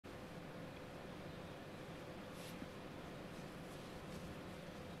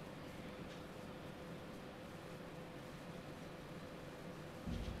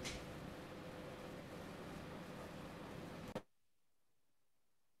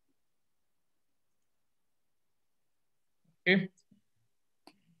Okay.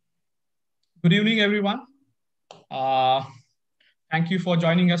 Good evening, everyone. Uh, Thank you for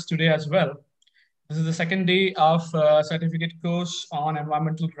joining us today as well. This is the second day of certificate course on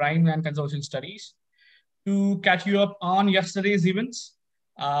environmental crime and conservation studies. To catch you up on yesterday's events,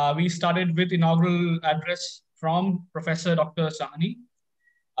 we started with inaugural address from Professor Dr. Sahani.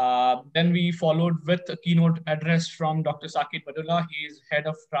 Then we followed with a keynote address from Dr. Sakit Badula. He is head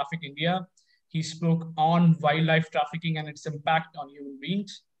of Traffic India. He spoke on wildlife trafficking and its impact on human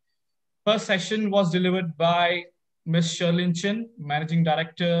beings. First session was delivered by Ms. Sherlyn Chin, Managing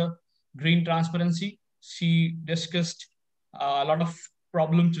Director, Green Transparency. She discussed a lot of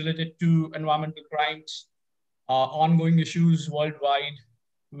problems related to environmental crimes, ongoing issues worldwide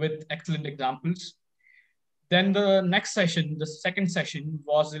with excellent examples. Then the next session, the second session,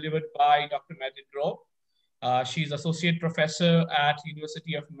 was delivered by Dr. Meredith Grove. She's Associate Professor at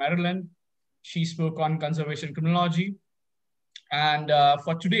University of Maryland. She spoke on conservation criminology. And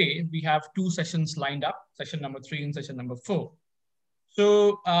for today, we have two sessions lined up, session number 3 and session number 4.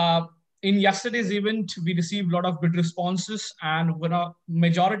 So in yesterday's event, we received a lot of good responses, and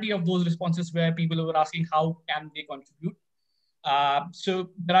majority of those responses were people who were asking how can they contribute.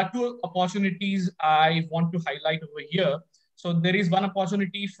 So there are two opportunities I want to highlight over here. So there is one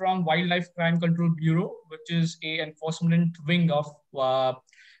opportunity from Wildlife Crime Control Bureau, which is a enforcement wing of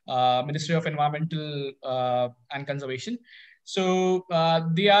Ministry of Environmental and Conservation. So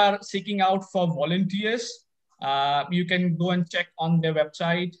they are seeking out for volunteers. You can go and check on their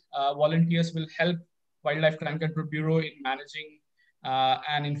website. Volunteers will help Wildlife Crime Control Bureau in managing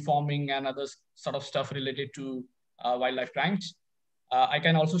and informing and other sort of stuff related to wildlife crimes. I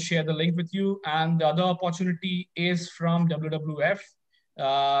can also share the link with you. And the other opportunity is from WWF.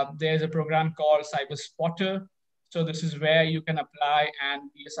 There's a program called Cyber Spotter. So this is where you can apply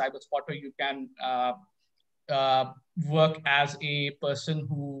and be a cyber spotter. You can work as a person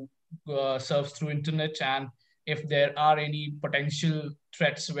who serves through internet, and if there are any potential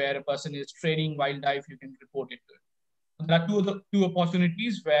threats where a person is trading wildlife, you can report it to it. There are two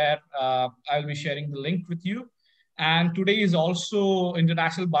opportunities where I'll be sharing the link with you. And today is also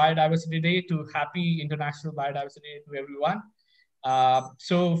International Biodiversity Day. To happy International Biodiversity Day to everyone.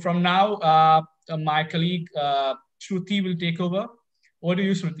 So from now, my colleague Shruti will take over. Over to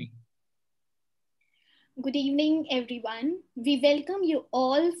you, Shruti. Good evening, everyone. We welcome you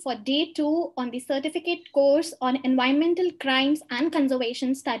all for day 2 on the certificate course on environmental crimes and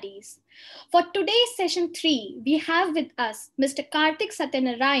conservation studies. For today's session 3, we have with us Mr. Karthik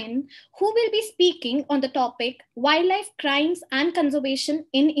Satyanarayan, who will be speaking on the topic Wildlife Crimes and Conservation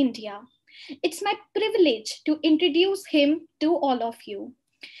in India. It's my privilege to introduce him to all of you.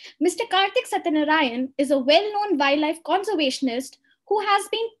 Mr. Karthik Satyanarayan is a well-known wildlife conservationist who has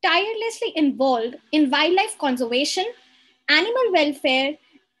been tirelessly involved in wildlife conservation, animal welfare,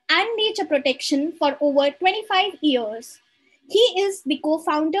 and nature protection for over 25 years. He is the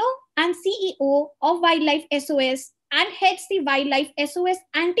co-founder and CEO of Wildlife SOS and heads the Wildlife SOS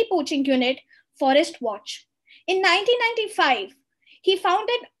Anti-Poaching Unit, Forest Watch. In 1995, he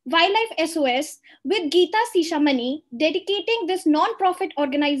founded Wildlife SOS with Geeta Sishamani, dedicating this non-profit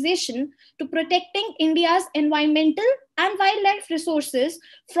organization to protecting India's environmental and wildlife resources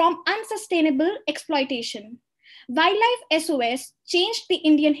from unsustainable exploitation. Wildlife SOS changed the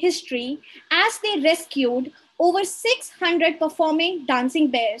Indian history as they rescued over 600 performing dancing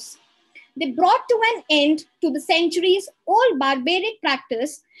bears. They brought to an end to the centuries-old barbaric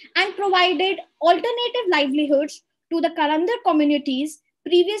practice and provided alternative livelihoods to the Kalandar communities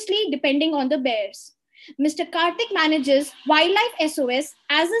previously depending on the bears. Mr. Karthik manages Wildlife SOS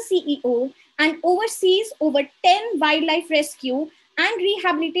as a CEO and oversees over 10 wildlife rescue and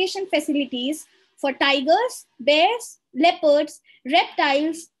rehabilitation facilities for tigers, bears, leopards,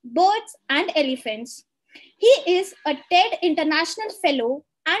 reptiles, birds, and elephants. He is a TED International Fellow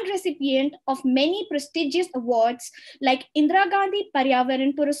and recipient of many prestigious awards like Indira Gandhi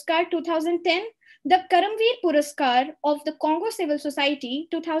Paryavaran Puraskar 2010, the Karamveer Puraskar of the Congo Civil Society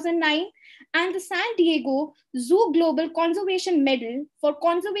 2009, and the San Diego Zoo Global Conservation Medal for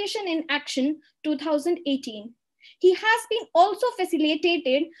Conservation in Action 2018. He has been also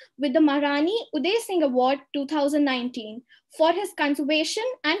facilitated with the Maharani Uday Singh Award 2019 for his conservation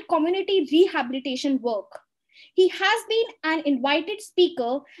and community rehabilitation work. He has been an invited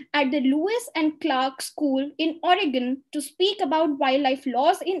speaker at the Lewis and Clark School in Oregon to speak about wildlife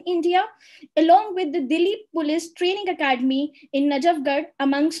laws in India, along with the Delhi Police Training Academy in Najafgarh,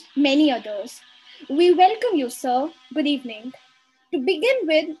 amongst many others. We welcome you, sir. Good evening. To begin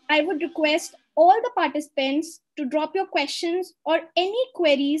with, I would request all the participants to drop your questions or any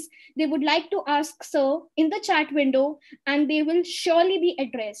queries they would like to ask sir in the chat window, and they will surely be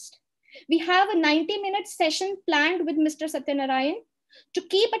addressed. We have a 90-minute session planned with Mr. Satyanarayan. To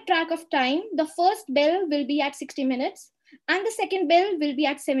keep a track of time, the first bell will be at 60 minutes and the second bell will be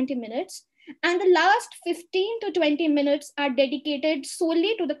at 70 minutes. And the last 15 to 20 minutes are dedicated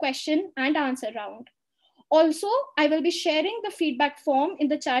solely to the question and answer round. Also, I will be sharing the feedback form in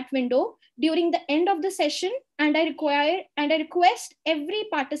the chat window during the end of the session, and I request every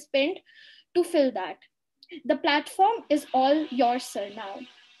participant to fill that. The platform is all yours, sir, now.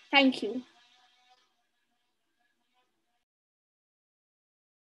 Thank you.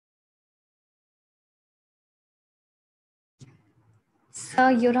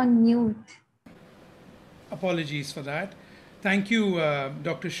 Sir, you're on mute. Apologies for that. Thank you,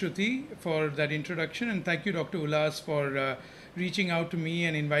 Dr. Shruti, for that introduction, and thank you, Dr. Ullas, for reaching out to me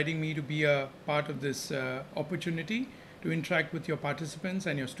and inviting me to be a part of this opportunity to interact with your participants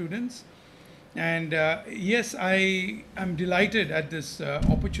and your students. And yes, I am delighted at this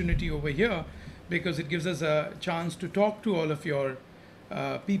opportunity over here because it gives us a chance to talk to all of your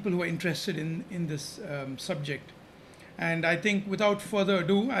people who are interested in this subject. And I think without further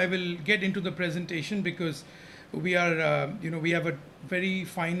ado, I will get into the presentation because we are, we have a very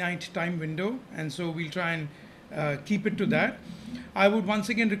finite time window, and so we'll try and keep it to that. I would once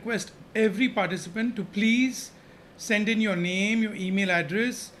again request every participant to please send in your name, your email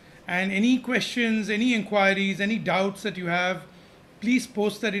address, and any questions, any inquiries, any doubts that you have, please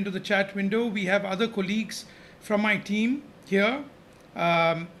post that into the chat window. We have other colleagues from my team here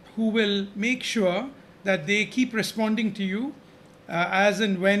who will make sure that they keep responding to you as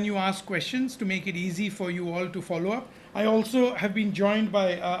and when you ask questions to make it easy for you all to follow up. I also have been joined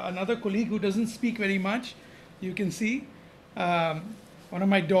by another colleague who doesn't speak very much. You can see one of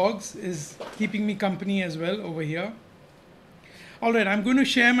my dogs is keeping me company as well over here. All right, I'm going to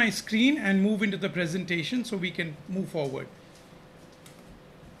share my screen and move into the presentation so we can move forward.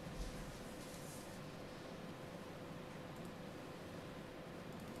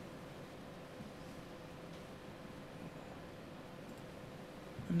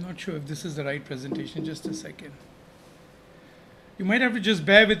 I'm not sure if this is the right presentation. Just a second. You might have to just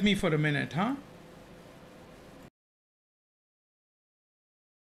bear with me for a minute, huh?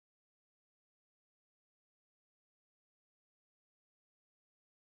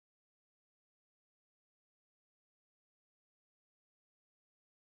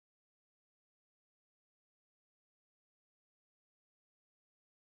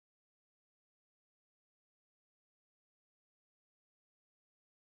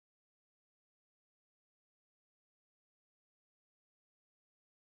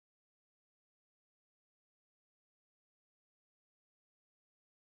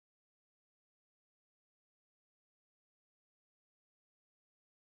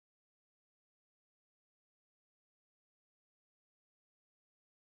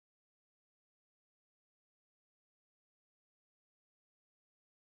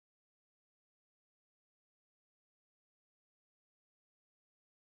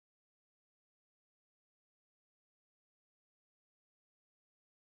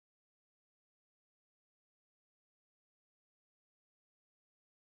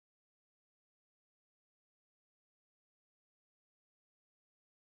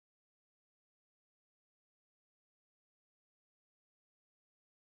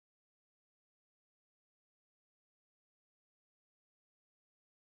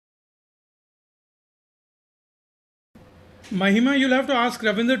 Mahima, you'll have to ask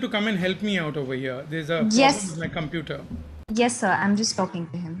Ravinder to come and help me out over here. There's a problem with my computer. Yes, sir. I'm just talking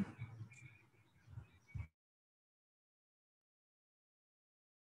to him.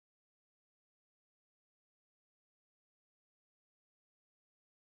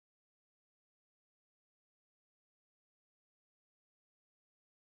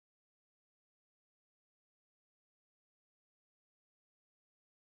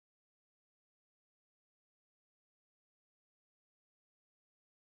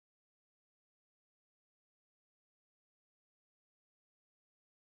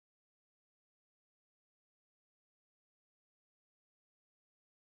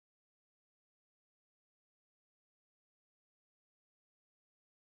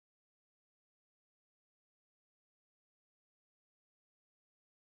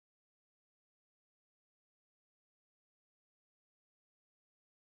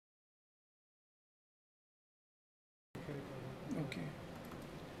 Okay.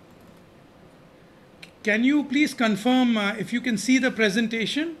 Can you please confirm if you can see the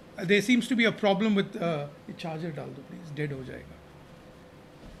presentation? There seems to be a problem with charger. डाल दो please. Dead हो जाएगा.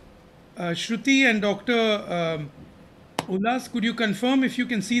 Shruti and Dr. Ullas, could you confirm if you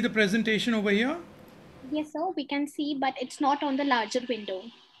can see the presentation over here? Yes, sir, we can see, but it's not on the larger window.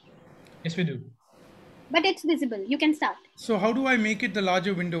 Yes, we do. But it's visible. You can start. So how do I make it the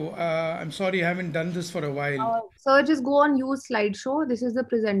larger window? I'm sorry, I haven't done this for a while. Sir, just go on use slideshow. This is the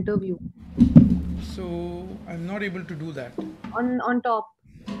presenter view. So I'm not able to do that. On top.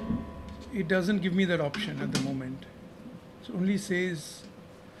 It doesn't give me that option at the moment. It only says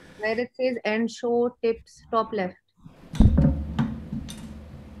Where it says end show tips, top left.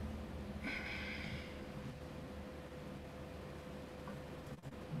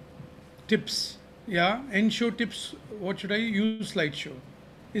 tips. Yeah, end show tips. What should I use? Slideshow.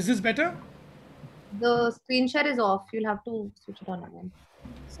 Is this better? The screen share is off. You'll have to switch it on again.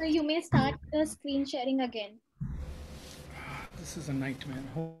 So you may start the screen sharing again. This is a nightmare.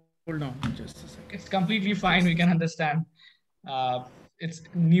 Hold on just a second. It's completely fine. We can understand. It's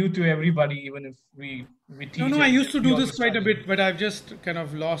new to everybody, even if we teach. No, I used to do this quite a bit, but I've just kind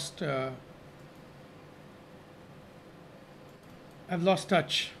of lost. I've lost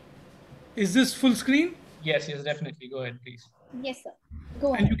touch. Is this full screen? Yes, definitely. Go ahead, please. Yes, sir. Go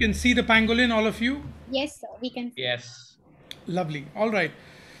And ahead. you can see the pangolin, all of you? Yes, sir. We can see. Yes. Lovely. All right.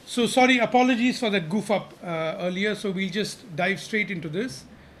 So sorry, apologies for that goof up earlier. So we'll just dive straight into this.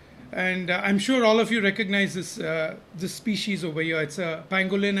 And I'm sure all of you recognize this species over here. It's a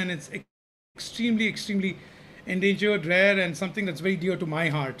pangolin, and it's extremely endangered, rare, and something that's very dear to my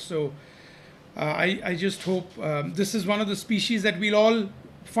heart. So I just hope this is one of the species that we'll all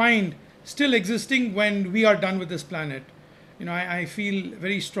find still existing when we are done with this planet. You know, I feel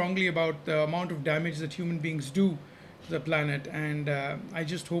very strongly about the amount of damage that human beings do to the planet, and I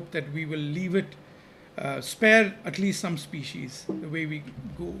just hope that we will leave it, spare at least some species the way we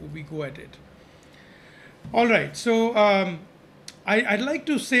go at it. All right, so I'd like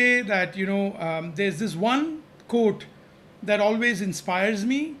to say that, you know, there's this one quote that always inspires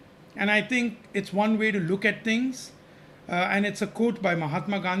me, and I think it's one way to look at things. And it's a quote by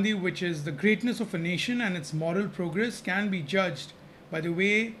Mahatma Gandhi, which is, "The greatness of a nation and its moral progress can be judged by the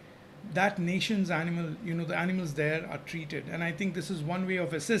way that nation's animal, you know, the animals there are treated." And I think this is one way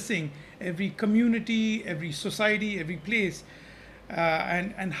of assessing every community, every society, every place,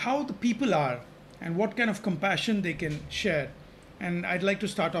 and how the people are and what kind of compassion they can share. And I'd like to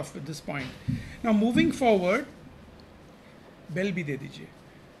start off with this point. Now, moving forward, bell bhi de dijiye.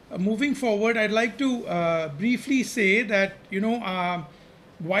 Moving forward, I'd like to briefly say that, you know,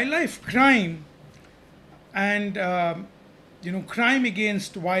 wildlife crime and, you know, crime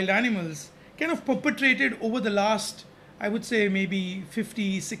against wild animals kind of perpetrated over the last, I would say, maybe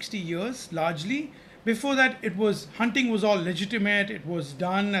 50, 60 years, largely. Before that, hunting was all legitimate. It was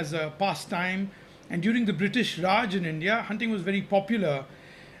done as a pastime. And during the British Raj in India, hunting was very popular.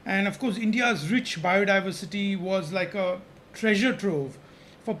 And of course, India's rich biodiversity was like a treasure trove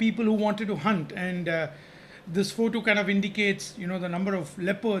for people who wanted to hunt. And this photo kind of indicates, you know, the number of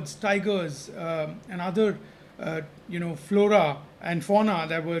leopards, tigers, and other, you know, flora and fauna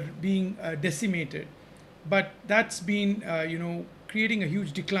that were being decimated. But that's been, you know, creating a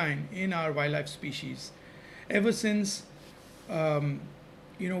huge decline in our wildlife species ever since,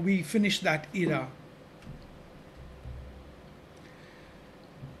 you know, we finished that era.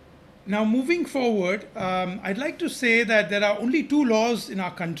 Now, moving forward, I'd like to say that there are only two laws in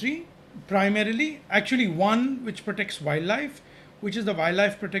our country, primarily. Actually, one which protects wildlife, which is the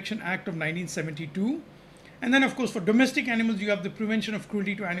Wildlife Protection Act of 1972. And then, of course, for domestic animals, you have the Prevention of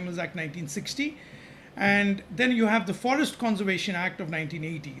Cruelty to Animals Act 1960. And then you have the Forest Conservation Act of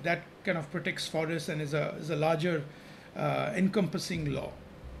 1980. That kind of protects forests and is a larger encompassing law.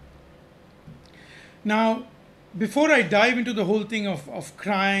 Now, before I dive into the whole thing of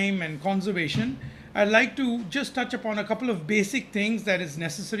crime and conservation, I'd like to just touch upon a couple of basic things that is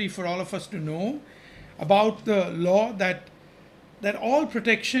necessary for all of us to know about the law that all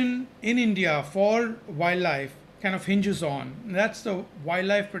protection in India for wildlife kind of hinges on. And that's the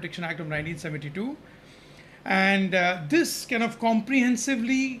Wildlife Protection Act of 1972. And this kind of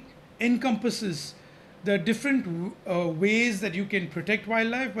comprehensively encompasses the different ways that you can protect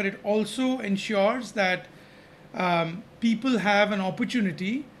wildlife, but it also ensures that people have an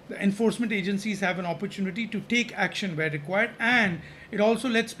opportunity, the enforcement agencies have an opportunity to take action where required, and it also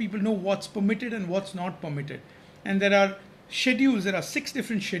lets people know what's permitted and what's not permitted. And there are schedules, there are 6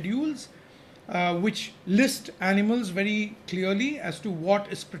 different schedules which list animals very clearly as to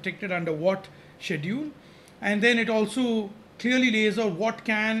what is protected under what schedule. And then it also clearly lays out what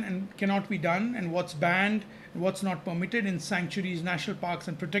can and cannot be done and what's banned and what's not permitted in sanctuaries, national parks,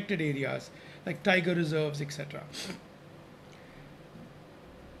 and protected areas like tiger reserves, etc.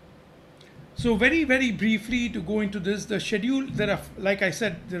 So very, very briefly to go into this, the schedule, there are, like I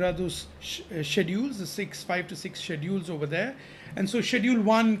said, there are those schedules, the 5 to 6 schedules over there. And so schedule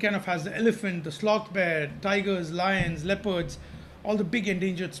 1 kind of has the elephant, the sloth bear, tigers, lions, leopards, all the big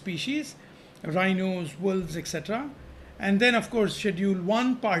endangered species, rhinos, wolves, etc. And then of course schedule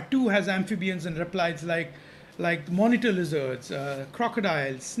 1 part 2 has amphibians and reptiles like monitor lizards,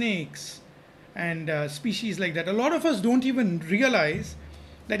 crocodiles, snakes, and species like that. A lot of us don't even realize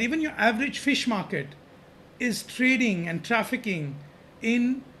that even your average fish market is trading and trafficking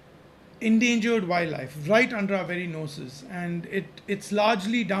in endangered wildlife right under our very noses, and it's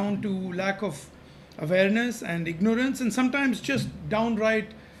largely down to lack of awareness and ignorance, and sometimes just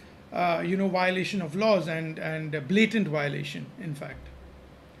downright violation of laws and blatant violation, in fact.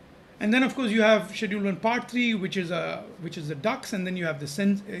 And then of course you have schedule 1 part 3, which is the ducks, and then you have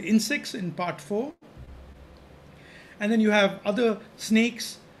the insects in part 4, and then you have other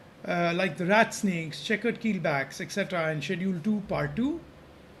snakes like the rat snakes, checkered keelbacks, etc. in schedule 2 part 2.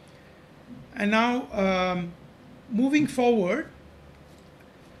 And now moving forward,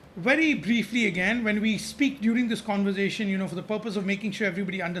 very briefly again, when we speak during this conversation, for the purpose of making sure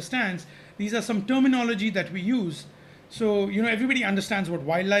everybody understands, these are some terminology that we use. So, everybody understands what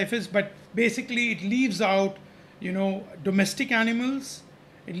wildlife is, but basically it leaves out, domestic animals,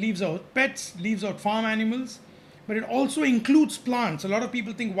 it leaves out pets, leaves out farm animals, but it also includes plants. A lot of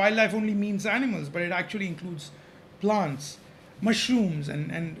people think wildlife only means animals, but it actually includes plants, mushrooms,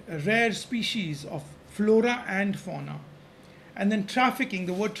 and rare species of flora and fauna. And then trafficking.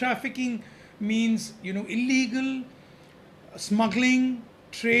 The word trafficking means, illegal smuggling,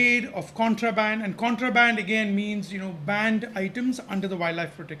 trade of contraband, and contraband again means, banned items under the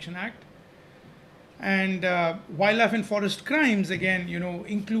Wildlife Protection Act. And wildlife and forest crimes again,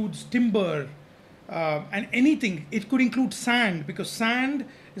 includes timber and anything. It could include sand, because sand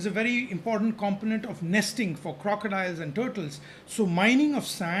is a very important component of nesting for crocodiles and turtles. So mining of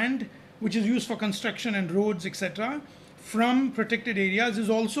sand, which is used for construction and roads, etc., from protected areas is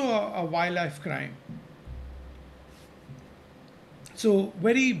also a wildlife crime. So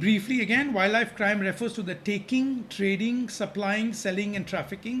very briefly again, wildlife crime refers to the taking, trading, supplying, selling and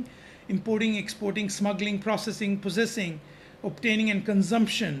trafficking, importing, exporting, smuggling, processing, possessing, obtaining and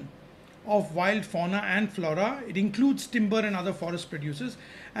consumption of wild fauna and flora. It includes timber and other forest producers,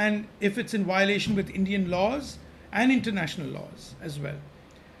 and if it's in violation with Indian laws and international laws as well.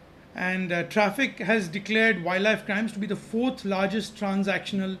 And Traffic has declared wildlife crimes to be the 4th largest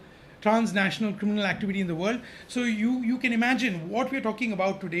transnational criminal activity in the world. So you can imagine what we're talking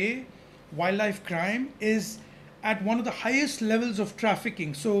about today. Wildlife crime is at one of the highest levels of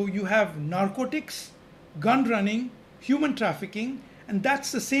trafficking. So you have narcotics, gun running, human trafficking, and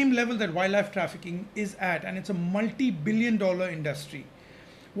that's the same level that wildlife trafficking is at, and it's a multi-billion-dollar industry.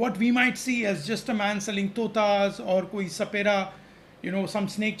 What we might see as just a man selling totas or koi sapera, some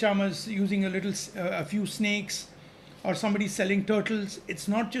snake charmers using a few snakes, or somebody selling turtles. It's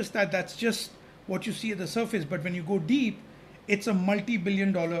not just that, that's just what you see at the surface, but when you go deep, it's a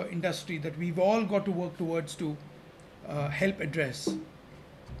multi-billion-dollar industry that we've all got to work towards to help address.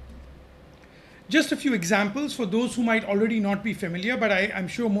 Just a few examples for those who might already not be familiar, but I'm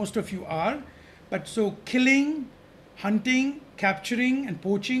sure most of you are. But so killing, hunting, capturing and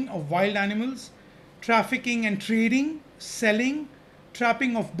poaching of wild animals, trafficking and trading, selling,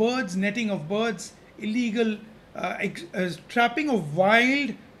 trapping of birds, netting of birds, illegal trapping of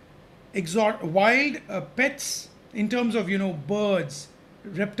wild pets in terms of birds,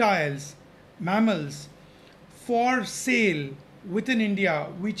 reptiles, mammals for sale within India,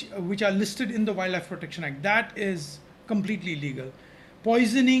 which are listed in the Wildlife Protection Act. That is completely illegal.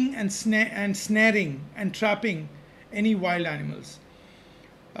 Poisoning and snaring and trapping any wild animals.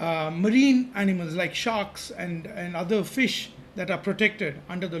 Marine animals like sharks and other fish that are protected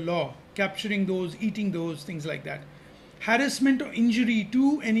under the law, capturing those, eating those, things like that. Harassment or injury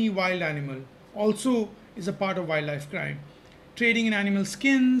to any wild animal also is a part of wildlife crime. Trading in animal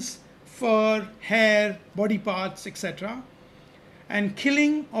skins, fur, hair, body parts, etc. And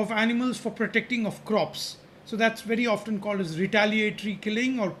killing of animals for protecting of crops. So that's very often called as retaliatory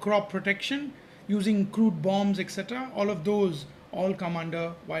killing or crop protection using crude bombs, etc. All of those all come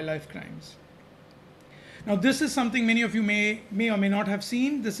under wildlife crimes. Now this is something many of you may or may not have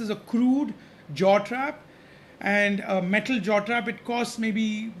seen. This is a crude jaw trap, and a metal jaw trap. It costs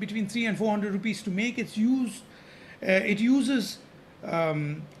maybe between 300 and 400 rupees to make. It uses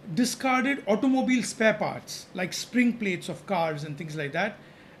discarded automobile spare parts like spring plates of cars and things like that,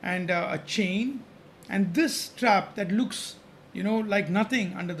 and a chain. And this trap that looks like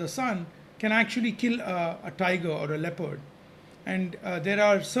nothing under the sun can actually kill a tiger or a leopard. And there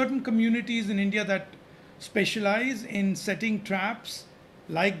are certain communities in India that specialize in setting traps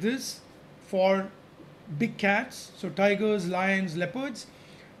like this for big cats, so tigers, lions, leopards,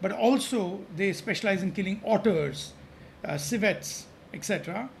 but also they specialize in killing otters, civets,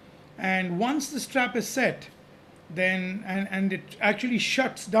 etc. And once this trap is set, then and it actually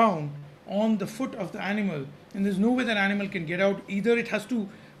shuts down on the foot of the animal, and there's no way that animal can get out. Either it has to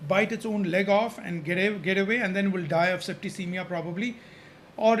bite its own leg off and get away, and then will die of septicemia probably,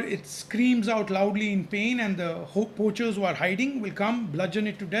 or it screams out loudly in pain, and the poachers who are hiding will come, bludgeon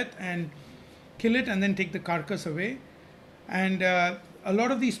it to death, and kill it, and then take the carcass away. And a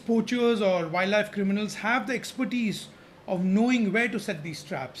lot of these poachers or wildlife criminals have the expertise of knowing where to set these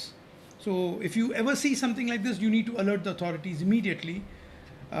traps. So if you ever see something like this, you need to alert the authorities immediately,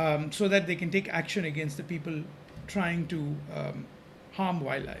 so that they can take action against the people trying to harm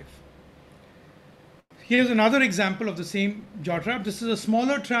wildlife. Here's another example of the same jaw trap. This is a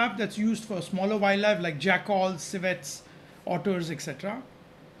smaller trap that's used for smaller wildlife like jackals, civets, otters, etc.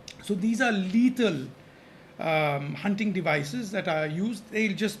 So these are lethal hunting devices that are used.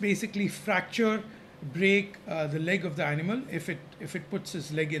 They'll just basically fracture, break the leg of the animal if it puts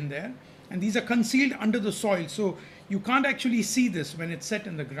its leg in there. And these are concealed under the soil, so you can't actually see this when it's set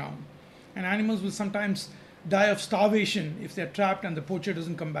in the ground. And animals will sometimes die of starvation if they're trapped and the poacher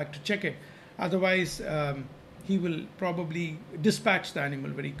doesn't come back to check it. Otherwise, he will probably dispatch the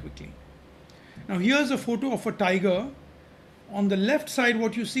animal very quickly. Now here's a photo of a tiger. On the left side,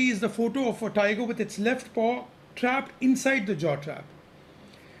 what you see is the photo of a tiger with its left paw trapped inside the jaw trap.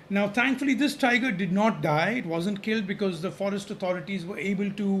 Now thankfully this tiger did not die. It wasn't killed because the forest authorities were able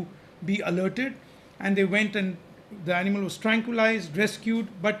to be alerted, and they went, and the animal was tranquilized, rescued.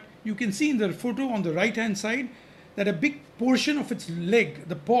 But you can see in the photo on the right hand side that a big portion of its leg,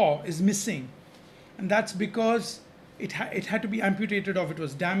 the paw, is missing, and that's because it had to be amputated off. It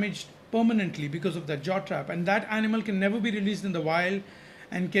was damaged permanently because of that jaw trap, and that animal can never be released in the wild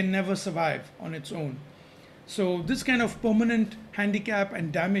and can never survive on its own. So this kind of permanent handicap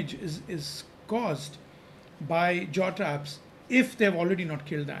and damage is caused by jaw traps if they've already not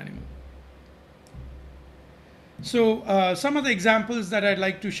killed the animal. So some of the examples that I'd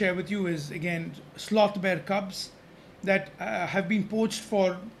like to share with you is, again, sloth bear cubs that have been poached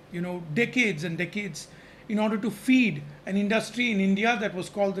for decades and decades in order to feed an industry in India that was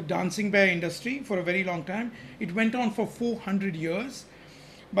called the dancing bear industry for a very long time. It went on for 400 years,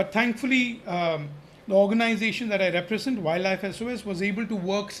 but thankfully the organization that I represent, Wildlife SOS, was able to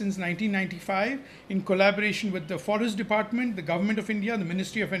work since 1995 in collaboration with the Forest Department, the Government of India, the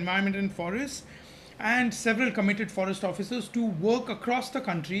Ministry of Environment and Forests, and several committed forest officers to work across the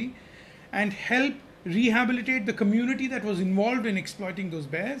country and help rehabilitate the community that was involved in exploiting those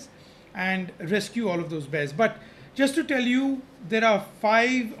bears and rescue all of those bears. But just to tell you, there are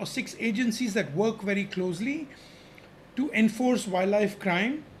 5 or 6 agencies that work very closely to enforce wildlife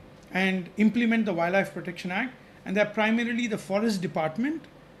crime and implement the Wildlife Protection Act, and they're primarily the Forest Department,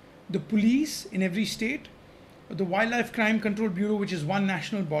 the police in every state, the Wildlife Crime Control Bureau, which is one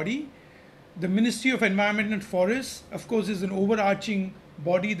national body, the Ministry of Environment and Forests, of course, is an overarching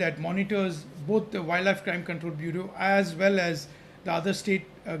body that monitors both the Wildlife Crime Control Bureau as well as the other state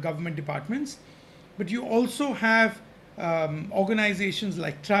government departments. But you also have organizations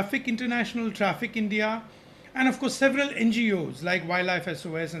like Traffic International, Traffic India, and of course several NGOs like Wildlife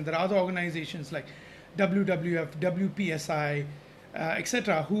SOS, and there are other organizations like WWF, WPSI,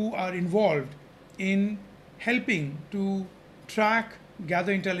 etc., who are involved in helping to track,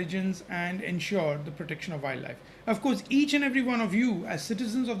 gather intelligence, and ensure the protection of wildlife. Of course, each and every one of you as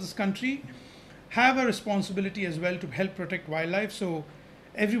citizens of this country have a responsibility as well to help protect wildlife, so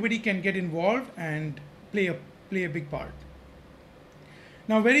everybody can get involved and play a big part.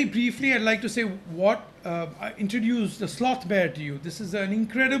 Now, very briefly, I'd like to say I introduced the sloth bear to you. This is an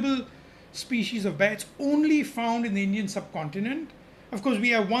incredible species of bear. It's only found in the Indian subcontinent. Of course, we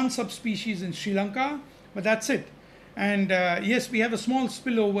have one subspecies in Sri Lanka, but that's it. And yes, we have a small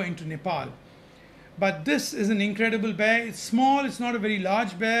spillover into Nepal. But this is an incredible bear. It's small, it's not a very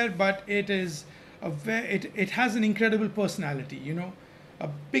large bear, but it is it has an incredible personality, a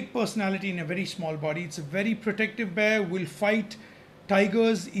big personality in a very small body. It's a very protective bear, will fight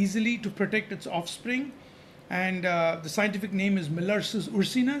tigers easily to protect its offspring. And the scientific name is Melursus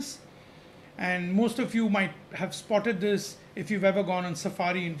ursinus. And most of you might have spotted this if you've ever gone on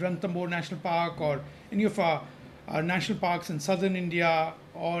safari in Ranthambore National Park or any of our national parks in southern India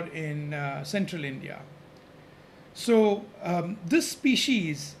or in central India. So this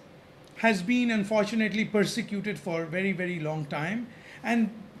species has been unfortunately persecuted for a very, very long time.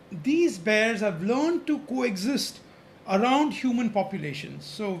 And these bears have learned to coexist around human populations.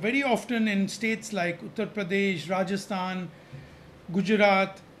 So very often in states like Uttar Pradesh, Rajasthan,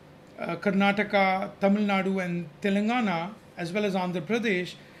 Gujarat, Karnataka, Tamil Nadu and Telangana, as well as Andhra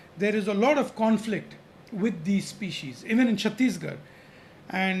Pradesh, there is a lot of conflict with these species, even in Chhattisgarh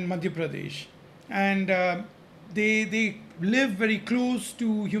and Madhya Pradesh. And they live very close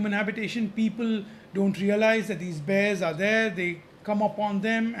to human habitation. People don't realize that these bears are there. They come upon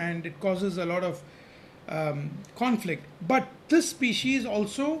them and it causes a lot of conflict. But this species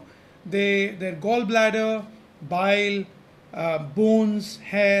also, their gallbladder, bile, bones,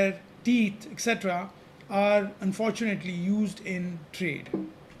 hair, teeth, etc., are unfortunately used in trade.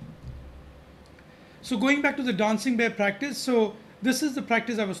 So going back to the dancing bear practice, so this is the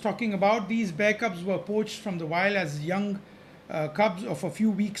practice I was talking about. These bear cubs were poached from the wild as young cubs of a few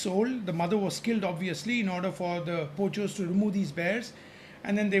weeks old. The mother was killed, obviously, in order for the poachers to remove these bears.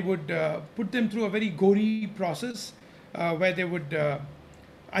 And then they would put them through a very gory process where they would,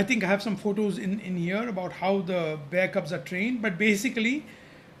 I think I have some photos in here about how the bear cubs are trained. But basically,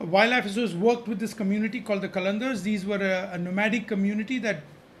 wildlife officers worked with this community called the Kalandars. These were a nomadic community that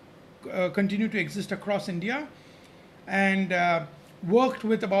continued to exist across India, and worked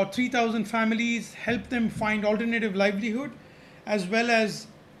with about 3,000 families, helped them find alternative livelihood, as well as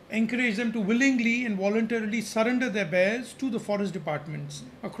encourage them to willingly and voluntarily surrender their bears to the forest departments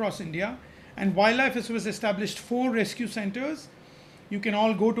across India. And Wildlife SOS established 4 rescue centers. You can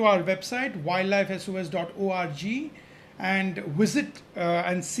all go to our website, wildlifesos.org, and visit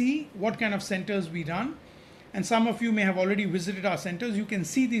and see what kind of centers we run. And some of you may have already visited our centers. You can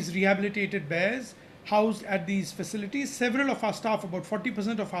see these rehabilitated bears housed at these facilities. Several of our staff, about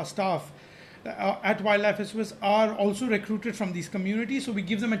 40% of our staff at Wildlife SOS, are also recruited from these communities, so we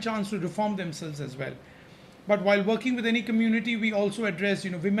give them a chance to reform themselves as well. But while working with any community, we also address,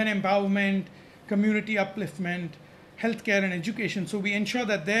 women empowerment, community upliftment, healthcare and education. So we ensure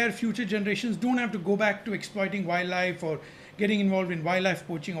that their future generations don't have to go back to exploiting wildlife or getting involved in wildlife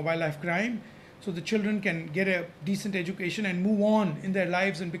poaching or wildlife crime. So the children can get a decent education and move on in their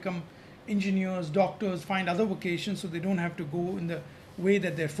lives and become engineers, doctors, find other vocations, so they don't have to go in the way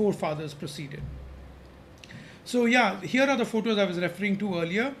that their forefathers proceeded. So yeah, here are the photos I was referring to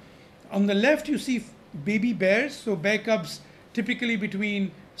earlier. On the left, you see baby bears. So bear cubs typically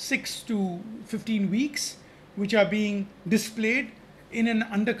between 6 to 15 weeks, which are being displayed in an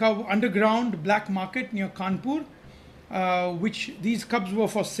underground black market near Kanpur, which these cubs were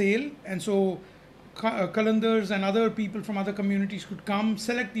for sale. And so Kalandars and other people from other communities could come,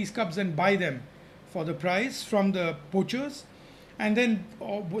 select these cubs and buy them for the price from the poachers. And then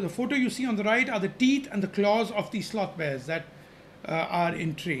the photo you see on the right are the teeth and the claws of these sloth bears that are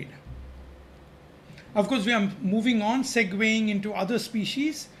in trade. Of course, we are moving on, segueing into other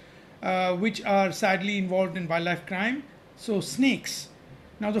species which are sadly involved in wildlife crime. So snakes.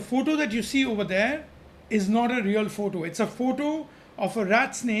 Now the photo that you see over there is not a real photo. It's a photo of a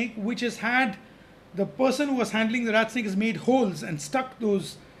rat snake which has had, the person who was handling the rat snake has made holes and stuck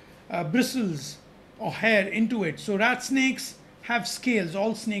those bristles or hair into it. So rat snakes have scales.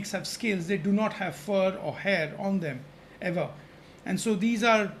 All snakes have scales. They do not have fur or hair on them ever. And so these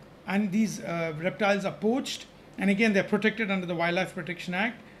reptiles are poached, and again they're protected under the Wildlife Protection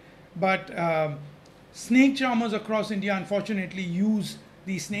Act. But snake charmers across India unfortunately use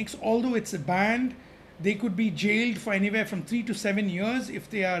these snakes. Although it's a banned, they could be jailed for anywhere from 3 to 7 years if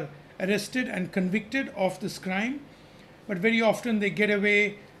they are arrested and convicted of this crime. But very often they get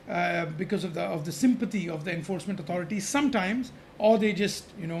away because of the sympathy of the enforcement authorities sometimes, or they just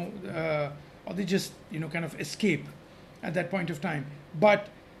kind of escape at that point of time. But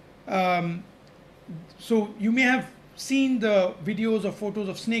so you may have seen the videos or photos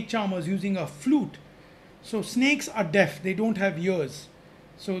of snake charmers using a flute. So snakes are deaf, they don't have ears.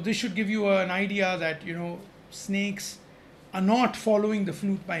 So this should give you an idea that snakes are not following the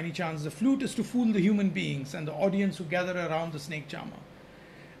flute by any chance. The flute is to fool the human beings and the audience who gather around the snake charmer.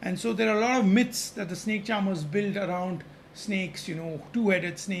 And so there are a lot of myths that the snake charmers build around snakes,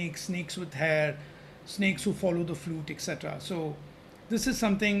 two-headed snakes, snakes with hair, snakes who follow the flute, etc. So this is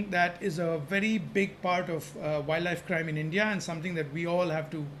something that is a very big part of wildlife crime in India, and something that we all have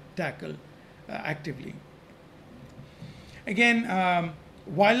to tackle actively. Again,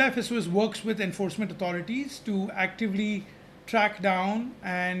 Wildlife SOS works with enforcement authorities to actively track down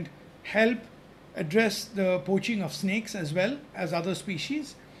and help address the poaching of snakes as well as other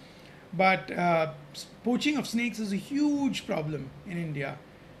species. But poaching of snakes is a huge problem in India.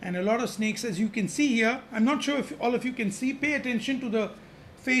 And a lot of snakes, as you can see here, I'm not sure if all of you can see, pay attention to the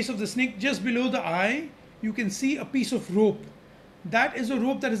face of the snake. Just below the eye, you can see a piece of rope that is a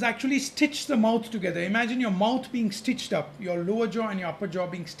rope that has actually stitched the mouth together. Imagine your mouth being stitched up, your lower jaw and your upper jaw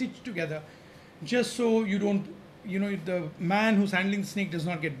being stitched together, just so you don't, the man who's handling the snake does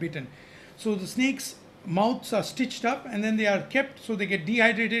not get bitten. So the snake's mouths are stitched up, and then they are kept, so they get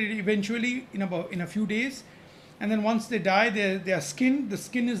dehydrated eventually in a few days, and then once they die, they are skinned. The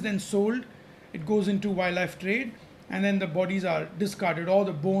skin is then sold. It goes into wildlife trade, and then the bodies are discarded. All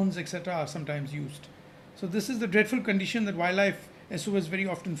the bones, etc., are sometimes used. So this is the dreadful condition that wildlife SOS very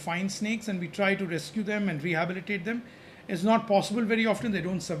often find snakes, and we try to rescue them and rehabilitate them. It's not possible very often. They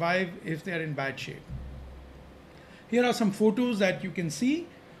don't survive if they are in bad shape. Here are some photos that you can see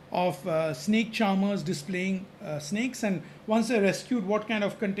of snake charmers displaying snakes, and once they're rescued, what kind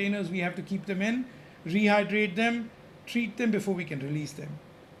of containers we have to keep them in, rehydrate them, treat them before we can release them.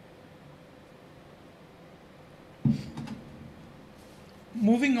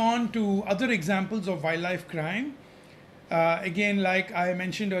 Moving on to other examples of wildlife crime. Again, like I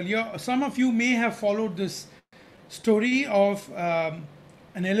mentioned earlier, some of you may have followed this story of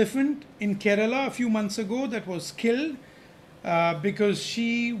an elephant in Kerala a few months ago that was killed because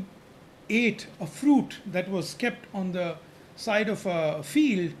she ate a fruit that was kept on the side of a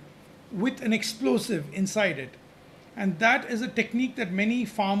field with an explosive inside it. And that is a technique that many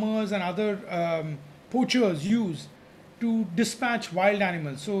farmers and other poachers use to dispatch wild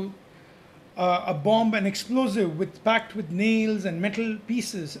animals. So a bomb, an explosive packed with nails and metal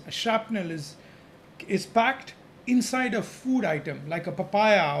pieces, a shrapnel is packed inside a food item like a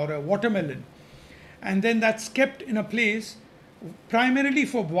papaya or a watermelon, and then that's kept in a place primarily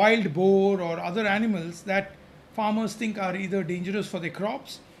for wild boar or other animals that farmers think are either dangerous for their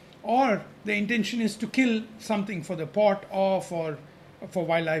crops, or the intention is to kill something for the pot or for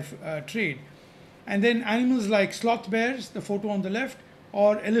wildlife trade. And then animals like sloth bears, the photo on the left,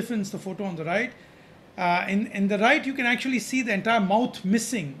 or elephants, the photo on the right. In the right, you can actually see the entire mouth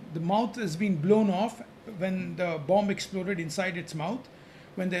missing. The mouth has been blown off when the bomb exploded inside its mouth,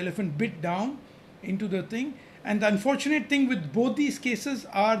 when the elephant bit down into the thing. And the unfortunate thing with both these cases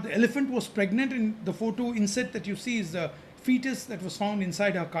are the elephant was pregnant. In the photo inset that you see is the fetus that was found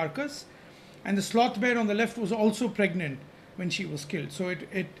inside her carcass. And the sloth bear on the left was also pregnant when she was killed. So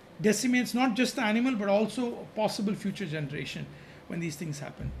it decimates not just the animal but also a possible future generation when these things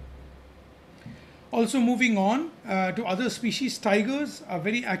happen. Also, moving on to other species, tigers are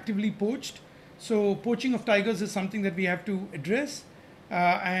very actively poached. So poaching of tigers is something that we have to address,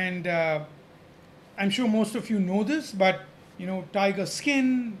 and I'm sure most of you know this, but tiger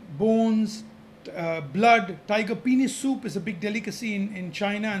skin, bones, blood, tiger penis soup is a big delicacy in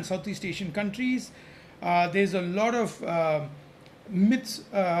China and Southeast Asian countries. There's a lot of myths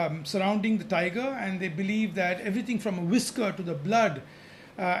surrounding the tiger, and they believe that everything from a whisker to the blood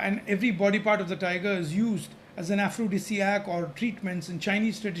and every body part of the tiger is used as an aphrodisiac or treatments in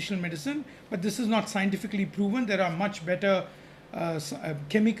Chinese traditional medicine, but this is not scientifically proven. There are much better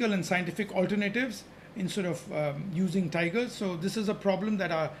chemical and scientific alternatives instead of using tigers. So this is a problem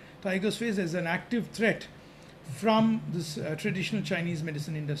that our tigers face as an active threat from this traditional Chinese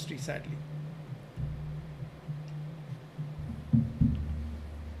medicine industry, sadly.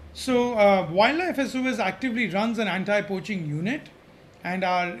 So Wildlife SOS actively runs an anti-poaching unit, and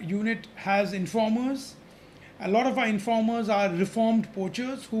our unit has informers. A lot of our informers are reformed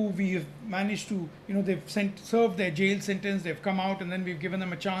poachers who we have managed to, they've served their jail sentence, they've come out, and then we've given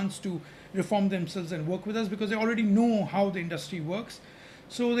them a chance to reform themselves and work with us because they already know how the industry works.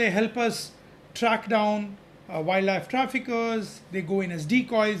 So they help us track down wildlife traffickers, they go in as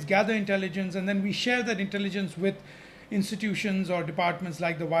decoys, gather intelligence, and then we share that intelligence with institutions or departments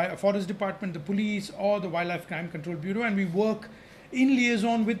like the Forest Department, the police, or the Wildlife Crime Control Bureau, and we work in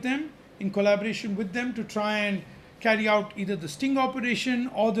liaison with them, in collaboration with them, to try and carry out either the sting operation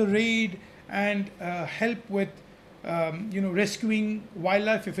or the raid and help with rescuing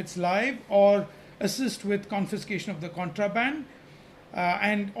wildlife if it's live, or assist with confiscation of the contraband.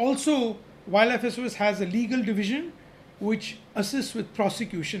 And also Wildlife SOS has a legal division which assists with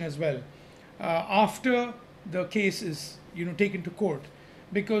prosecution as well after the case is taken to court,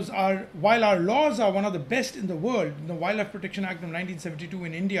 because while our laws are one of the best in the world, the Wildlife Protection Act of 1972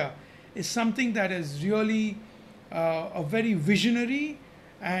 in India is something that is really a very visionary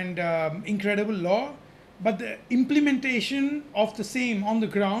and incredible law, but the implementation of the same on the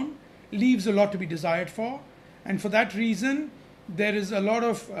ground leaves a lot to be desired for, and for that reason there is a lot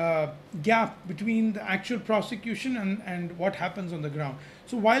of gap between the actual prosecution and what happens on the ground.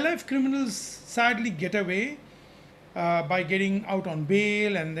 So wildlife criminals sadly get away by getting out on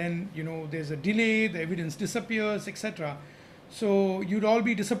bail, and then there's a delay, the evidence disappears, etc. So you'd all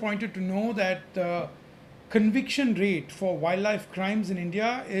be disappointed to know that the conviction rate for wildlife crimes in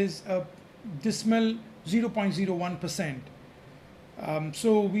India is a dismal 0.01%.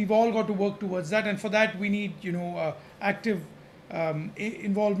 So we've all got to work towards that, and for that we need, active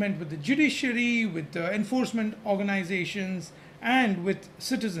involvement with the judiciary, with the enforcement organizations, and with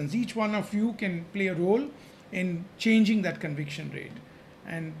citizens. Each one of you can play a role in changing that conviction rate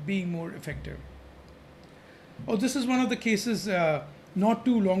and being more effective. Oh, this is one of the cases not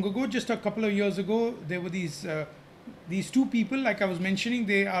too long ago, just a couple of years ago. There were these two people, like I was mentioning.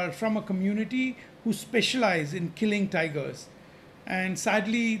 They are from a community who specialize in killing tigers. And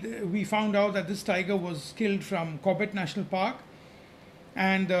sadly, we found out that this tiger was killed from Corbett National Park.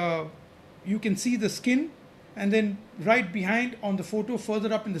 And you can see the skin. And then right behind on the photo,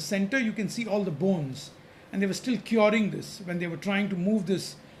 further up in the center, you can see all the bones. And they were still curing this when they were trying to move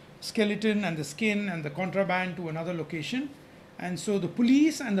this skeleton and the skin and the contraband to another location. And so the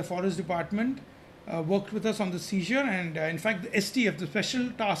police and the forest department worked with us on the seizure. And in fact, the STF, the Special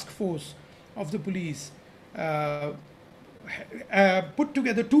Task Force of the police, put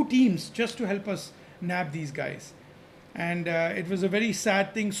together 2 teams just to help us nab these guys. And it was a very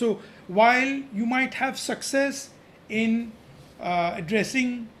sad thing. So while you might have success in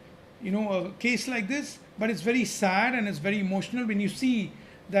addressing, a case like this, but it's very sad and it's very emotional when you see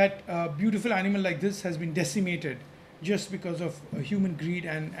that a beautiful animal like this has been decimated just because of human greed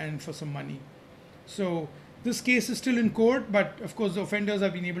and for some money. So this case is still in court, but of course the offenders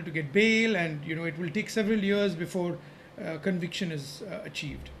have been able to get bail, and it will take several years before conviction is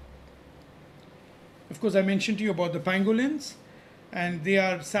achieved. Of course, I mentioned to you about the pangolins, and they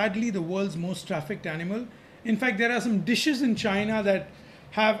are sadly the world's most trafficked animal. In fact, there are some dishes in China that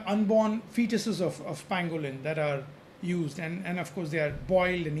have unborn fetuses of pangolin that are used, and of course they are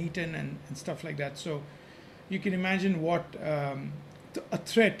boiled and eaten and stuff like that. So you can imagine what a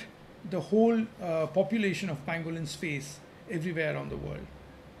threat the whole population of pangolins face everywhere around the world.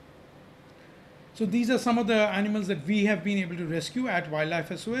 So these are some of the animals that we have been able to rescue at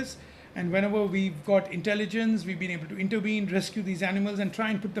Wildlife SOS. And whenever we've got intelligence, we've been able to intervene, rescue these animals, and try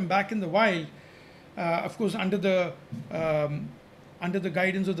and put them back in the wild. Of course, under the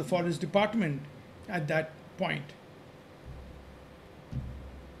guidance of the forest department at that point.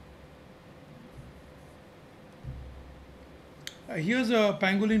 Here's a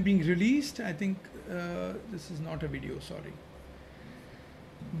pangolin being released. I think this is not a video, sorry.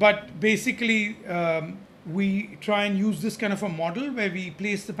 But basically, we try and use this kind of a model where we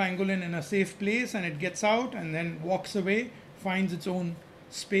place the pangolin in a safe place and it gets out and then walks away, finds its own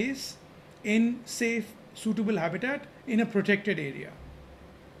space in safe, suitable habitat in a protected area.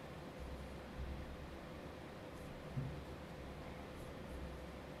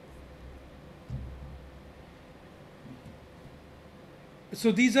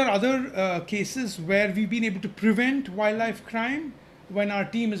 So these are other cases where we've been able to prevent wildlife crime when our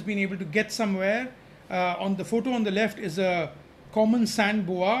team has been able to get somewhere. On the photo on the left is a common sand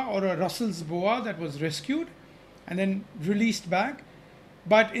boa or a Russell's boa that was rescued and then released back.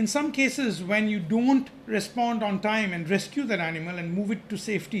 But in some cases, when you don't respond on time and rescue that animal and move it to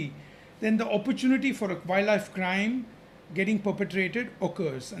safety, then the opportunity for a wildlife crime getting perpetrated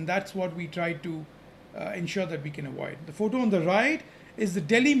occurs. And that's what we try to ensure that we can avoid. The photo on the right is the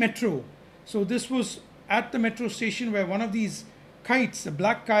Delhi Metro. So this was at the metro station where one of these kites, the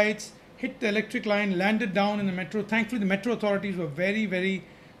black kites, hit the electric line, landed down in the metro. Thankfully, the metro authorities were very, very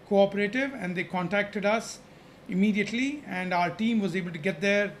cooperative and they contacted us immediately, and our team was able to get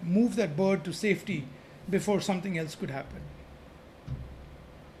there, move that bird to safety before something else could happen.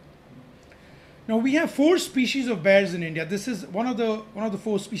 Now we have 4 species of bears in India. This is one of the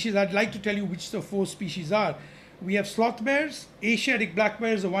 4 species. I'd like to tell you which the 4 species are. We have sloth bears, Asiatic black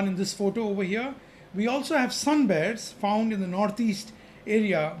bears, the one in this photo over here. We also have sun bears found in the northeast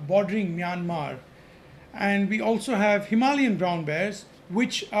area bordering Myanmar. And we also have Himalayan brown bears,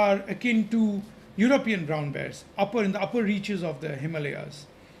 which are akin to European brown bears, in the upper reaches of the Himalayas.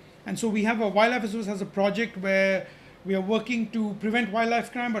 And so we have Wildlife SOS has a project where we are working to prevent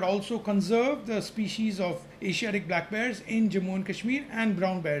wildlife crime, but also conserve the species of Asiatic black bears in Jammu and Kashmir and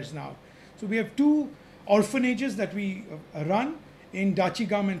brown bears now. So we have 2 orphanages that we run in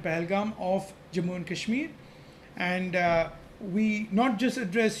Dachigam and Pahalgam of Jammu and Kashmir. And we not just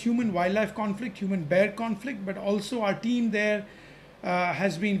address human-wildlife conflict, human-bear conflict, but also our team there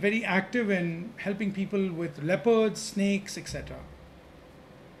has been very active in helping people with leopards, snakes, etc.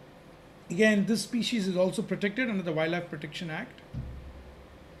 Again, this species is also protected under the Wildlife Protection Act.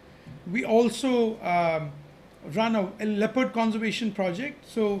 We also run a leopard conservation project.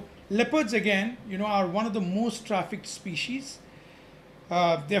 So leopards, again, are one of the most trafficked species.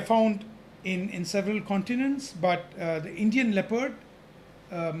 They're found in several continents, but the Indian leopard,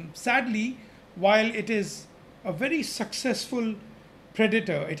 sadly, while it is a very successful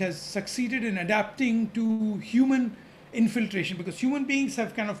predator, it has succeeded in adapting to human infiltration, because human beings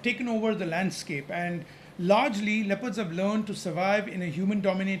have kind of taken over the landscape, and largely leopards have learned to survive in a human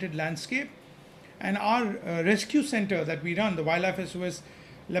dominated landscape. And our rescue center that we run, the Wildlife SOS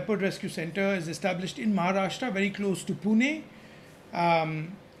Leopard Rescue Center, is established in Maharashtra, very close to Pune.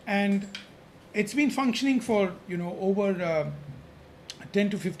 And it's been functioning for over 10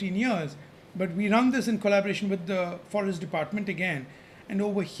 to 15 years, but we run this in collaboration with the Forest Department again. And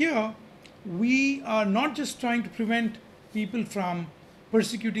over here, we are not just trying to prevent people from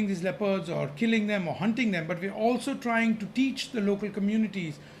persecuting these leopards or killing them or hunting them, but we're also trying to teach the local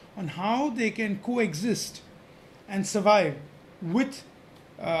communities on how they can coexist and survive with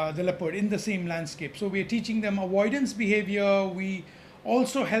the leopard in the same landscape. So we are teaching them avoidance behavior. We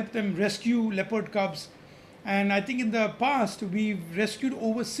also help them rescue leopard cubs. And I think in the past, we've rescued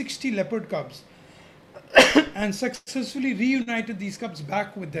over 60 leopard cubs and successfully reunited these cubs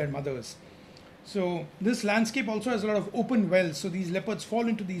back with their mothers. So this landscape also has a lot of open wells. So these leopards fall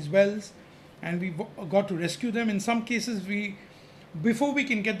into these wells and we've got to rescue them. In some cases, before we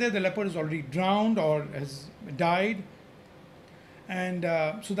can get there, the leopard is already drowned or has died. And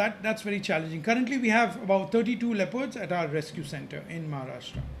so that's very challenging. Currently, we have about 32 leopards at our rescue center in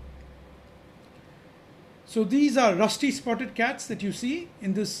Maharashtra. So these are rusty spotted cats that you see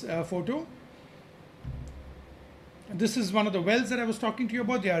in this photo. This is one of the wells that I was talking to you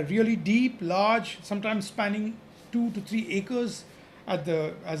about. They are really deep, large, sometimes spanning 2 to 3 acres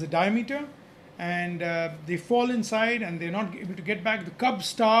as a diameter. And they fall inside and they're not able to get back. The cubs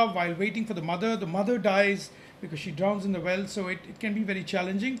starve while waiting for the mother. The mother dies because she drowns in the well. So it can be very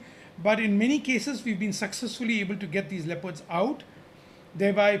challenging. But in many cases, we've been successfully able to get these leopards out,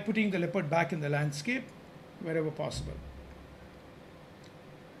 thereby putting the leopard back in the landscape wherever possible.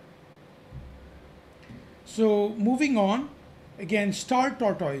 So moving on, again, star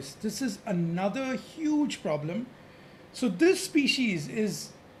tortoise. This is another huge problem. So this species is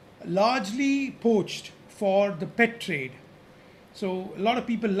largely poached for the pet trade. So a lot of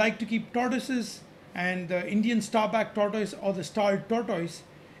people like to keep tortoises, and the Indian starback tortoise or the starred tortoise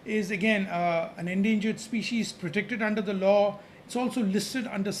is again an endangered species protected under the law. It's also listed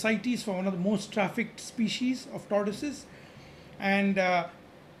under CITES for one of the most trafficked species of tortoises. And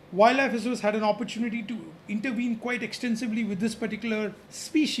Wildlife SOS had an opportunity to intervene quite extensively with this particular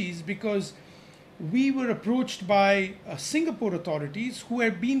species because we were approached by Singapore authorities who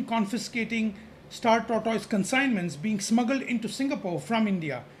had been confiscating star tortoise consignments being smuggled into Singapore from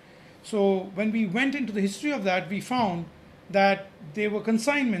India. So when we went into the history of that, we found that there were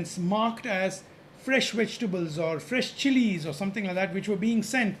consignments marked as fresh vegetables or fresh chilies or something like that, which were being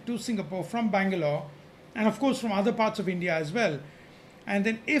sent to Singapore from Bangalore and of course from other parts of India as well. And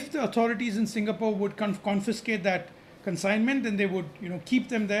then if the authorities in Singapore would confiscate that consignment, then they would keep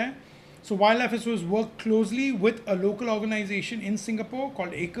them there. So Wildlife SOS worked closely with a local organization in Singapore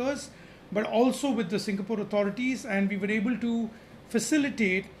called ACRES, but also with the Singapore authorities, and we were able to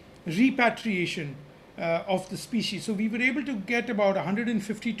facilitate repatriation of the species. So we were able to get about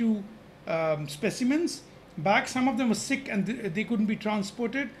 152 specimens back. Some of them were sick and they couldn't be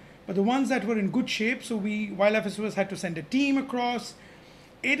transported, but the ones that were in good shape, so Wildlife SOS had to send a team across.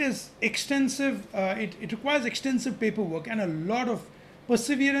 It is extensive, it requires extensive paperwork and a lot of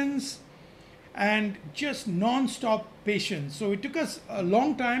perseverance and just non-stop patience. So it took us a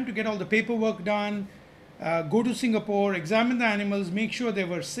long time to get all the paperwork done, go to Singapore, examine the animals, make sure they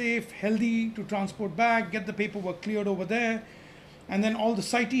were safe, healthy to transport back, get the paperwork cleared over there, and then all the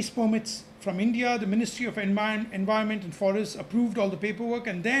CITES permits from India. The Ministry of Environment and Forests approved all the paperwork,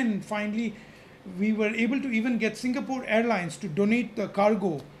 and then finally we were able to even get Singapore Airlines to donate the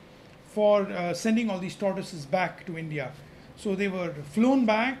cargo for sending all these tortoises back to India. So they were flown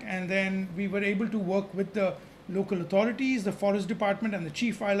back, and then we were able to work with the local authorities, the Forest Department and the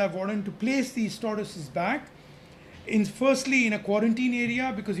Chief Wildlife Warden to place these tortoises back, firstly in a quarantine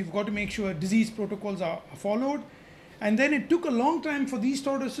area, because you've got to make sure disease protocols are followed. And then it took a long time for these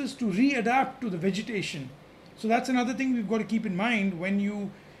tortoises to readapt to the vegetation. So that's another thing we've got to keep in mind. When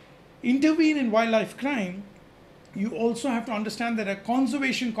you intervene in wildlife crime, you also have to understand that a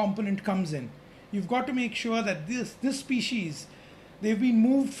conservation component comes in. You've got to make sure that this species, they've been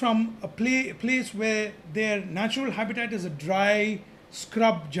moved from a place where their natural habitat is a dry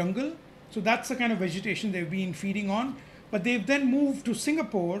scrub jungle. So that's the kind of vegetation they've been feeding on. But they've then moved to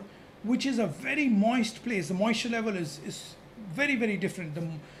Singapore, which is a very moist place. The moisture level is very, very different. The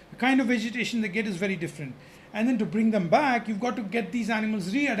kind of vegetation they get is very different. And then to bring them back, you've got to get these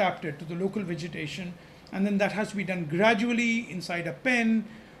animals readapted to the local vegetation. And then that has to be done gradually inside a pen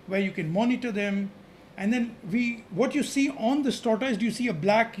where you can monitor them. And then what you see on this tortoise, you see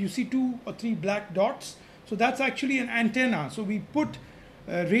 2 or 3 black dots. So that's actually an antenna. So we put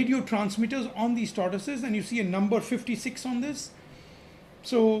radio transmitters on these tortoises, and you see a number 56 on this.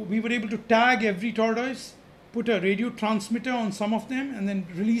 So we were able to tag every tortoise, put a radio transmitter on some of them, and then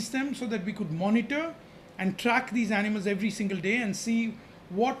release them so that we could monitor and track these animals every single day and see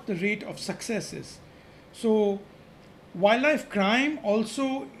what the rate of success is. So wildlife crime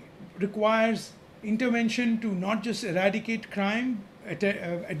also requires intervention to not just eradicate crime,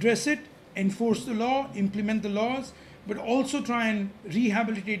 address it, enforce the law, implement the laws, but also try and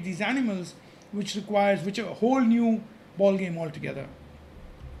rehabilitate these animals, which are a whole new ball game altogether.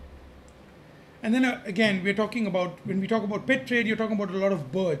 And then again, when we talk about pet trade, you're talking about a lot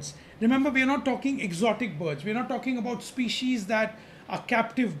of birds. Remember, we are not talking exotic birds. We're not talking about species that are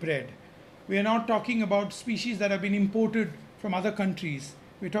captive bred. We are not talking about species that have been imported from other countries.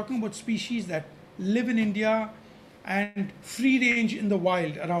 We're talking about species that live in India and free range in the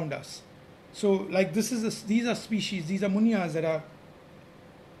wild around us. So like these are species, these are munias that are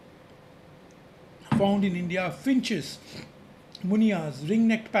found in India: finches, munias,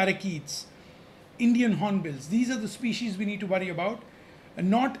 ring-necked parakeets, Indian hornbills. These are the species we need to worry about, and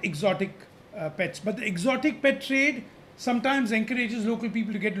not exotic pets. But the exotic pet trade sometimes encourages local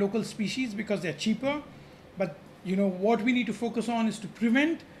people to get local species because they're cheaper. But what we need to focus on is to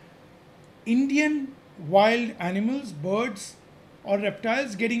prevent Indian wild animals, birds or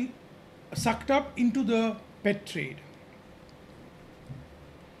reptiles getting sucked up into the pet trade.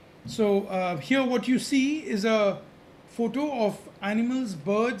 So here what you see is a photo of animals,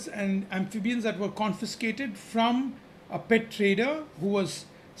 birds and amphibians that were confiscated from a pet trader who was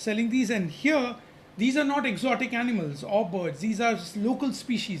selling these. And here, these are not exotic animals or birds. These are local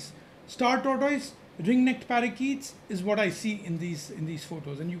species. Star tortoise, ring-necked parakeets is what I see in these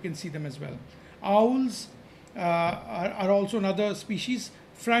photos, and you can see them as well. Owls are also another species.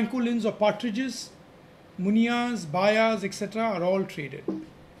 Francolins or partridges, munias, bayas, etc. are all traded.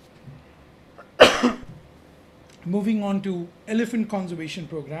 Moving on to elephant conservation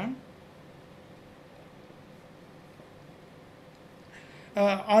program.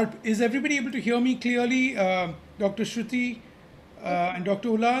 Is everybody able to hear me clearly? Dr. Shruti and Dr.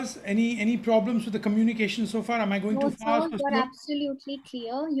 Ullas, any problems with the communication so far? Am I going too fast? No, sir, you're absolutely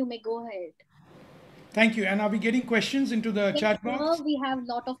clear. You may go ahead. Thank you. And are we getting questions into the chat box? Sir, we have a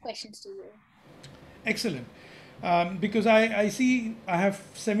lot of questions to you. Excellent. Because I see I have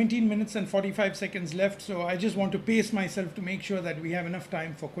 17 minutes and 45 seconds left, so I just want to pace myself to make sure that we have enough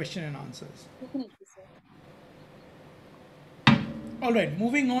time for question and answers. Definitely, sir. All right,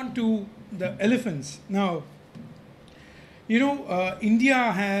 moving on to the elephants. Now,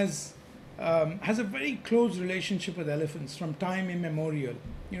 India has a very close relationship with elephants from time immemorial.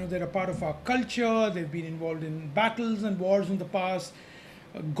 They're a part of our culture. They've been involved in battles and wars in the past.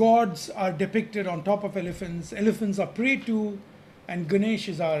 Gods are depicted on top of elephants. Elephants are prayed to, and Ganesh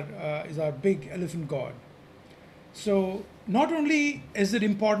is our big elephant god. So not only is it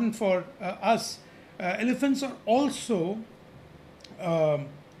important for us, elephants are also a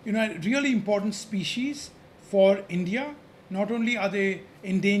really important species for India. Not only are they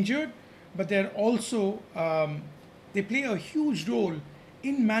endangered, but they're also they play a huge role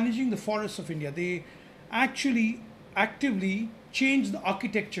in managing the forests of India. They actually actively change the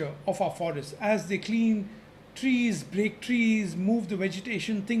architecture of our forests. As they clean trees, break trees, move the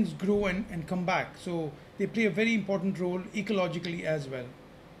vegetation, things grow and come back. So they play a very important role ecologically as well.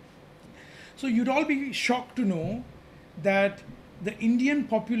 So you'd all be shocked to know that the Indian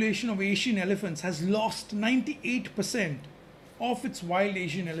population of Asian elephants has lost 98% of its wild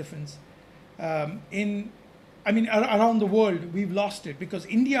Asian elephants. Around the world, we've lost it because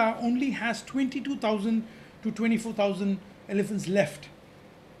India only has 22,000 to 24,000 elephants left.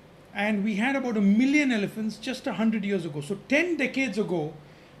 And we had about 1 million elephants just 100 years ago. So 10 decades ago,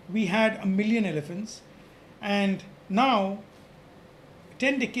 we had 1 million elephants. And now,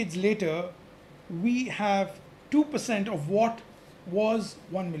 10 decades later, we have 2% of what was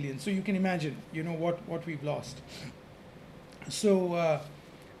 1 million. So you can imagine, what we've lost. So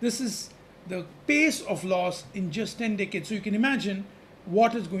this is the pace of loss in just 10 decades. So you can imagine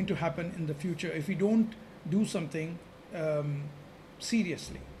what is going to happen in the future if we don't do something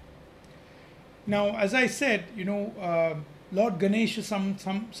seriously. Now, as I said, Lord Ganesh is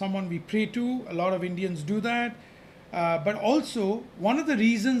someone we pray to. A lot of Indians do that. But also, one of the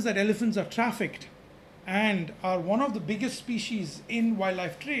reasons that elephants are trafficked and are one of the biggest species in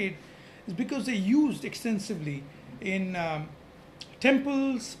wildlife trade is because they're used extensively in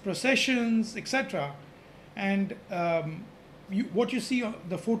temples, processions, etc. And what you see on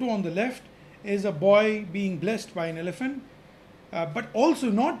the photo on the left is a boy being blessed by an elephant. But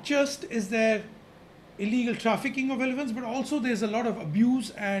also, not just is there illegal trafficking of elephants, but also there's a lot of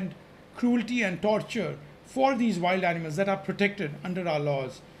abuse and cruelty and torture for these wild animals that are protected under our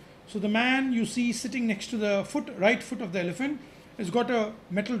laws. So the man you see sitting next to the right foot of the elephant has got a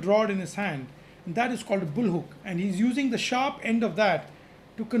metal rod in his hand, and that is called a bull hook, and he's using the sharp end of that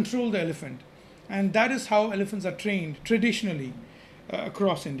to control the elephant. And that is how elephants are trained traditionally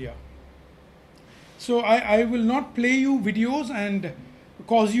across India. So I will not play you videos and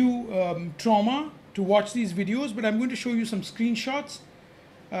cause you trauma to watch these videos, but I'm going to show you some screenshots.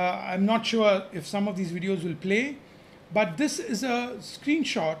 I'm not sure if some of these videos will play, but this is a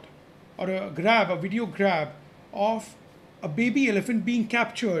screenshot or a video grab of a baby elephant being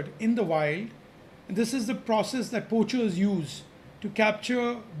captured in the wild. And this is the process that poachers use to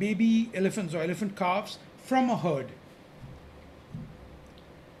capture baby elephants or elephant calves from a herd.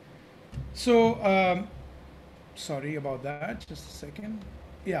 So, sorry about that, just a second.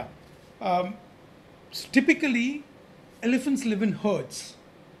 Yeah. Typically, elephants live in herds.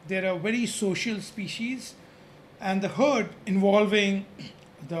 They're a very social species, and the herd involving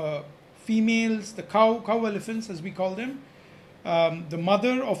the females, the cow elephants as we call them, the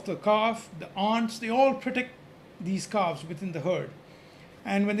mother of the calf, the aunts, they all protect these calves within the herd.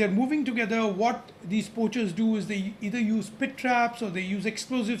 And when they're moving together, what these poachers do is they either use pit traps or they use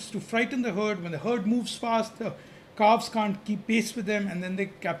explosives to frighten the herd. When the herd moves fast, the calves can't keep pace with them, and then they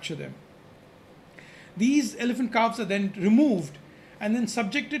capture them. These elephant calves are then removed and then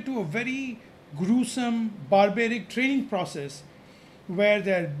subjected to a very gruesome, barbaric training process where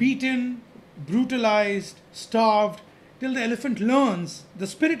they're beaten, brutalized, starved, till the elephant learns, the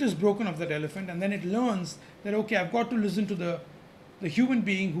spirit is broken of that elephant, and then it learns that, okay, I've got to listen to the human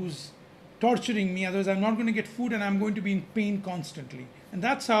being who's torturing me, otherwise I'm not going to get food and I'm going to be in pain constantly. And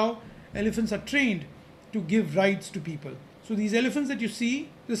that's how elephants are trained to give rights to people. So these elephants that you see,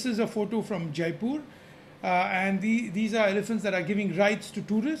 this is a photo from Jaipur, and these are elephants that are giving rights to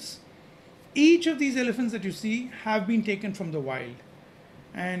tourists. Each of these elephants that you see have been taken from the wild.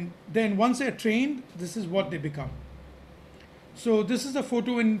 And then once they're trained, this is what they become. So this is a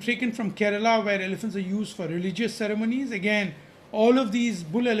photo taken from Kerala where elephants are used for religious ceremonies. Again, all of these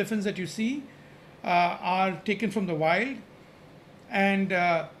bull elephants that you see are taken from the wild. And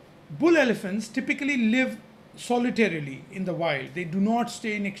bull elephants typically live solitarily in the wild. They do not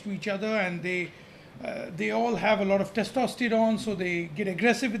stay next to each other, and they all have a lot of testosterone, so they get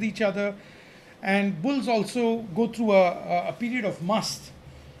aggressive with each other. And bulls also go through a period of must,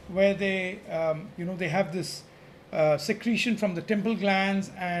 where they have this secretion from the temple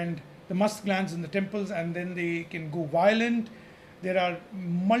glands and the must glands in the temples, and then they can go violent. There are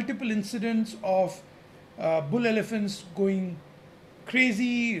multiple incidents of bull elephants going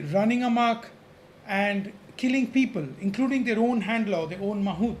crazy, running amok, and killing people, including their own handler, their own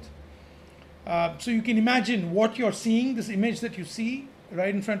mahout. So you can imagine what you're seeing. This image that you see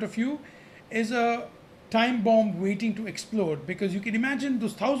right in front of you is a time bomb waiting to explode, because you can imagine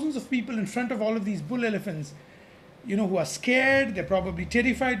those thousands of people in front of all of these bull elephants, who are scared. They're probably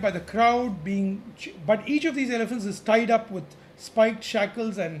terrified by the crowd but each of these elephants is tied up with spiked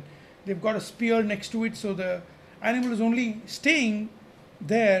shackles, and they've got a spear next to it. So the animal is only staying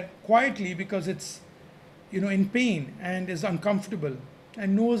there quietly because it's in pain and is uncomfortable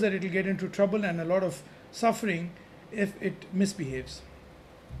and knows that it will get into trouble and a lot of suffering if it misbehaves.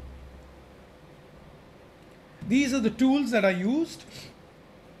 These are the tools that are used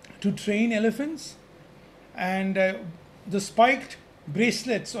to train elephants, and the spiked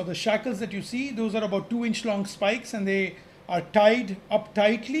bracelets or the shackles that you see, those are about 2-inch long spikes, and they are tied up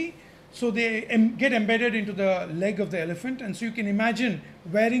tightly, so they get embedded into the leg of the elephant. And so you can imagine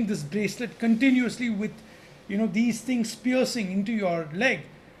wearing this bracelet continuously with these things piercing into your leg.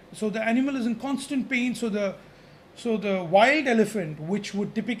 So the animal is in constant pain. So the wild elephant, which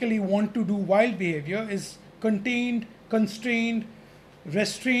would typically want to do wild behavior, is contained, constrained,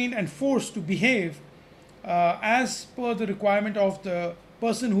 restrained, and forced to behave as per the requirement of the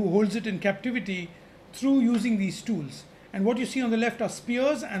person who holds it in captivity through using these tools. And what you see on the left are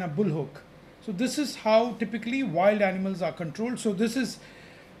spears and a bull hook. So this is how typically wild animals are controlled. So this is,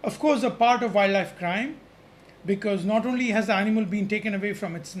 of course, a part of wildlife crime, because not only has the animal been taken away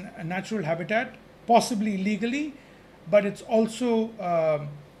from its natural habitat, possibly illegally, but it's also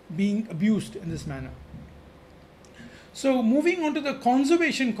being abused in this manner. So moving on to the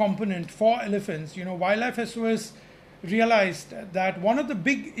conservation component for elephants, Wildlife SOS realized that one of the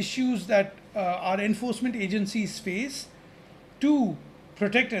big issues that our enforcement agencies face to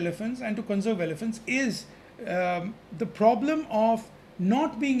protect elephants and to conserve elephants is the problem of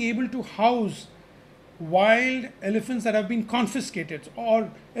not being able to house wild elephants that have been confiscated, or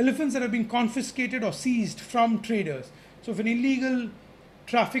elephants that have been confiscated or seized from traders. So if an illegal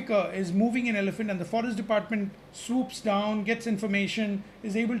trafficker is moving an elephant and the forest department swoops down, gets information,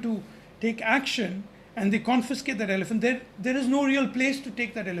 is able to take action, and they confiscate that elephant, there is no real place to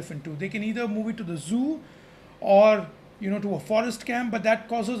take that elephant to. They can either move it to the zoo or to a forest camp, but that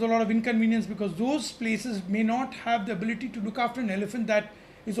causes a lot of inconvenience because those places may not have the ability to look after an elephant that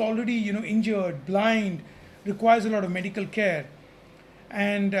is already injured, blind, requires a lot of medical care.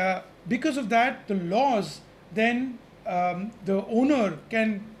 And because of that, the laws then, the owner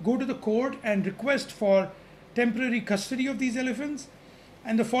can go to the court and request for temporary custody of these elephants,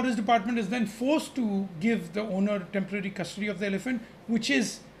 and the forest department is then forced to give the owner temporary custody of the elephant, which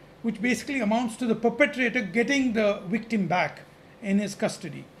basically amounts to the perpetrator getting the victim back in his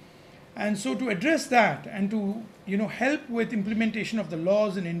custody. And so to address that and to help with implementation of the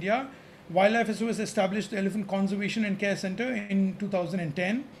laws in India, Wildlife SOS established the Elephant Conservation and Care Center in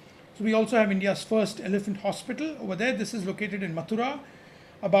 2010. So we also have India's first elephant hospital over there. This is located in Mathura,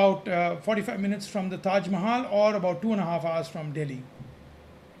 about 45 minutes from the Taj Mahal, or about 2.5 hours from Delhi.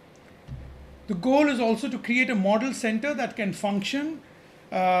 The goal is also to create a model center that can function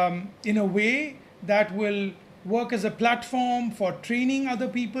in a way that will work as a platform for training other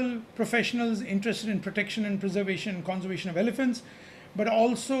people, professionals interested in protection and preservation and conservation of elephants, but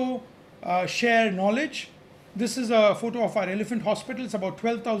also share knowledge. This is a photo of our elephant hospital. It's about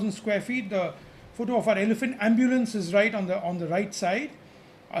 12,000 square feet. The photo of our elephant ambulance is right on the right side,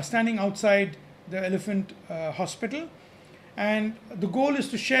 standing outside the elephant hospital. And the goal is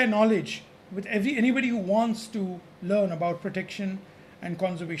to share knowledge with anybody who wants to learn about protection and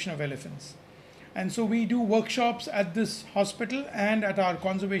conservation of elephants. And so we do workshops at this hospital and at our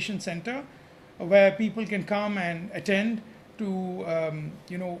conservation center, where people can come and attend to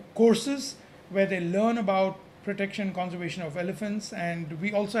courses where they learn about protection and conservation of elephants. And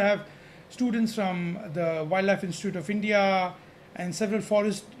we also have students from the Wildlife Institute of India and several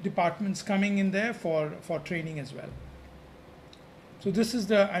forest departments coming in there for training as well. So this is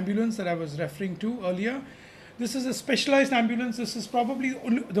the ambulance that I was referring to earlier. This is a specialized ambulance. This is probably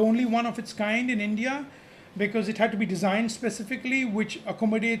the only one of its kind in India, because it had to be designed specifically, which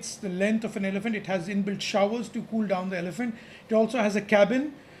accommodates the length of an elephant. It has inbuilt showers to cool down the elephant. It also has a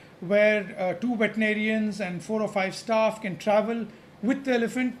cabin where 2 veterinarians and 4 or 5 staff can travel with the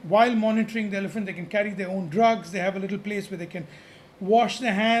elephant while monitoring the elephant. They can carry their own drugs. They have a little place where they can wash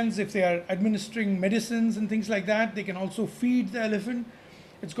their hands if they are administering medicines and things like that. They can also feed the elephant.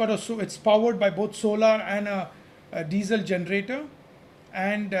 It's powered by both solar and a diesel generator,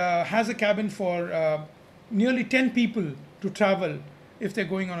 and has a cabin for nearly 10 people to travel if they're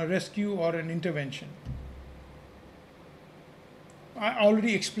going on a rescue or an intervention. I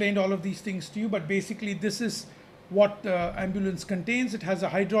already explained all of these things to you, but basically this is what the ambulance contains. It has a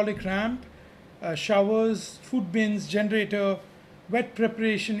hydraulic ramp, showers, food bins, generator, wet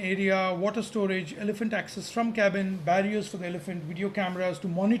preparation area, water storage, elephant access from cabin, barriers for the elephant, video cameras to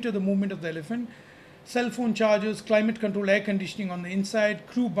monitor the movement of the elephant, cell phone chargers, climate control, air conditioning on the inside,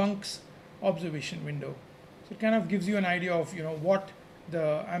 crew bunks, observation window. So it kind of gives you an idea of what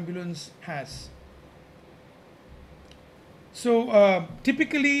the ambulance has. So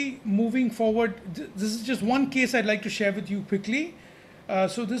typically moving forward, this is just one case I'd like to share with you quickly.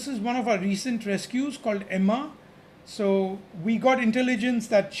 So this is one of our recent rescues called Emma. So we got intelligence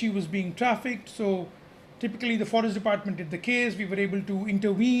that she was being trafficked. So typically the forest department did the case. We were able to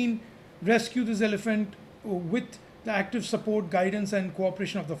intervene, rescue this elephant with the active support, guidance and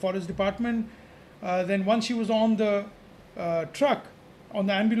cooperation of the forest department. Then once she was on the truck, on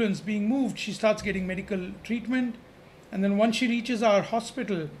the ambulance being moved, she starts getting medical treatment. And then once she reaches our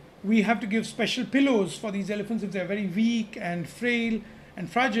hospital, we have to give special pillows for these elephants. If they're very weak and frail and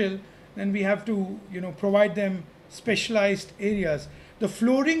fragile, then we have to provide them specialized areas. The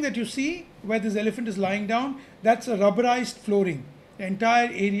flooring that you see where this elephant is lying down, that's a rubberized flooring. The entire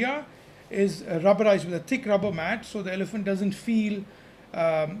area is rubberized with a thick rubber mat, so the elephant doesn't feel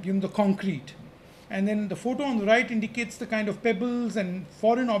the concrete. And then the photo on the right indicates the kind of pebbles and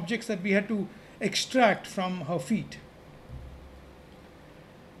foreign objects that we had to extract from her feet.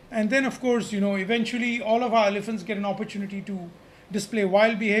 And then of course, eventually all of our elephants get an opportunity to display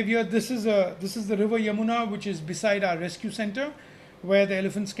wild behavior. This is the river Yamuna, which is beside our rescue center, where the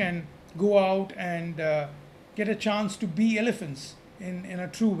elephants can go out and get a chance to be elephants in a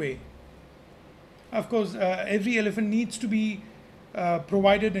true way. Of course, every elephant needs to be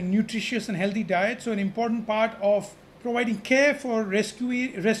provided a nutritious and healthy diet. So an important part of providing care for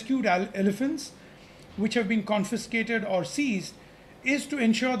rescued elephants which have been confiscated or seized is to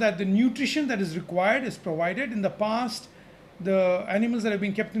ensure that the nutrition that is required is provided. In the past, the animals that have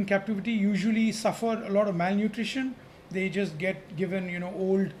been kept in captivity usually suffer a lot of malnutrition. They just get given,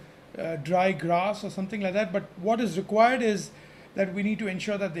 old dry grass or something like that. But what is required is that we need to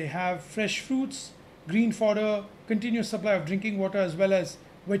ensure that they have fresh fruits, green fodder, continuous supply of drinking water, as well as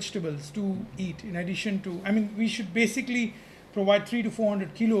vegetables to eat. In addition to, we should basically provide 300 to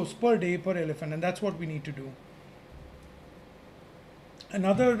 400 kilos per day per elephant, and that's what we need to do.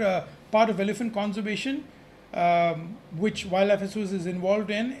 Another part of elephant conservation, which Wildlife SOS is involved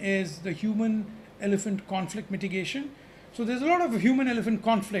in, is the human-elephant conflict mitigation. So there's a lot of human-elephant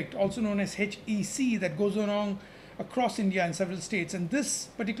conflict, also known as HEC, that goes along across India in several states. And this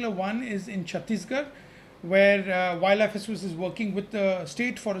particular one is in Chhattisgarh, where Wildlife SOS is working with the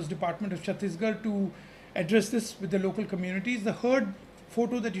State Forest Department of Chhattisgarh to address this with the local communities. The herd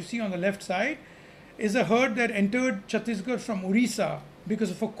photo that you see on the left side is a herd that entered Chhattisgarh from Orissa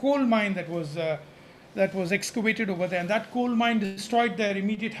because of a coal mine that was excavated over there, and that coal mine destroyed their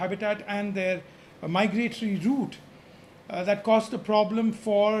immediate habitat and their migratory route. That caused a problem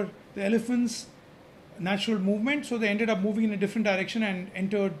for the elephants' natural movement, so they ended up moving in a different direction and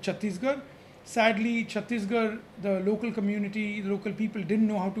entered Chhattisgarh. Sadly, Chhattisgarh, the local community, the local people didn't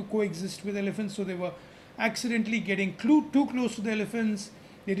know how to coexist with elephants, so they were accidentally getting too close to the elephants.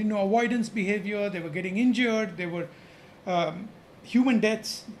 They didn't know avoidance behavior. They were getting injured. There were human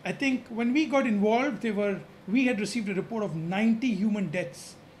deaths. I think when we got involved, we had received a report of 90 human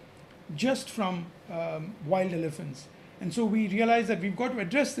deaths just from wild elephants. And so we realized that we've got to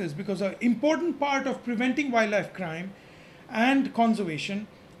address this, because an important part of preventing wildlife crime and conservation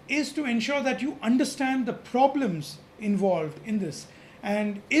is to ensure that you understand the problems involved in this.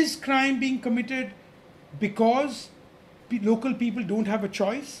 And is crime being committed because local people don't have a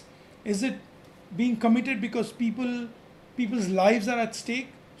choice? Is it being committed because people's lives are at stake?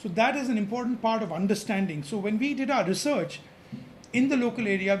 So that is an important part of understanding. So when we did our research in the local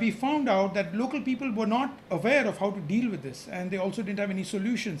area, we found out that local people were not aware of how to deal with this, and they also didn't have any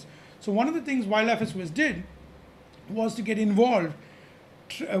solutions. So one of the things Wildlife SOS did was to get involved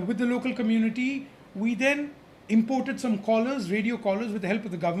with the local community. We then imported some collars, radio collars, with the help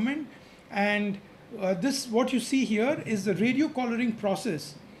of the government, and what you see here is the radio collaring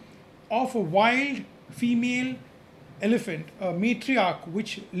process of a wild female elephant, a matriarch,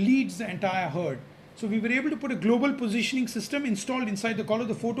 which leads the entire herd. So we were able to put a global positioning system installed inside the collar.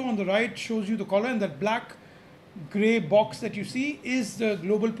 The photo on the right shows you the collar, and that black gray box that you see is the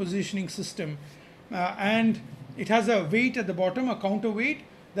global positioning system. And it has a weight at the bottom, a counterweight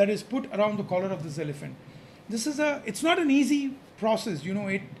that is put around the collar of this elephant. It's not an easy process,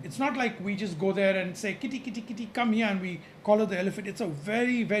 it's not like we just go there and say, kitty, kitty, kitty, come here, and we collar the elephant. It's a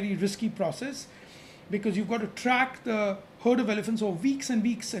very, very risky process, because you've got to track the herd of elephants over weeks and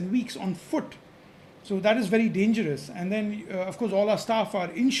weeks and weeks on foot. So that is very dangerous. And then, of course, all our staff are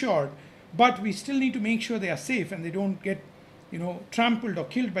insured, but we still need to make sure they are safe and they don't get, trampled or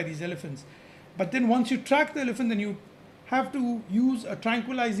killed by these elephants. But then once you track the elephant, then you have to use a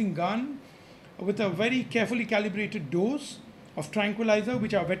tranquilizing gun with a very carefully calibrated dose of tranquilizer,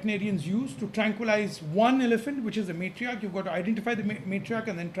 which our veterinarians use to tranquilize one elephant, which is the matriarch. You've got to identify the matriarch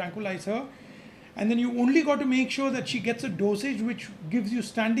and then tranquilize her. And then you only got to make sure that she gets a dosage which gives you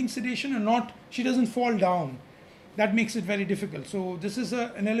standing sedation and she doesn't fall down. That makes it very difficult. So this is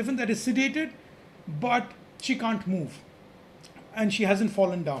an elephant that is sedated, but she can't move and she hasn't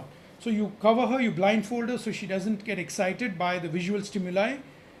fallen down. So you cover her, you blindfold her so she doesn't get excited by the visual stimuli,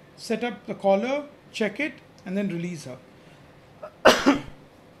 set up the collar, check it, and then release her.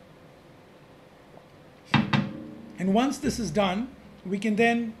 And once this is done, we can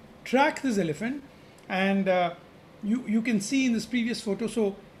then track this elephant, and you can see in this previous photo.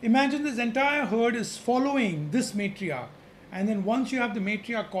 So imagine this entire herd is following this matriarch, and then once you have the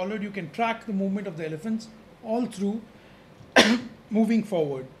matriarch collared, you can track the movement of the elephants all through moving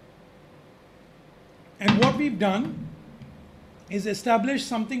forward. And what we've done is establish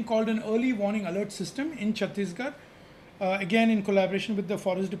something called an early warning alert system in Chhattisgarh, again in collaboration with the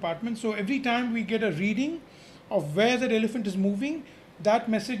forest department. So every time we get a reading of where that elephant is moving, that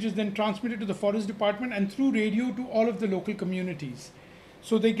message is then transmitted to the forest department and through radio to all of the local communities.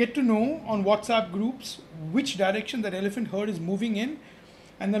 So they get to know on WhatsApp groups which direction that elephant herd is moving in,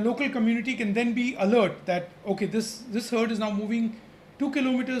 and the local community can then be alert that, okay, this herd is now moving 2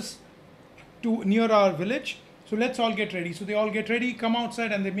 kilometers to near our village, so let's all get ready. So they all get ready, come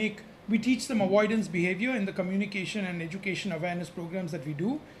outside, and they make we teach them avoidance behavior in the communication and education awareness programs that we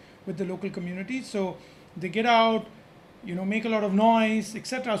do with the local communities. So they get out, make a lot of noise,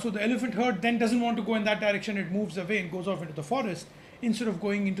 etc. So the elephant herd then doesn't want to go in that direction. It moves away and goes off into the forest instead of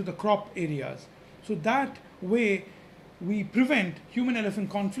going into the crop areas. So that way we prevent human-elephant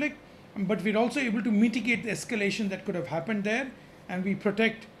conflict, but we're also able to mitigate the escalation that could have happened there, and we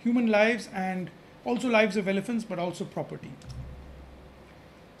protect human lives and also lives of elephants, but also property.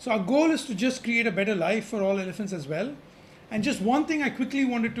 So our goal is to just create a better life for all elephants as well. And just one thing I quickly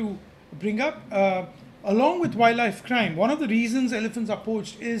wanted to bring up, along with wildlife crime, one of the reasons elephants are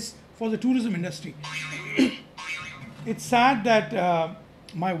poached is for the tourism industry. It's sad that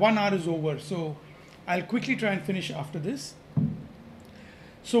my 1 hour is over, so I'll quickly try and finish after this.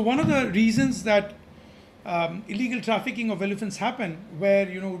 So one of the reasons that illegal trafficking of elephants happen, where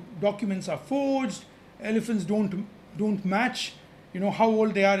documents are forged, elephants don't match how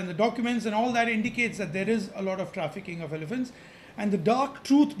old they are in the documents, and all that indicates that there is a lot of trafficking of elephants. And the dark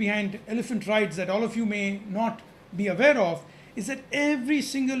truth behind elephant rides that all of you may not be aware of is that every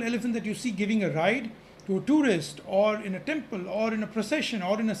single elephant that you see giving a ride to a tourist or in a temple or in a procession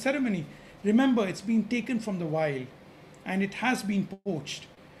or in a ceremony, remember, it's been taken from the wild and it has been poached.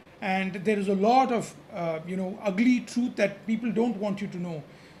 And there is a lot of ugly truth that people don't want you to know.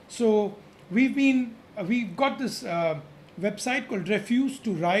 So we've got this website called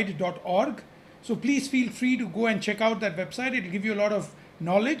refusetoride.org. So please feel free to go and check out that website. It'll give you a lot of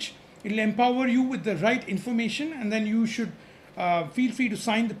knowledge. It'll empower you with the right information, and then you should feel free to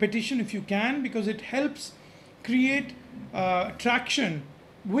sign the petition if you can, because it helps create traction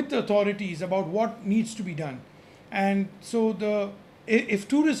with the authorities about what needs to be done. And so if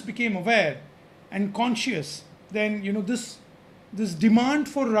tourists became aware and conscious, then this demand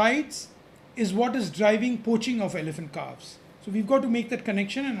for rides is what is driving poaching of elephant calves. So we've got to make that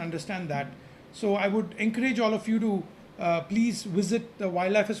connection and understand that. So I would encourage all of you to please visit the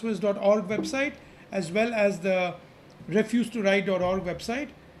wildlifesos.org website as well as the refusetoride.org website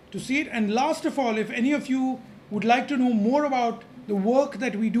to see it. And last of all, if any of you would like to know more about the work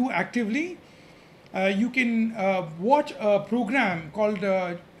that we do actively, you can watch a program called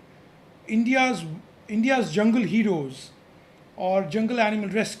India's Jungle Heroes or Jungle Animal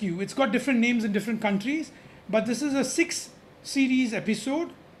Rescue. It's got different names in different countries, but this is a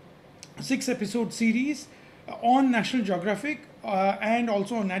 6-episode series on National Geographic and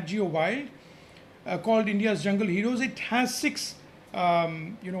also on Nat Geo Wild called India's Jungle Heroes. It has 6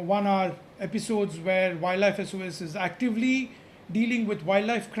 1 hour episodes where Wildlife SOS is actively dealing with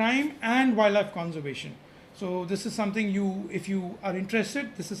wildlife crime and wildlife conservation. So this is something if you are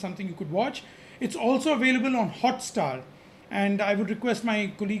interested, this is something you could watch. It's also available on Hotstar, and I would request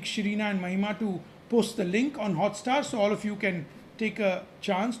my colleagues Shirina and Mahima to post the link on Hotstar so all of you can take a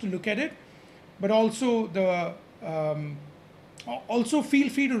chance to look at it. But also also feel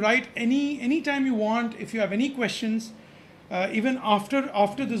free to write any time you want. If you have any questions, even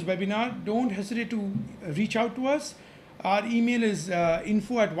after this webinar, don't hesitate to reach out to us. Our email is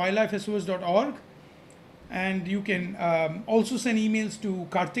info@wildlifesos.org, and you can also send emails to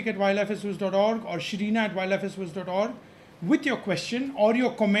karthik@wildlifesos.org or shirina@wildlifesos.org with your question or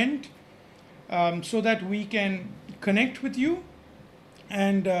your comment, so that we can connect with you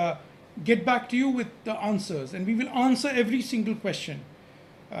and get back to you with the answers. And we will answer every single question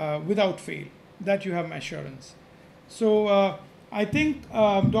without fail. That you have my assurance. So I think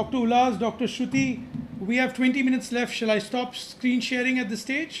Dr. Ullas, Dr. Shruti, we have 20 minutes left. Shall I stop screen sharing at this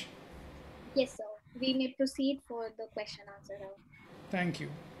stage? Yes, sir. We may proceed for the question answer round. Thank you.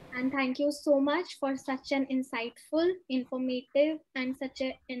 And thank you so much for such an insightful, informative, and such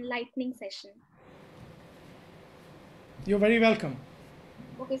an enlightening session. You're very welcome.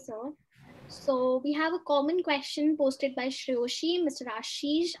 Okay, sir. So we have a common question posted by Shreyoshi, Mr.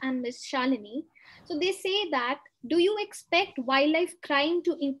 Ashish, and Ms. Shalini. So they say that, do you expect wildlife crime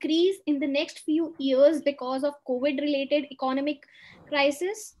to increase in the next few years because of COVID-related economic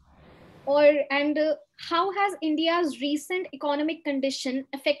crisis? And how has India's recent economic condition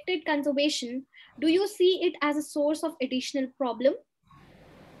affected conservation? Do you see it as a source of additional problem?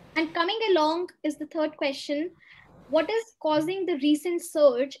 And coming along is the third question. What is causing the recent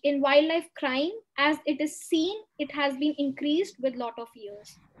surge in wildlife crime, as it is seen it has been increased with lot of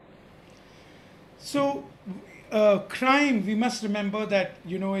years? So crime, we must remember that,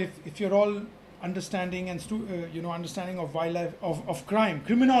 if you're all understanding and understanding of wildlife, of crime,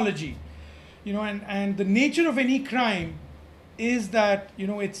 criminology, and the nature of any crime is that,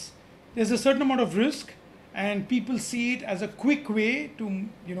 there's a certain amount of risk, and people see it as a quick way to,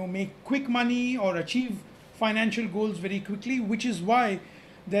 make quick money or achieve financial goals very quickly, which is why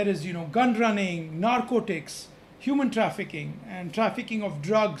there is, gun running, narcotics, human trafficking, and trafficking of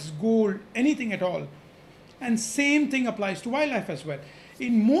drugs, gold, anything at all. And same thing applies to wildlife as well.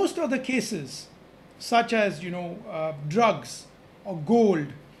 In most other cases, such as drugs or gold,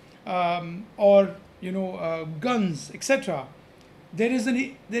 or guns, etc., there is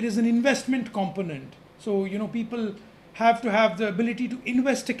an investment component. So people have to have the ability to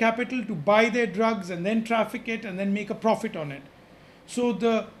invest a capital to buy their drugs and then traffic it and then make a profit on it. So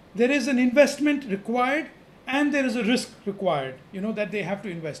there is an investment required and there is a risk required, that they have to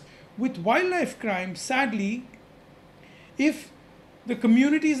invest. With wildlife crime, sadly, if the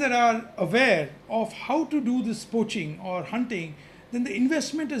communities that are aware of how to do this poaching or hunting, then the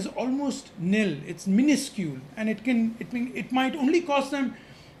investment is almost nil. It's minuscule, and it might only cost them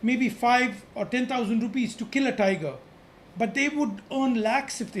maybe 5 or 10,000 rupees to kill a tiger, but they would earn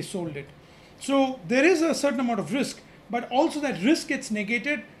lakhs if they sold it. So there is a certain amount of risk, but also that risk gets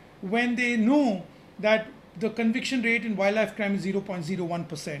negated when they know that the conviction rate in wildlife crime is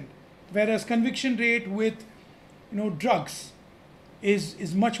 0.01%, whereas conviction rate with drugs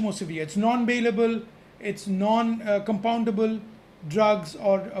is much more severe. It's non-bailable, it's non-compoundable drugs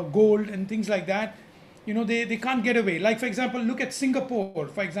or gold and things like that. They can't get away. Like, for example, look at Singapore.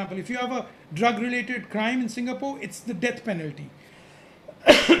 For example, if you have a drug-related crime in Singapore, it's the death penalty.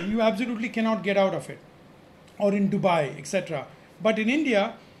 You absolutely cannot get out of it. Or in Dubai, etc. But in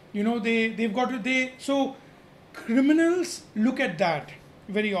India, they've got to, so criminals look at that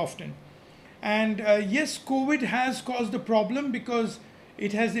very often. And yes, COVID has caused a problem because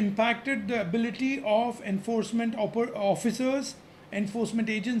it has impacted the ability of enforcement officers, enforcement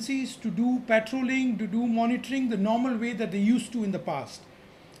agencies to do patrolling, to do monitoring the normal way that they used to in the past.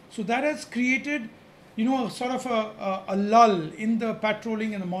 So that has created, sort of a lull in the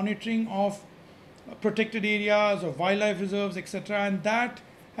patrolling and the monitoring of protected areas, of wildlife reserves, etc. And that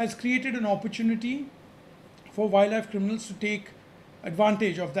has created an opportunity for wildlife criminals to take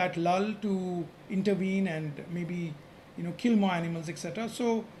advantage of that lull to intervene and maybe kill more animals, etc.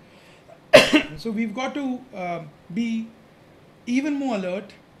 So so we've got to be even more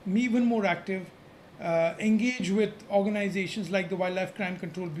alert, even more active, engage with organizations like the Wildlife Crime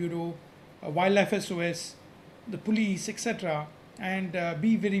Control Bureau, Wildlife SOS, the police, etc., and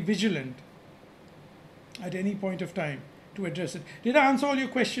be very vigilant at any point of time to address it. Did I answer all your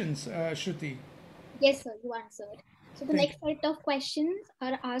questions, Shruti? Yes, sir, you answered. So the Thank next set of questions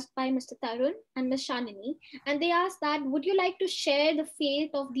are asked by Mr. Tarun and Ms. Shanini, and they ask that, would you like to share the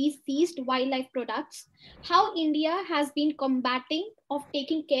fate of these seized wildlife products, how India has been combating of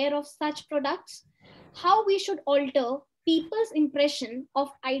taking care of such products, how we should alter people's impression of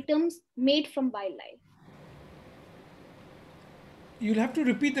items made from wildlife? You'll have to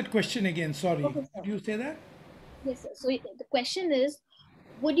repeat that question again. Sorry. Okay, sir. Did you say that? Yes, sir. So the question is,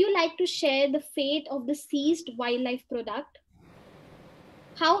 would you like to share the fate of the seized wildlife product?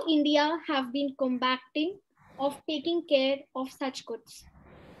 How India have been combating of taking care of such goods?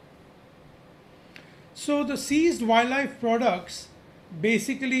 So the seized wildlife products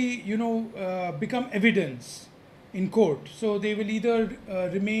basically, become evidence in court. So they will either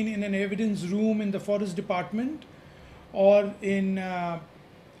remain in an evidence room in the forest department or in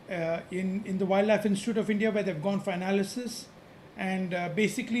the Wildlife Institute of India, where they've gone for analysis, and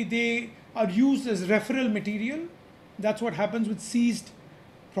basically they are used as referral material. That's what happens with seized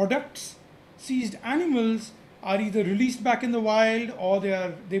products. Seized animals are either released back in the wild or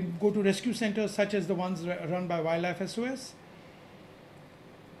they go to rescue centers such as the ones run by Wildlife SOS.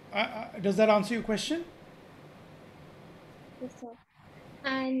 Does that answer your question? Yes, sir.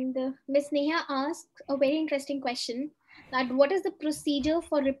 And Ms. Neha asked a very interesting question, that what is the procedure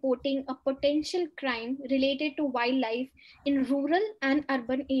for reporting a potential crime related to wildlife in rural and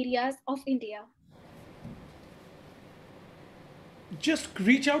urban areas of India? Just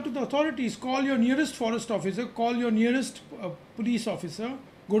reach out to the authorities, call your nearest forest officer, call your nearest police officer,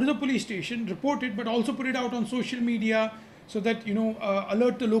 go to the police station, report it, but also put it out on social media so that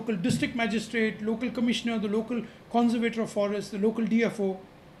alert the local district magistrate, local commissioner, the local conservator of forest, the local DFO.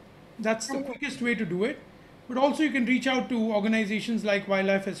 That's the quickest way to do it. But also you can reach out to organizations like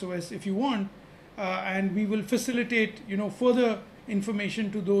Wildlife SOS if you want, and we will facilitate further information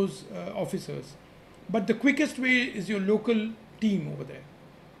to those officers. But the quickest way is your local team over there.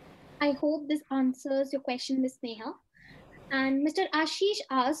 I hope this answers your question, Ms. Neha. And Mr. Ashish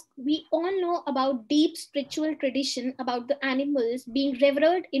asked, we all know about deep spiritual tradition about the animals being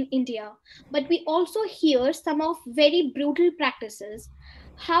revered in India, but we also hear some of very brutal practices.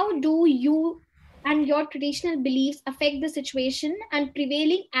 How do you and your traditional beliefs affect the situation and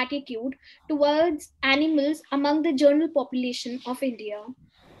prevailing attitude towards animals among the general population of India?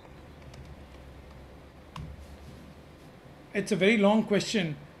 It's a very long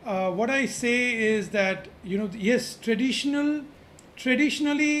question. What I say is that, yes, traditionally,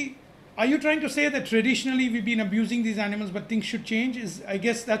 are you trying to say that traditionally we've been abusing these animals, but things should change? I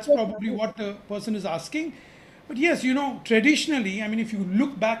guess that's probably what the person is asking. But yes, traditionally, I mean, if you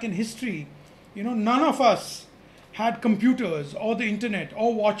look back in history, none of us had computers or the internet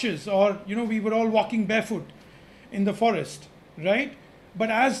or watches, or, we were all walking barefoot in the forest, right? But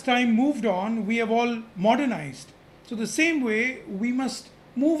as time moved on, we have all modernized. So, the same way, we must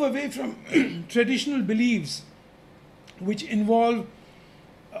move away from traditional beliefs which involve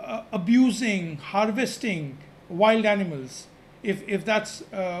abusing, harvesting wild animals. If that's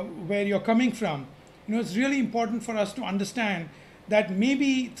where you're coming from, it's really important for us to understand that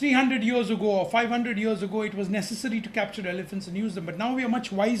maybe 300 years ago or 500 years ago it was necessary to capture elephants and use them, but now we are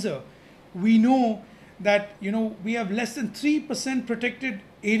much wiser. We know that we have less than 3% protected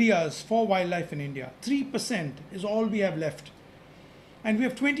areas for wildlife in India. 3% is all we have left, and we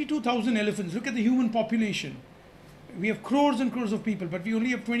have 22,000 elephants. Look at the human population. We have crores and crores of people, but we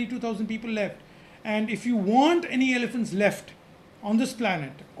only have 22,000 people left. And if you want any elephants left on this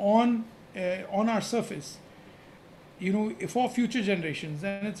planet, on our surface, for future generations,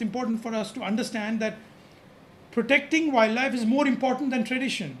 then it's important for us to understand that protecting wildlife is more important than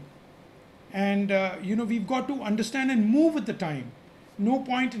tradition. And we've got to understand and move with the time. No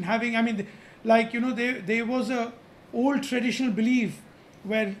point in having, I mean, like, there was a old traditional belief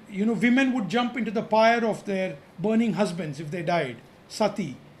where women would jump into the pyre of their burning husbands if they died,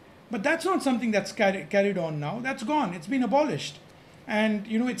 sati. But that's not something that's carried on now. That's gone. It's been abolished. And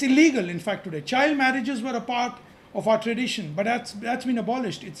it's illegal, in fact, today. Child marriages were a part of our tradition, but that's been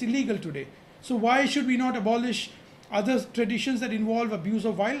abolished. It's illegal today. So why should we not abolish other traditions that involve abuse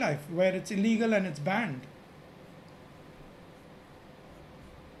of wildlife, where it's illegal and it's banned?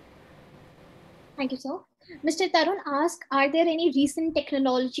 Thank you, sir. Mr. Tarun asked, are there any recent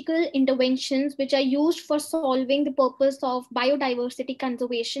technological interventions which are used for solving the purpose of biodiversity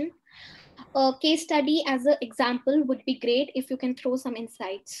conservation? A case study as an example would be great if you can throw some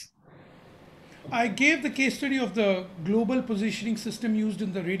insights. I gave the case study of the global positioning system used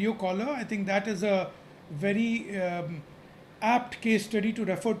in the radio collar. I think that is a very apt case study to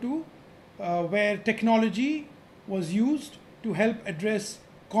refer to, where technology was used to help address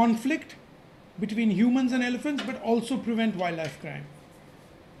conflict between humans and elephants, but also prevent wildlife crime.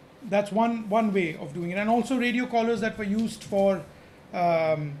 That's one way of doing it. And also radio collars that were used for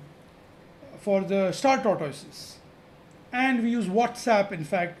the star tortoises. And we use WhatsApp, in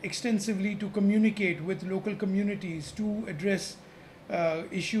fact, extensively to communicate with local communities to address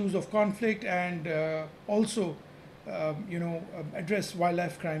issues of conflict and also, address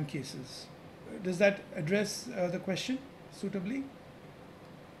wildlife crime cases. Does that address the question suitably?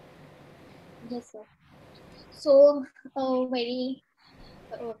 Yes, sir. So, a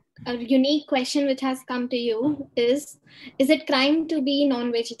unique question which has come to you is it crime to be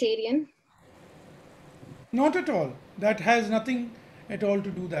non-vegetarian? Not at all. That has nothing at all to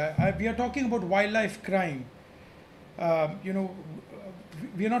do that. We are talking about wildlife crime. We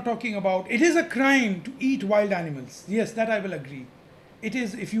are not talking about, it is a crime to eat wild animals. Yes, that I will agree. It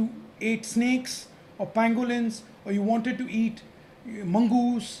is if you ate snakes or pangolins, or you wanted to eat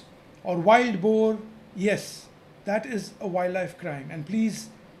mongoose or wild boar, yes, that is a wildlife crime. And please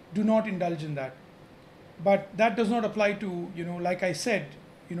do not indulge in that. But that does not apply to, like I said,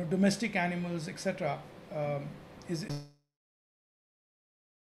 domestic animals, etc.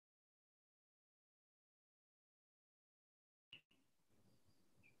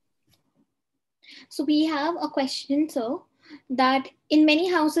 So we have a question, sir, that in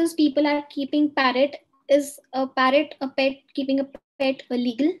many houses people are keeping parrot. Is a parrot a pet? Keeping a pet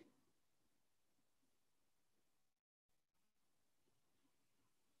illegal?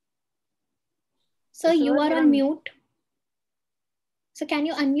 Sir, you are on mute. So can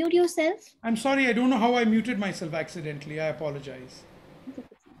you unmute yourself? I'm sorry, I don't know how I muted myself accidentally. I apologize.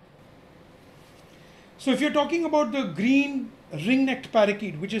 So if you're talking about the green ring-necked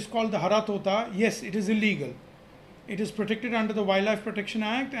parakeet, which is called the hara tota, yes, it is illegal. It is protected under the Wildlife Protection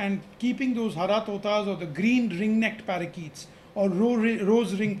Act, and keeping those hara totas or the green ring-necked parakeets or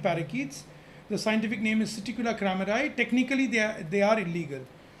rose-ringed parakeets, the scientific name is Siticula crameri, technically they are illegal.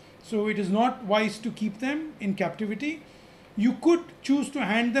 So it is not wise to keep them in captivity. You could choose to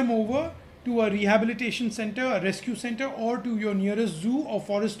hand them over to a rehabilitation center, a rescue center, or to your nearest zoo or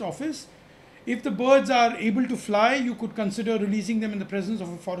forest office. If the birds are able to fly, you could consider releasing them in the presence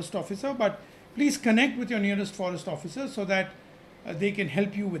of a forest officer, but please connect with your nearest forest officer so that they can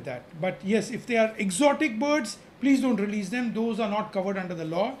help you with that. But yes, if they are exotic birds, please don't release them. Those are not covered under the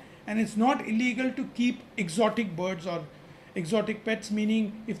law, and it's not illegal to keep exotic birds or exotic pets,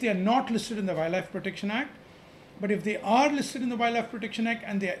 meaning if they are not listed in the Wildlife Protection Act. But if they are listed in the Wildlife Protection Act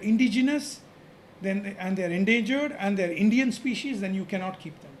and they are indigenous, then and they are endangered and they are Indian species, then you cannot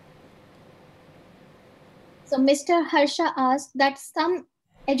keep them. So Mr. Harsha asked that some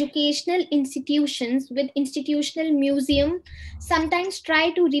educational institutions with institutional museum sometimes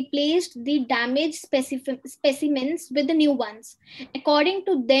try to replace the damaged specimens with the new ones. According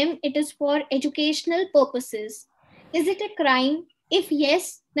to them, it is for educational purposes. Is it a crime? If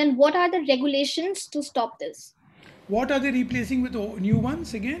yes, then what are the regulations to stop this? What are they replacing with new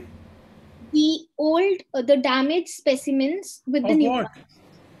ones again? The old, the damaged specimens with the Of new what? ones.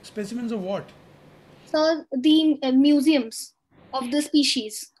 Specimens of what? So the museums of the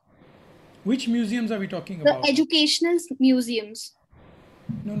species. Which museums are we talking The about? educational museums.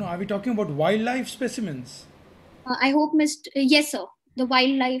 No, are we talking about wildlife specimens? I hope, Mr. Yes, sir. The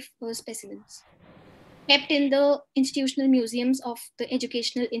wildlife specimens kept in the institutional museums of the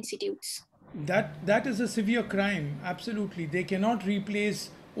educational institutes. That is a severe crime. Absolutely, they cannot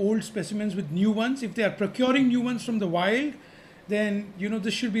replace old specimens with new ones. If they are procuring new ones from the wild, then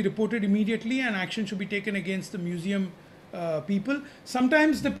this should be reported immediately and action should be taken against the museum people.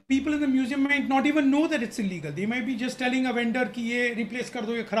 Sometimes the people in the museum might not even know that it's illegal. They might be just telling a vendor कि ये replace कर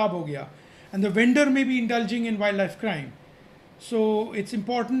दो, ये खराब हो गया, and the vendor may be indulging in wildlife crime. So it's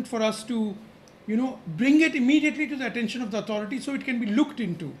important for us to bring it immediately to the attention of the authorities so it can be looked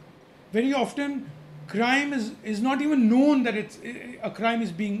into. Very often crime is not even known that it's a crime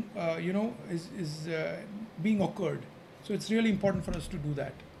is being being occurred. So it's really important for us to do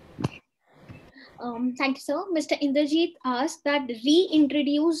that. Thank you, sir. Mr. Indrajit asked that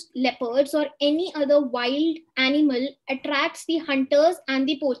reintroduced leopards or any other wild animal attracts the hunters and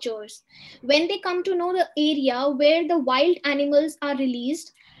the poachers. When they come to know the area where the wild animals are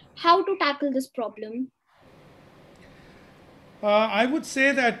released, how to tackle this problem? I would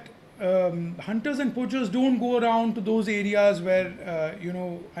say that hunters and poachers don't go around to those areas where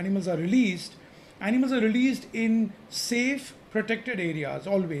animals are released. Animals are released in safe, protected areas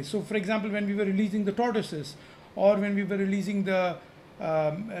always. So, for example, when we were releasing the tortoises or when we were releasing the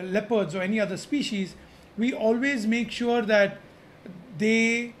leopards or any other species, we always make sure that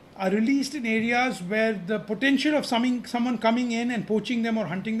they are released in areas where the potential of someone coming in and poaching them or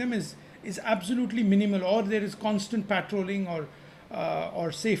hunting them is absolutely minimal, or there is constant patrolling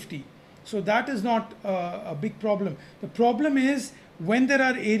or safety. So that is not a big problem. The problem is when there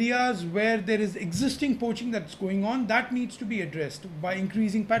are areas where there is existing poaching that's going on, that needs to be addressed by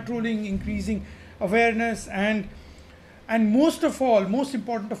increasing patrolling, increasing awareness, and most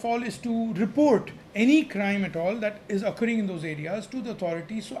important of all is to report any crime at all that is occurring in those areas to the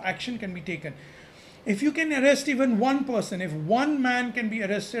authorities so action can be taken. If you can arrest even one person, if one man can be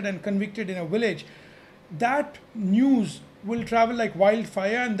arrested and convicted in a village, that news will travel like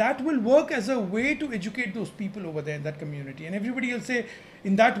wildfire, and that will work as a way to educate those people over there in that community. And everybody will say,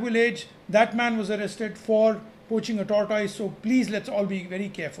 in that village, that man was arrested for poaching a tortoise, so please let's all be very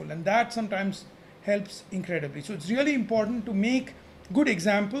careful. And that sometimes helps incredibly. So it's really important to make good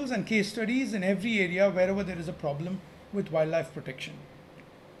examples and case studies in every area wherever there is a problem with wildlife protection.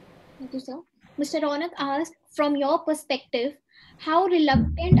 Thank you, sir. Mr. Ronak asked, from your perspective, how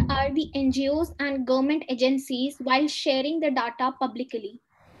reluctant are the NGOs and government agencies while sharing the data publicly?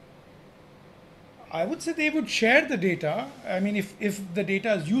 I would say they would share the data. I mean, if the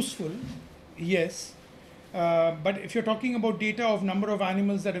data is useful, yes. But if you're talking about data of number of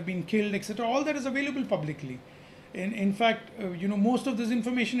animals that have been killed, etc., all that is available publicly. In fact, most of this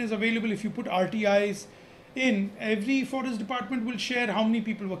information is available if you put RTIs in. Every forest department will share how many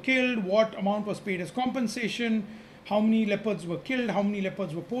people were killed, what amount was paid as compensation, how many leopards were killed, how many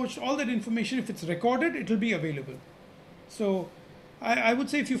leopards were poached. All that information, if it's recorded, it will be available. So I would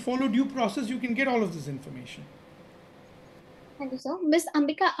say if you follow due process, you can get all of this information. Thank you, sir. Ms.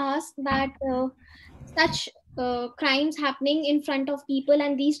 Ambika asked that such crimes happening in front of people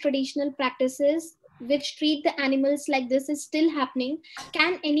and these traditional practices which treat the animals like this is still happening.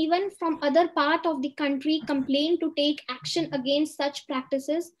 Can anyone from other part of the country complain to take action against such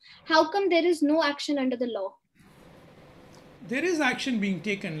practices? How come there is no action under the law? There is action being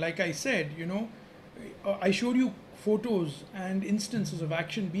taken. Like I said, I showed you photos and instances of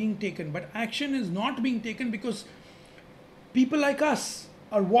action being taken, but action is not being taken because people like us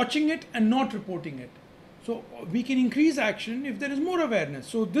are watching it and not reporting it. So we can increase action if there is more awareness.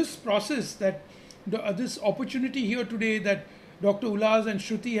 So this process this opportunity here today that Dr. Ulhas and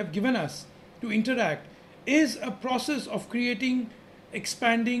Shruti have given us to interact is a process of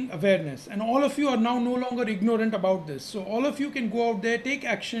expanding awareness. And all of you are now no longer ignorant about this. So all of you can go out there, take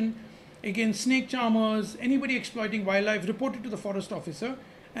action, against snake charmers, anybody exploiting wildlife, report it to the forest officer,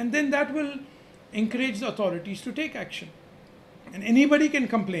 and then that will encourage the authorities to take action. And anybody can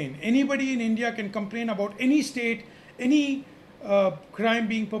complain. Anybody in India can complain about any state, any crime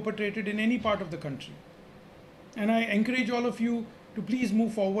being perpetrated in any part of the country. And I encourage all of you to please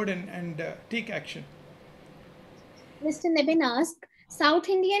move forward and take action. Mr. Nibin asked, South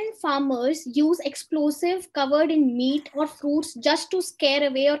Indian farmers use explosive covered in meat or fruits just to scare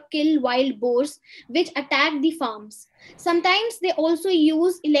away or kill wild boars which attack the farms. Sometimes they also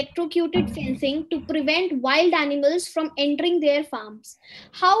use electrocuted fencing to prevent wild animals from entering their farms.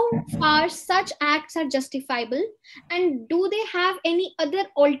 How far such acts are justifiable, and do they have any other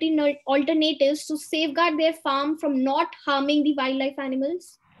alternatives to safeguard their farm from not harming the wildlife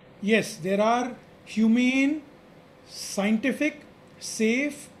animals? Yes, there are humane, scientific,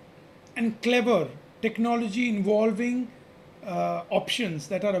 safe, and clever technology involving options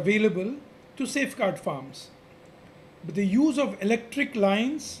that are available to safeguard farms. But the use of electric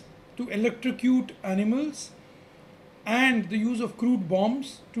lines to electrocute animals and the use of crude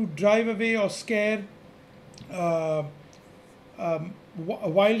bombs to drive away or scare wild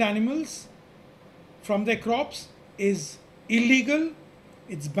animals from their crops is illegal,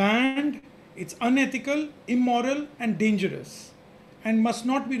 it's banned, it's unethical, immoral, and dangerous, and must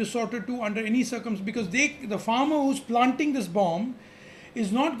not be resorted to under any circumstance, because the farmer who's planting this bomb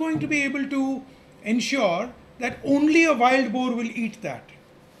is not going to be able to ensure that only a wild boar will eat that.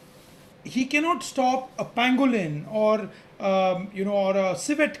 He cannot stop a pangolin or or a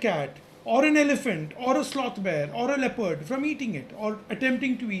civet cat or an elephant or a sloth bear or a leopard from eating it or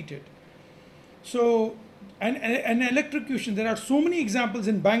attempting to eat it. So, and electrocution, there are so many examples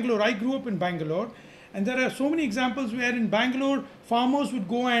in Bangalore. I grew up in Bangalore, and there are so many examples where in Bangalore farmers would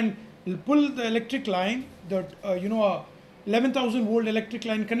go and pull the electric line, the a 11,000 volt electric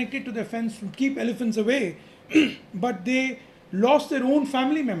line connected to their fence to keep elephants away, but they lost their own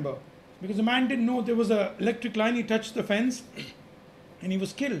family member because the man didn't know there was an electric line. He touched the fence and he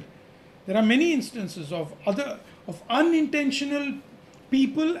was killed. There are many instances of unintentional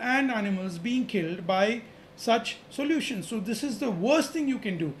people and animals being killed by such solutions. So this is the worst thing you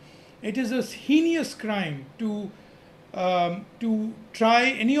can do. It is a heinous crime to try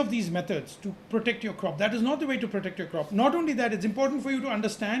any of these methods to protect your crop. That is not the way to protect your crop. Not only that, it's important for you to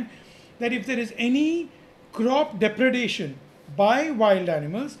understand that if there is any crop depredation by wild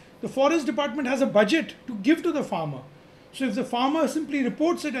animals, the forest department has a budget to give to the farmer. So if the farmer simply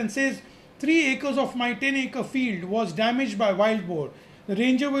reports it and says 3 acres of my 10-acre field was damaged by wild boar, the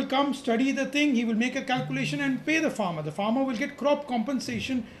ranger will come, study the thing, he will make a calculation and pay the farmer. The farmer will get crop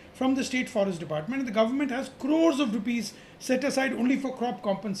compensation from the state forest department, and the government has crores of rupees set aside only for crop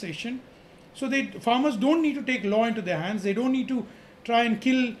compensation. So farmers don't need to take law into their hands. They don't need to try and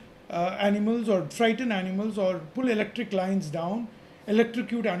kill animals or frighten animals or pull electric lines down,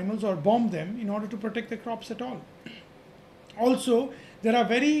 electrocute animals or bomb them in order to protect their crops at all. Also, there are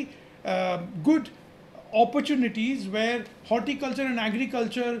very good opportunities where horticulture and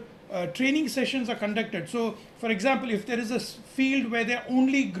agriculture training sessions are conducted. So, for example, if there is a field where they're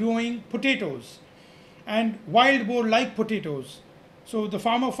only growing potatoes and wild boar like potatoes, so the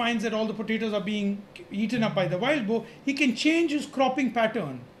farmer finds that all the potatoes are being eaten up by the wild boar, he can change his cropping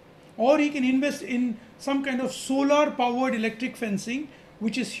pattern, or he can invest in some kind of solar powered electric fencing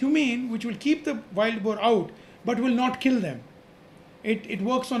which is humane, which will keep the wild boar out but will not kill them. It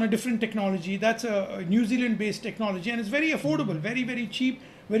works on a different technology. That's a New Zealand based technology, and it's very affordable, very, very cheap,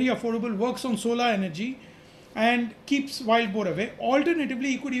 very affordable, works on solar energy and keeps wild boar away. Alternatively,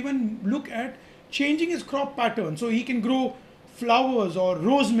 he could even look at changing his crop pattern so he can grow flowers or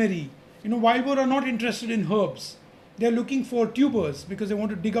rosemary. Wild boar are not interested in herbs. They're looking for tubers because they want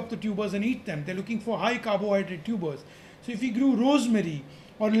to dig up the tubers and eat them. They're looking for high carbohydrate tubers. So if he grew rosemary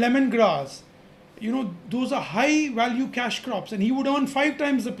or lemongrass, those are high value cash crops, and he would earn 5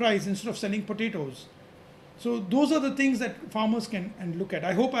 times the price instead of selling potatoes. So those are the things that farmers can look at.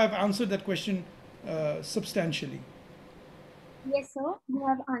 I hope I have answered that question substantially. Yes, sir, you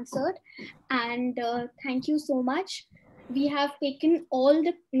have answered, and thank you so much. We have taken all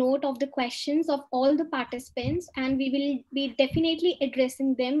the note of the questions of all the participants, and we will be definitely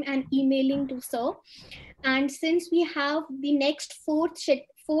addressing them and emailing to sir. And since we have the next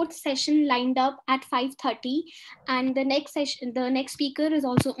fourth session lined up at 5:30, and the next speaker is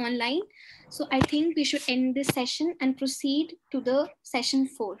also online, so I think we should end this session and proceed to the session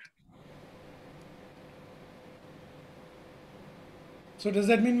 4. So does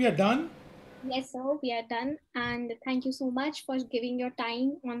that mean we are done? Yes, sir, we are done. And thank you so much for giving your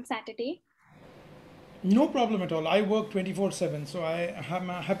time on Saturday. No problem at all. I work 24/7, so I'm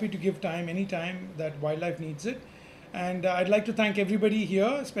happy to give time anytime that wildlife needs it. And I'd like to thank everybody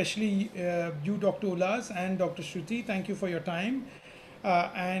here, especially you, Dr. Ullas, and Dr. Shruti. Thank you for your time.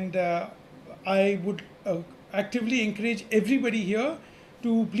 And I would actively encourage everybody here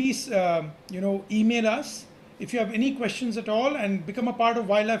to please, email us. If you have any questions at all and become a part of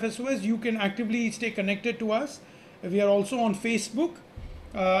Wildlife SOS, you can actively stay connected to us. We are also on Facebook.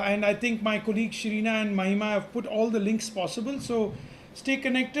 And I think my colleagues Shirina and Mahima have put all the links possible. So stay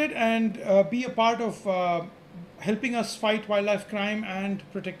connected and be a part of helping us fight wildlife crime and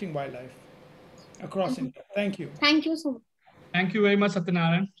protecting wildlife across India. Thank you. Thank you so much. Thank you very much,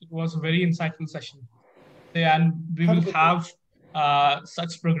 Satyanarayan. It was a very insightful session. And we will have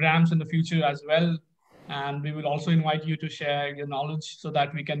such programs in the future as well. And we will also invite you to share your knowledge so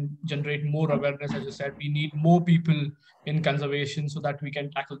that we can generate more awareness. As you said, we need more people in conservation so that we can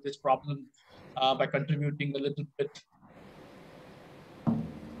tackle this problem by contributing a little bit.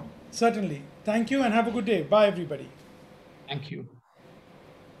 Certainly. Thank you and have a good day. Bye, everybody. Thank you.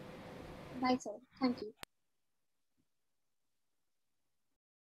 Bye, sir. Thank you.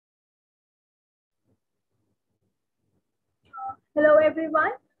 Hello,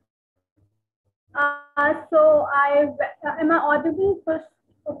 everyone. Am I audible? First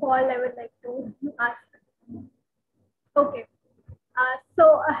of all, I would like to ask. Okay.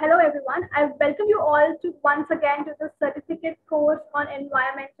 Hello, everyone. I welcome you all to once again to the certificate course on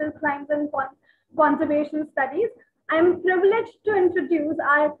environmental crimes and conservation studies. I'm privileged to introduce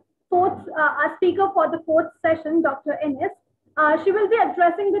our speaker for the fourth session, Dr. Ines. She will be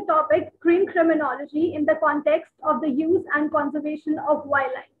addressing the topic green criminology in the context of the use and conservation of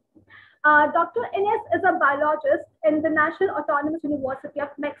wildlife. Dr. Ines is a biologist in the National Autonomous University of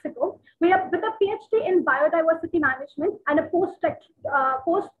Mexico with a PhD in biodiversity management and a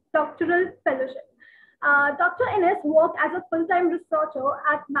postdoctoral fellowship. Dr. Ines worked as a full-time researcher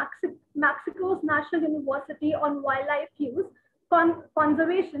at Mexico's National University on wildlife use,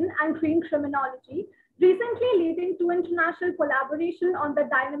 conservation, and green criminology, recently leading to international collaboration on the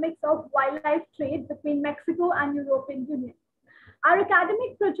dynamics of wildlife trade between Mexico and European Union. Our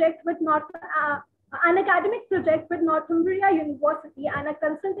academic project with Northumbria University and a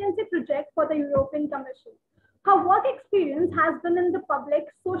consultancy project for the European Commission. Her work experience has been in the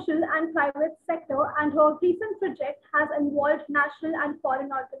public, social, and private sector, and her recent project has involved national and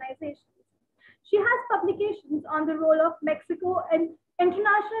foreign organizations. She has publications on the role of Mexico in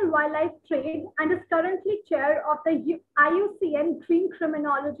international wildlife trade and is currently chair of the IUCN Green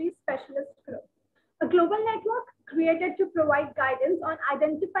Criminology Specialist Group, a global network created to provide guidance on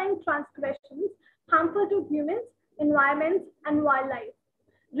identifying transgressions harmful to humans, environments, and wildlife,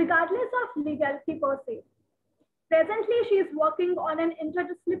 regardless of legality per se. Presently, she is working on an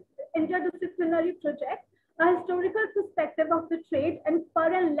interdisciplinary project, a historical perspective of the trade in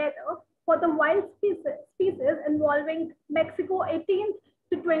fur and leather for the wild species involving Mexico 18th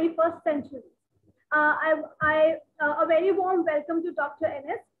to 21st century. A very warm welcome to Dr.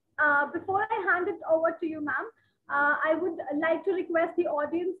 Ines. Before I hand it over to you, ma'am, I would like to request the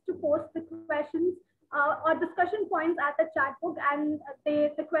audience to post the questions or discussion points at the chat book, and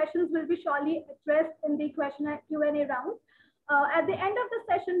the questions will be surely addressed in the Q&A round. At the end of the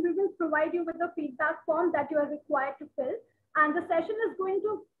session, we will provide you with a feedback form that you are required to fill. And the session is going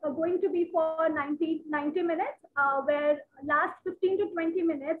to be for 90 minutes, where last 15 to 20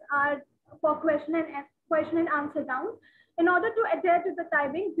 minutes are for question and answer round. In order to adhere to the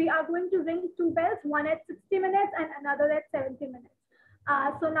timing, we are going to ring two bells, one at 60 minutes and another at 70 minutes.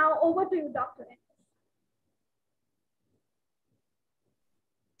 So now over to you, Dr. Ines.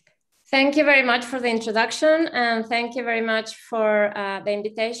 Thank you very much for the introduction, and thank you very much for the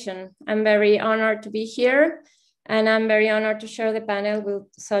invitation. I'm very honored to be here, and I'm very honored to share the panel with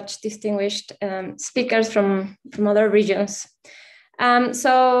such distinguished speakers from other regions.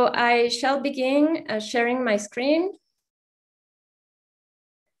 So I shall begin sharing my screen.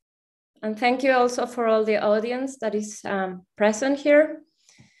 And thank you also for all the audience that is present here.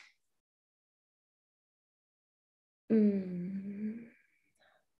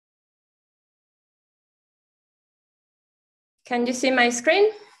 Can you see my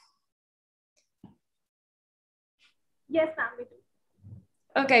screen? Yes, ma'am, we do.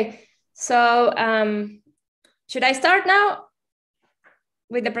 Okay, so should I start now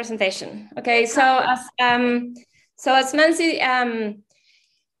with the presentation? Okay, so as Nancy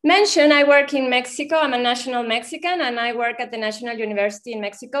mentioned, I work in Mexico. I'm a national Mexican, and I work at the National University in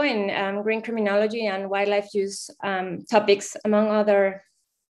Mexico in green criminology and wildlife use topics, among other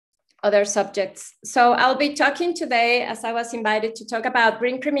other subjects. So I'll be talking today, as I was invited, to talk about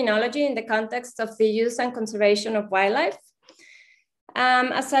green criminology in the context of the use and conservation of wildlife.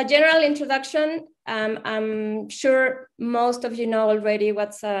 As a general introduction, I'm sure most of you know already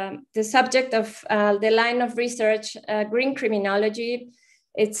what's the subject of the line of research, green criminology.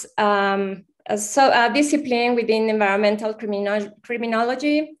 It's a discipline within environmental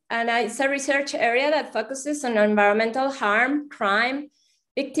criminology, and it's a research area that focuses on environmental harm, crime,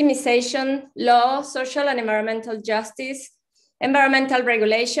 victimization, law, social and environmental justice, environmental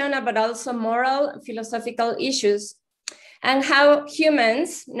regulation, but also moral and philosophical issues, and how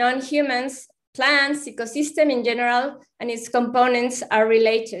humans, non-humans, plants, ecosystem in general, and its components are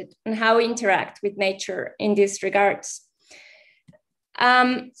related, and how we interact with nature in these regards.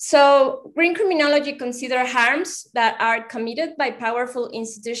 So green criminology consider harms that are committed by powerful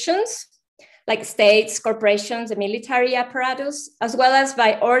institutions like states, corporations, the military apparatus, as well as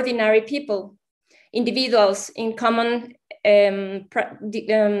by ordinary people, individuals in common and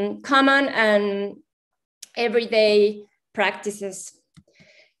everyday practices.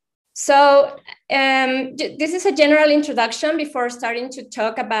 So this is a general introduction before starting to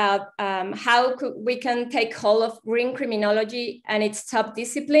talk about how we can take hold of green criminology and its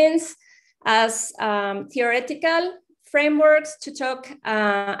subdisciplines as theoretical frameworks to talk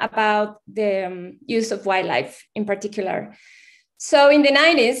about the use of wildlife in particular. So in the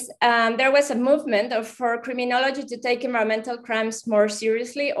 90s, there was a movement for criminology to take environmental crimes more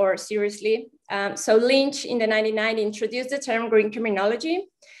seriously or seriously. So Lynch in the 1990s introduced the term green criminology.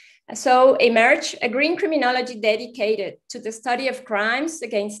 So emerged a green criminology dedicated to the study of crimes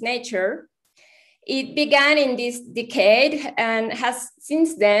against nature. It began in this decade and has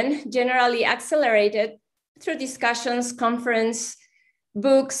since then generally accelerated through discussions, conference,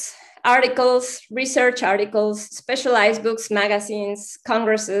 books, articles, research articles, specialized books, magazines,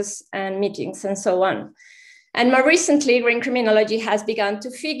 congresses, and meetings, and so on. And more recently, green criminology has begun to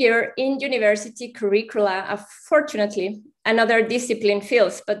figure in university curricula, fortunately, and other discipline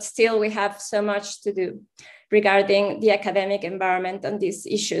fields, but still we have so much to do regarding the academic environment on these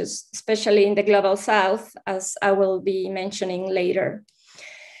issues, especially in the global south, as I will be mentioning later.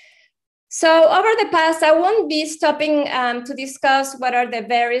 So over the past, I won't be stopping to discuss what are the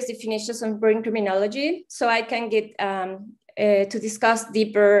various definitions of green criminology, so I can get to discuss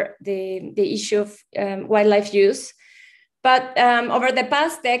deeper the issue of wildlife use. But over the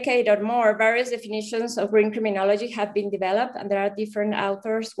past decade or more, various definitions of green criminology have been developed, and there are different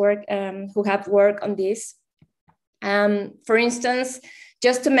authors who have worked on this. For instance,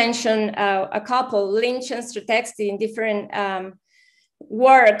 just to mention a couple, Lynch and Stratecsty in different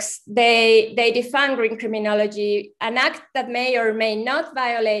works, they define green criminology, an act that may or may not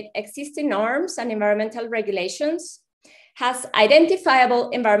violate existing norms and environmental regulations, has identifiable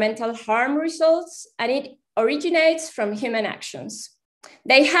environmental harm results, and it originates from human actions.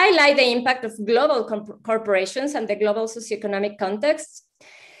 They highlight the impact of global corporations and the global socioeconomic context,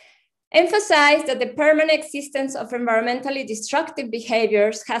 emphasize that the permanent existence of environmentally destructive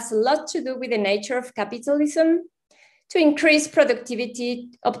behaviors has a lot to do with the nature of capitalism, to increase productivity,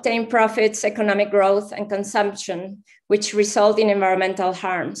 obtain profits, economic growth, and consumption, which result in environmental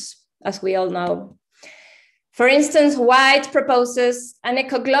harms, as we all know. For instance, White proposes an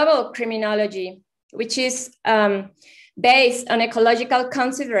eco-global criminology, which is based on ecological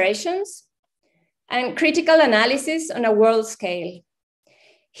considerations and critical analysis on a world scale.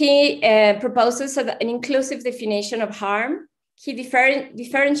 He proposes an inclusive definition of harm. He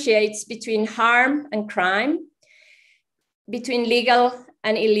differentiates between harm and crime, between legal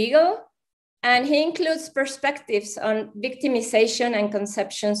and illegal, and he includes perspectives on victimization and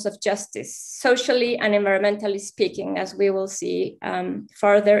conceptions of justice, socially and environmentally speaking, as we will see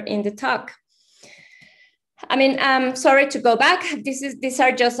further in the talk. I mean, sorry to go back. These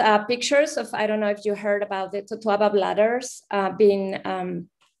are just pictures of, I don't know if you heard about the Totoaba bladders being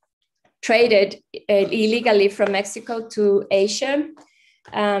traded illegally from Mexico to Asia.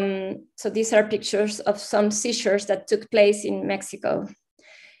 So these are pictures of some seizures that took place in Mexico.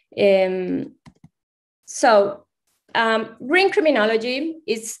 Green criminology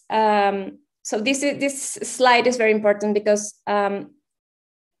is, so this slide is very important because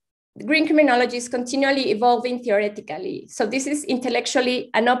green criminology is continually evolving theoretically. So this is intellectually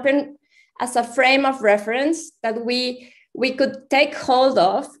an open as a frame of reference that we could take hold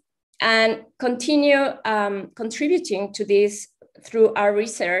of and continue contributing to this through our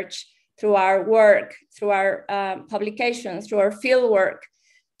research, through our work, through our publications, through our field work,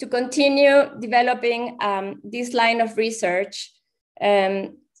 to continue developing this line of research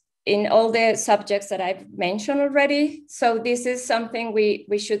in all the subjects that I've mentioned already. So this is something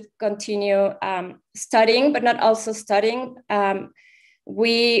we should continue studying, but not also studying.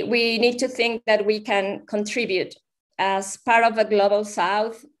 We need to think that we can contribute as part of a global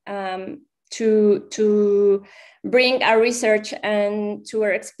South to bring our research and to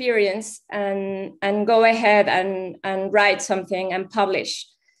our experience and go ahead and write something and publish.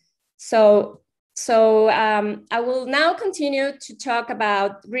 So I will now continue to talk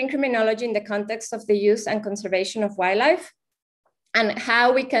about green criminology in the context of the use and conservation of wildlife and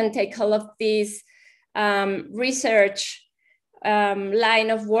how we can take hold of this research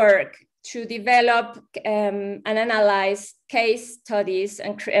line of work to develop and analyze case studies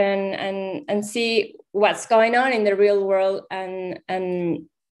and see what's going on in the real world and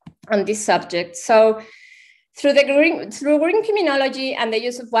on this subject. So through green criminology and the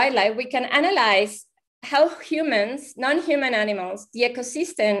use of wildlife, we can analyze how humans, non-human animals, the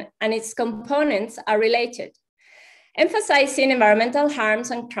ecosystem and its components are related, emphasizing environmental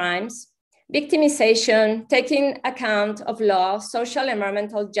harms and crimes, victimization, taking account of law, social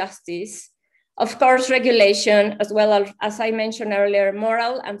environmental justice, of course, regulation, as well as I mentioned earlier,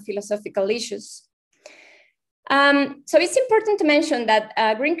 moral and philosophical issues. So it's important to mention that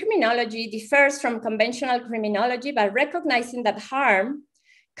green criminology differs from conventional criminology by recognizing that harm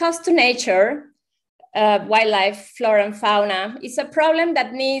caused to nature, wildlife, flora and fauna is a problem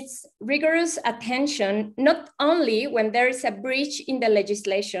that needs rigorous attention, not only when there is a breach in the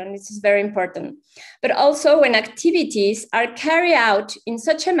legislation, this is very important, but also when activities are carried out in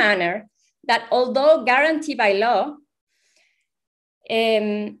such a manner that, although guaranteed by law,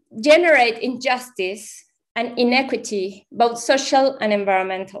 generate injustice and inequity, both social and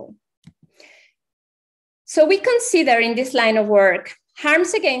environmental. So we consider in this line of work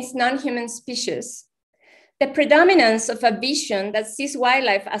harms against non-human species, the predominance of a vision that sees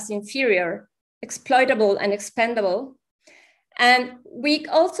wildlife as inferior, exploitable, and expendable. And we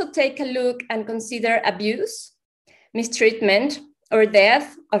also take a look and consider abuse, mistreatment, or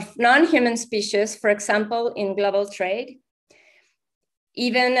death of non-human species, for example, in global trade,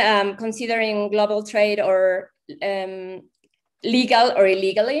 even considering global trade or legal or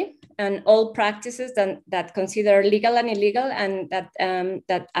illegally, and all practices that consider legal and illegal and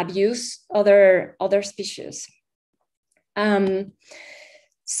that abuse other species.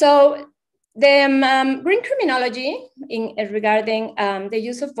 So the green criminology regarding the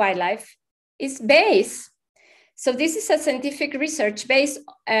use of wildlife is based. So this is a scientific research based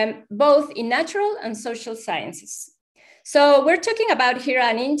both in natural and social sciences. So we're talking about here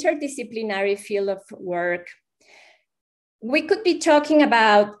an interdisciplinary field of work. We could be talking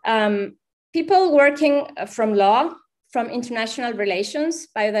about people working from law, from international relations,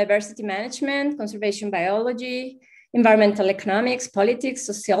 biodiversity management, conservation biology, environmental economics, politics,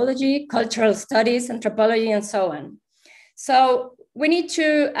 sociology, cultural studies, anthropology, and so on. So we need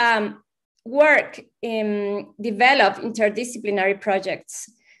to work in develop interdisciplinary projects.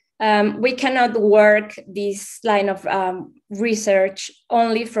 We cannot work this line of research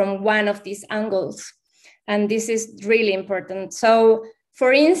only from one of these angles. And this is really important. So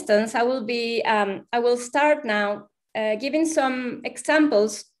for instance, I will start now giving some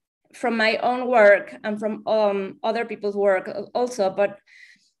examples from my own work and from other people's work also, but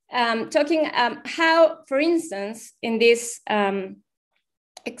talking how, for instance, in this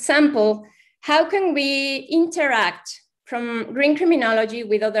example, how can we interact from green criminology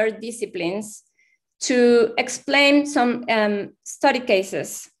with other disciplines to explain some study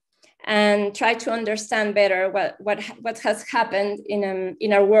cases and try to understand better what has happened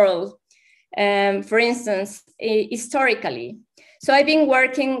in our world, for instance, historically. So I've been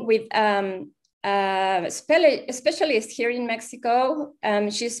working with a specialist here in Mexico.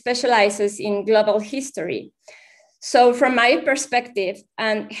 She specializes in global history. So from my perspective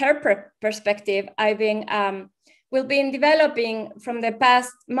and her perspective, we've been developing from the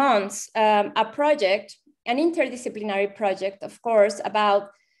past months a project, an interdisciplinary project, of course, about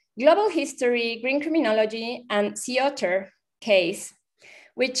global history, green criminology, and sea otter case,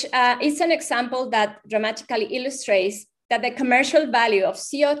 which is an example that dramatically illustrates that the commercial value of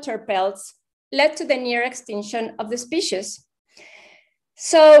sea otter pelts led to the near extinction of the species.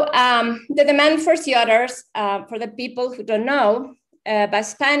 So the demand for sea otters, for the people who don't know, by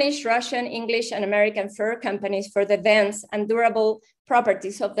Spanish, Russian, English, and American fur companies for the dense and durable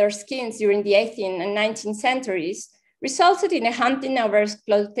properties of their skins during the 18th and 19th centuries resulted in a hunting,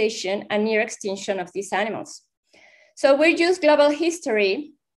 overexploitation, and near extinction of these animals. So we use global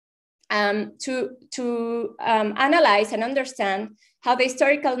history to analyze and understand how the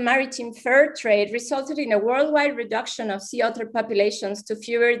historical maritime fur trade resulted in a worldwide reduction of sea otter populations to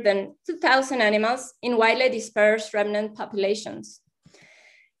fewer than 2,000 animals in widely dispersed remnant populations.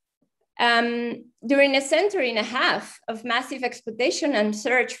 During a century and a half of massive exploitation and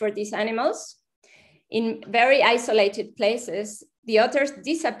search for these animals in very isolated places, the otters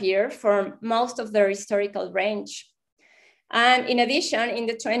disappear from most of their historical range. And in addition, in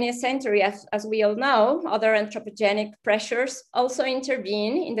the 20th century, as we all know, other anthropogenic pressures also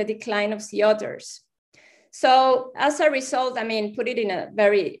intervene in the decline of sea otters. So as a result, I mean, put it in a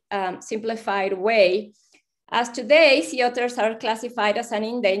very simplified way, as today, sea otters are classified as an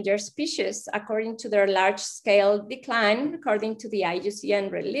endangered species according to their large-scale decline, according to the IUCN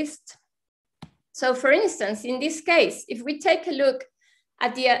Red List. So for instance, in this case, if we take a look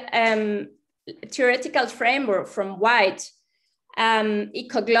at the theoretical framework from White,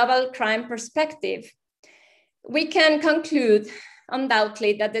 eco-global crime perspective, we can conclude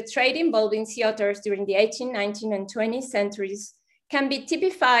undoubtedly that the trade involving sea otters during the 18th, 19th, and 20th centuries can be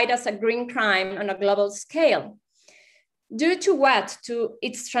typified as a green crime on a global scale. Due to what? To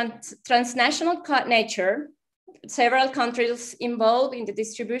its transnational nature, several countries involved in the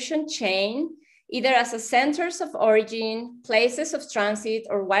distribution chain, either as a centers of origin, places of transit,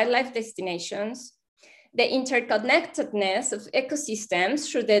 or wildlife destinations, the interconnectedness of ecosystems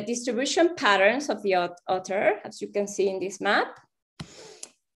through the distribution patterns of the otter, as you can see in this map,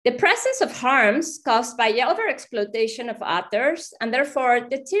 the presence of harms caused by overexploitation of otters and therefore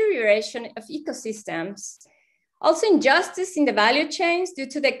deterioration of ecosystems. Also injustice in the value chains due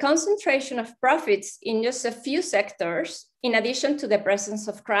to the concentration of profits in just a few sectors, in addition to the presence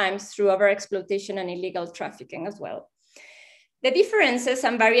of crimes through overexploitation and illegal trafficking as well. The differences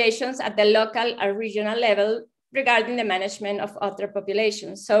and variations at the local and regional level regarding the management of otter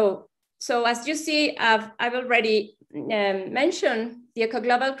populations. So as you see, I've already mentioned the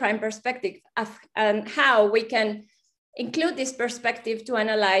eco-global crime perspective and how we can include this perspective to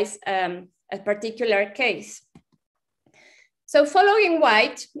analyze a particular case. So following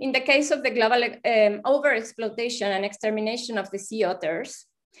White, in the case of the global overexploitation and extermination of the sea otters,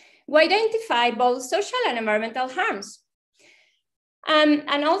 we identify both social and environmental harms,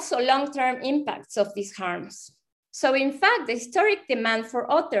 and also long-term impacts of these harms. So in fact, the historic demand for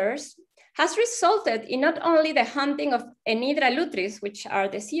otters has resulted in not only the hunting of Enidra lutris, which are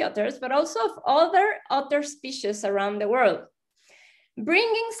the sea otters, but also of other otter species around the world,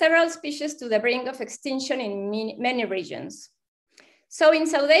 bringing several species to the brink of extinction in many regions. So in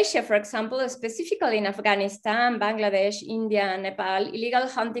South Asia, for example, specifically in Afghanistan, Bangladesh, India, and Nepal, illegal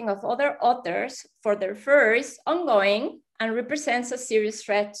hunting of other otters for their fur is ongoing and represents a serious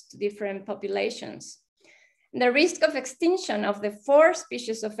threat to different populations. The risk of extinction of the 4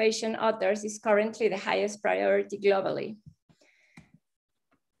 species of Asian otters is currently the highest priority globally.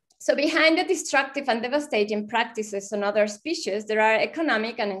 So behind the destructive and devastating practices on other species, there are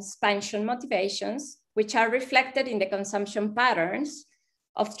economic and expansion motivations, which are reflected in the consumption patterns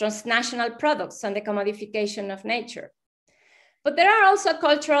of transnational products and the commodification of nature. But there are also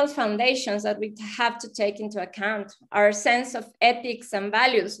cultural foundations that we have to take into account, our sense of ethics and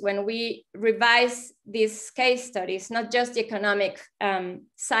values when we revise these case studies, not just the economic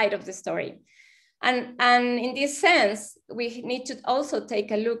side of the story. And in this sense, we need to also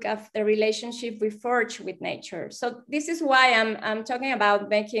take a look at the relationship we forge with nature. So this is why I'm talking about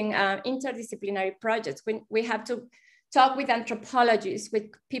making interdisciplinary projects. We have to talk with anthropologists,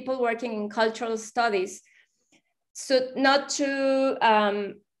 with people working in cultural studies, so not to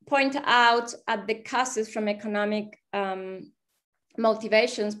point out at the causes from economic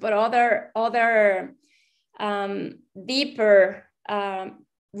motivations, but other deeper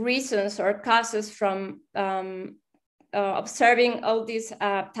reasons or causes from observing all these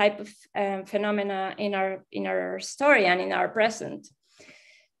type of phenomena in our story and in our present.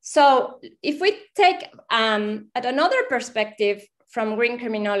 So if we take at another perspective from green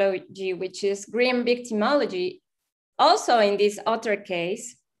criminology, which is green victimology, also in this otter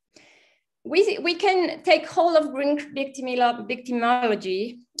case, we can take hold of green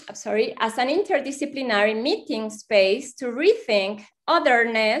victimology, as an interdisciplinary meeting space to rethink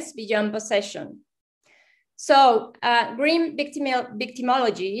otherness beyond possession. So green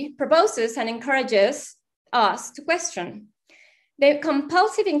victimology proposes and encourages us to question the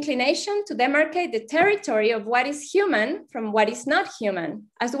compulsive inclination to demarcate the territory of what is human from what is not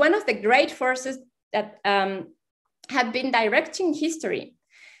human as one of the great forces that have been directing history,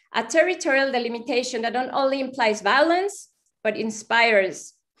 a territorial delimitation that not only implies violence, but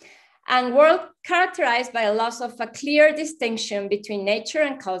inspires, and world characterized by a loss of a clear distinction between nature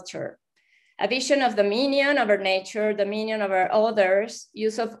and culture, a vision of dominion over nature, dominion over others,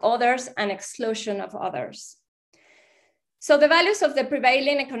 use of others, and exclusion of others. So the values of the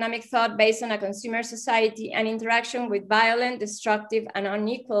prevailing economic thought based on a consumer society and interaction with violent, destructive, and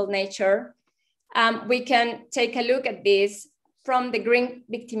unequal nature, we can take a look at this from the green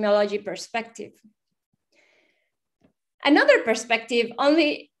victimology perspective. Another perspective,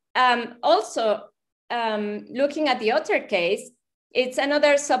 also looking at the other case, it's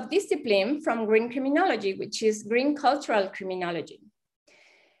another subdiscipline from green criminology, which is green cultural criminology.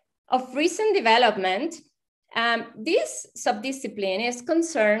 Of recent development, this subdiscipline is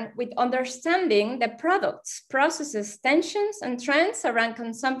concerned with understanding the products, processes, tensions, and trends around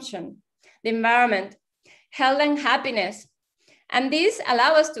consumption, the environment, health and happiness. And this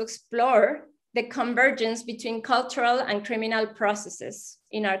allows us to explore the convergence between cultural and criminal processes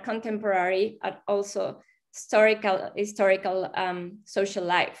in our contemporary and also historical social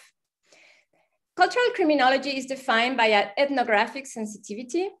life. Cultural criminology is defined by an ethnographic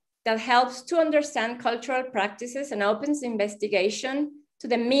sensitivity that helps to understand cultural practices and opens investigation to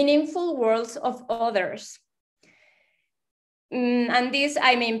the meaningful worlds of others. And this,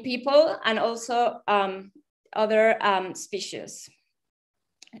 I mean people and also other species.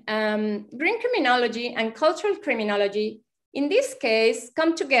 Green criminology and cultural criminology, in this case,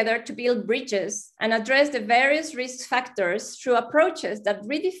 come together to build bridges and address the various risk factors through approaches that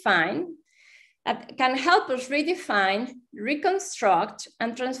can help us redefine, reconstruct,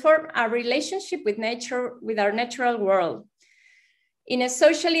 and transform our relationship with nature, with our natural world in a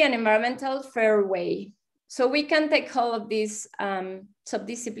socially and environmental fair way. So we can take hold of this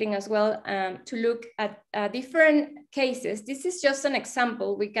subdiscipline as well to look at different cases. This is just an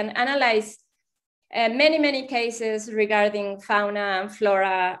example. We can analyze many cases regarding fauna and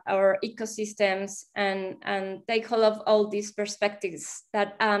flora or ecosystems and take hold of all these perspectives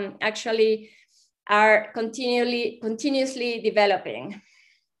that actually are continuously developing.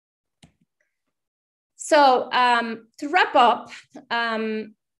 So to wrap up,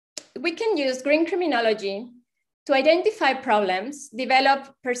 we can use green criminology to identify problems,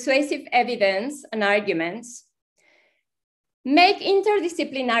 develop persuasive evidence and arguments, make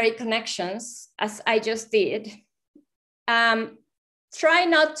interdisciplinary connections, as I just did, try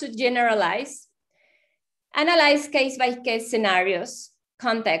not to generalize, analyze case-by-case scenarios,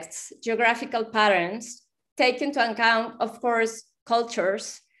 contexts, geographical patterns, take into account, of course,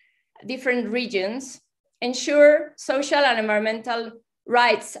 cultures, different regions, ensure social and environmental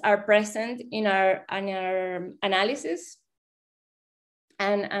rights are present in our analysis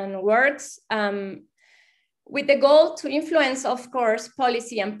and works, with the goal to influence, of course,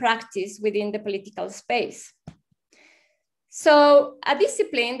 policy and practice within the political space. So a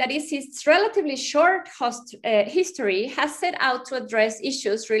discipline that is its relatively short history has set out to address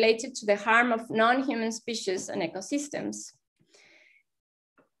issues related to the harm of non-human species and ecosystems.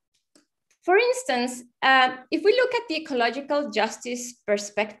 For instance, if we look at the ecological justice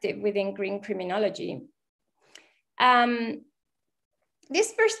perspective within green criminology,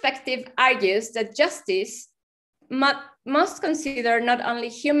 this perspective argues that justice must consider not only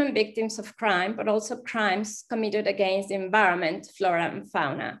human victims of crime, but also crimes committed against the environment, flora and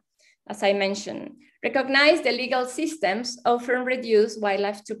fauna. As I mentioned, recognize the legal systems often reduce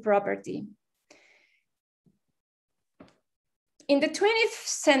wildlife to property. In the 20th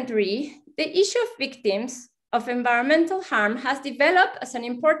century, the issue of victims of environmental harm has developed as an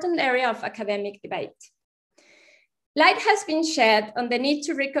important area of academic debate. Light has been shed on the need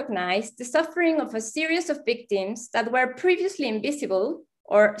to recognize the suffering of a series of victims that were previously invisible,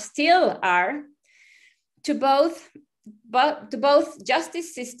 or still are, to both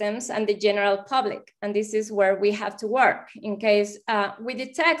justice systems and the general public. And this is where we have to work in case we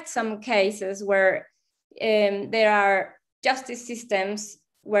detect some cases where there are justice systems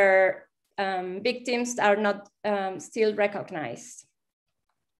where victims are not still recognized.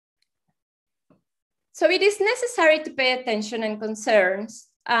 So it is necessary to pay attention and concern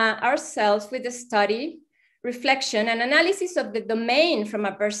ourselves with the study, reflection, and analysis of the domain from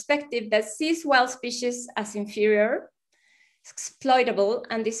a perspective that sees wild species as inferior, exploitable,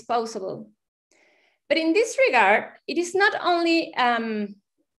 and disposable. But in this regard, it is not only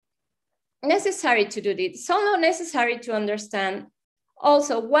necessary to do this, it's also necessary to understand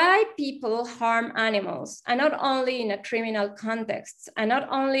also why people harm animals, and not only in a criminal context, and not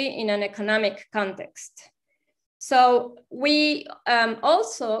only in an economic context. So we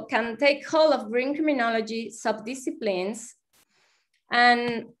also can take hold of green criminology subdisciplines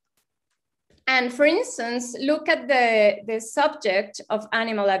and for instance, look at the subject of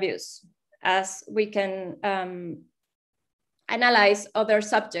animal abuse, as we can analyze other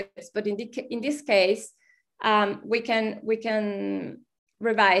subjects, but in this case, we can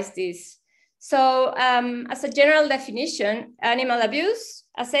revise this. So as a general definition, animal abuse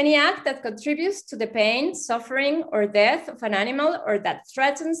as any act that contributes to the pain, suffering, or death of an animal or that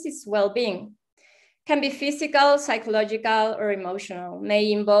threatens its well-being. Can be physical, psychological, or emotional,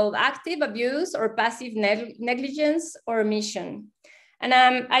 may involve active abuse or passive negligence or omission. And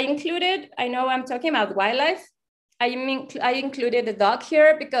I know I'm talking about wildlife. I included the dog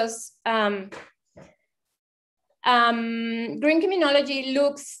here because green criminology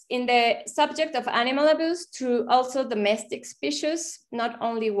looks in the subject of animal abuse to also domestic species, not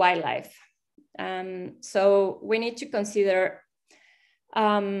only wildlife. So we need to consider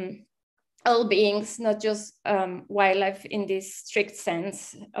all beings, not just wildlife in this strict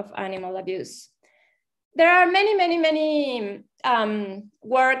sense of animal abuse. There are many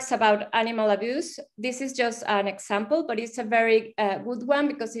works about animal abuse. This is just an example, but it's a very good one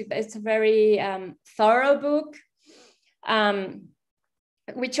because it's a very thorough book,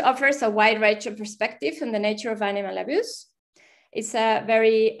 which offers a wide range of perspective on the nature of animal abuse. It's a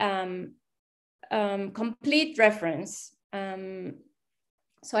very complete reference.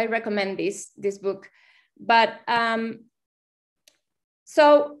 So I recommend this book. But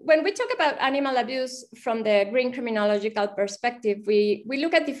so when we talk about animal abuse from the green criminological perspective, we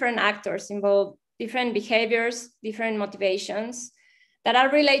look at different actors involved, different behaviors, different motivations that are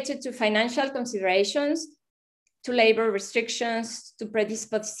related to financial considerations, to labor restrictions, to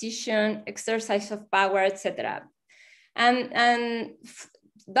predisposition, exercise of power, etc. And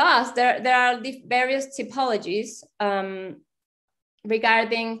thus, there are various typologies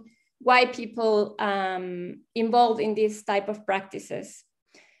regarding why people involved in this type of practices.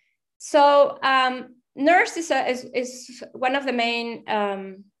 So Nurse is one of the main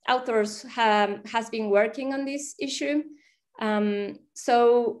authors has been working on this issue.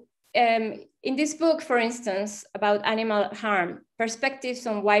 In this book, for instance, about animal harm, perspectives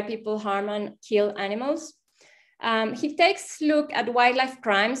on why people harm and kill animals, he takes a look at wildlife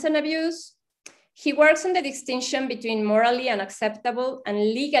crimes and abuse. He works on the distinction between morally unacceptable and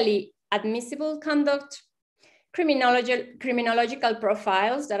legally admissible conduct, criminological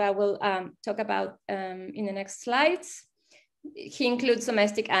profiles that I will talk about in the next slides. He includes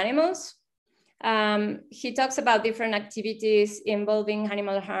domestic animals. He talks about different activities involving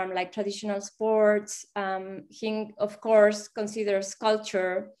animal harm, like traditional sports. He, of course, considers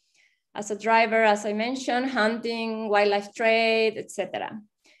culture as a driver, as I mentioned, hunting, wildlife trade, etc.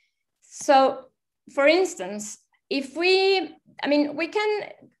 So, for instance, we can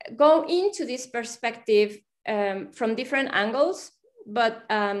go into this perspective from different angles, but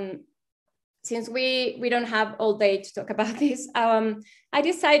since we don't have all day to talk about this, I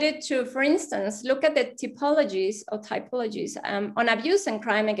decided to, for instance, look at the typologies on abuse and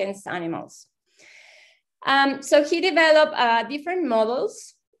crime against animals. So he developed different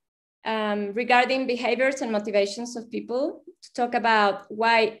models regarding behaviors and motivations of people to talk about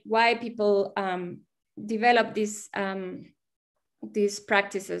why people develop these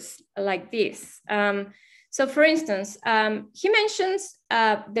practices like this. So for instance, he mentions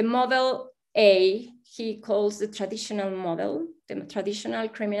the model A, he calls the traditional model, the traditional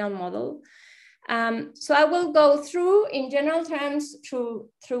criminal model. So I will go through, in general terms, through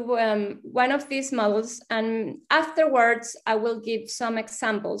one of these models, and afterwards I will give some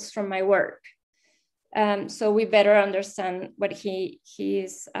examples from my work, so we better understand what he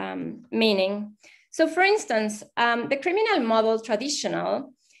is meaning. So for instance, the criminal model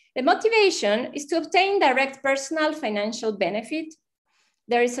traditional, the motivation is to obtain direct personal financial benefit.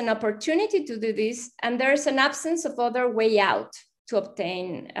 There is an opportunity to do this, and there is an absence of other way out to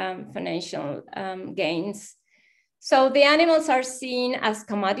obtain financial gains. So the animals are seen as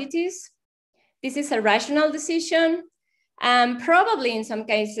commodities. This is a rational decision. Probably in some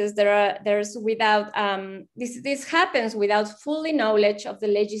cases this happens without fully knowledge of the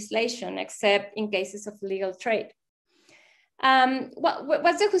legislation, except in cases of legal trade.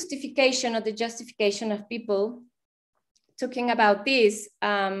 What's the justification or the justification of people talking about this,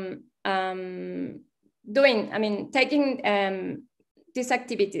 taking these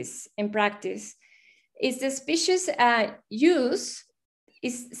activities in practice? Is the species use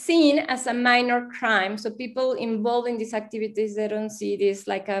is seen as a minor crime. So people involved in these activities, they don't see this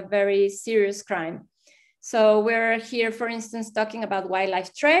like a very serious crime. So we're here, for instance, talking about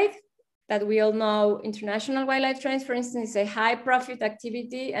wildlife trade, that we all know international wildlife trade, for instance, is a high profit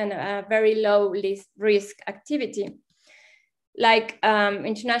activity and a very low risk activity. Like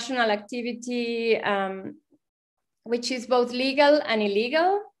international activity, which is both legal and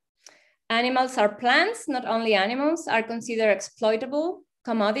illegal. Animals are plants, not only animals, are considered exploitable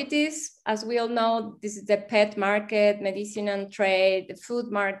commodities. As we all know, this is the pet market, medicinal trade, the food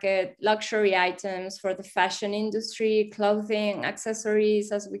market, luxury items for the fashion industry, clothing,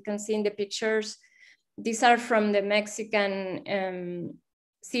 accessories, as we can see in the pictures. These are from the Mexican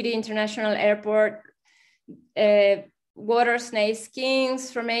City International Airport, water snake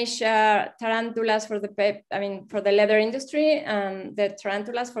skins from Asia, tarantulas for the pet, for the leather industry, and the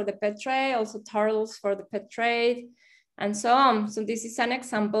tarantulas for the pet trade, also turtles for the pet trade, and so on. So this is an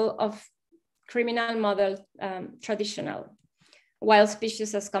example of criminal model, traditional wild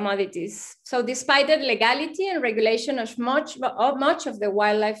species as commodities. So despite the legality and regulation of much of the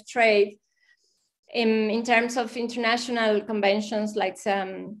wildlife trade, in terms of international conventions like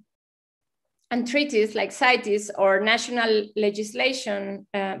and treaties like CITES or national legislation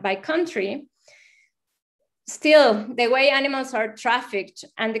by country, still the way animals are trafficked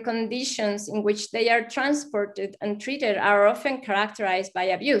and the conditions in which they are transported and treated are often characterized by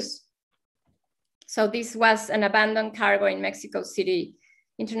abuse. So this was an abandoned cargo in Mexico City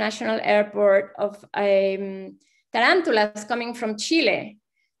International Airport of tarantulas coming from Chile.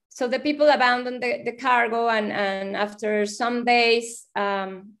 So the people abandoned the cargo, and after some days,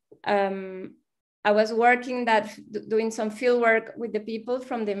 I was working doing some field work with the people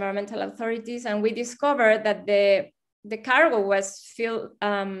from the environmental authorities, and we discovered that the cargo was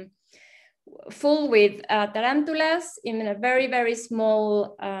full with tarantulas in a very, very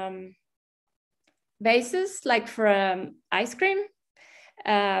small bases, like for ice cream.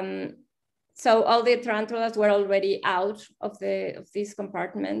 So all the tarantulas were already out of these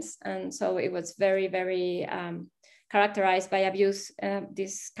compartments, and so it was very, very characterized by abuse,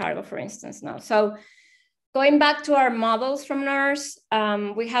 this cargo, for instance, now. So going back to our models from NERS,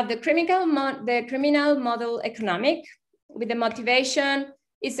 we have the criminal model economic, with the motivation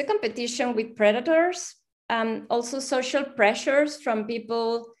is the competition with predators, also social pressures from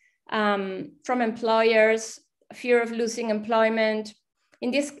people, from employers, fear of losing employment.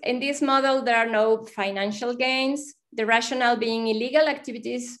 In this model, there are no financial gains, the rationale being illegal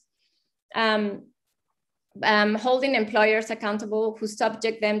activities, holding employers accountable who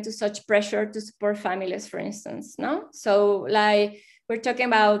subject them to such pressure to support families, for instance, no? So like we're talking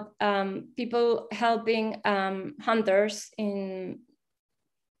about people helping hunters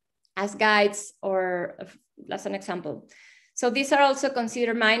as guides, or as an example. So these are also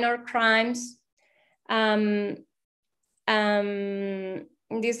considered minor crimes.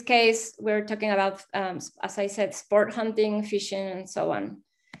 In this case, we're talking about, as I said, sport hunting, fishing, and so on.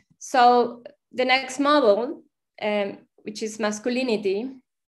 So the next model, which is masculinity,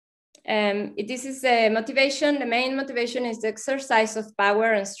 this is the motivation. The main motivation is the exercise of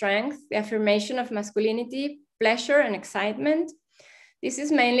power and strength, the affirmation of masculinity, pleasure, and excitement. This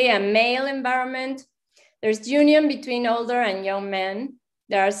is mainly a male environment. There's union between older and young men.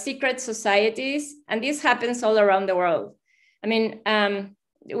 There are secret societies, and this happens all around the world. I mean,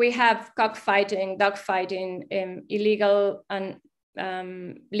 we have cockfighting, dogfighting, illegal and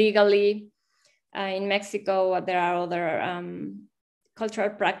legally. In Mexico, there are other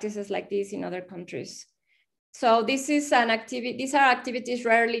cultural practices like this in other countries. So this is an activity. These are activities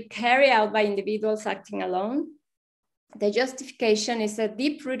rarely carried out by individuals acting alone. The justification is a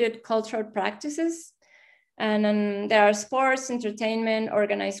deep-rooted cultural practices, and there are sports, entertainment,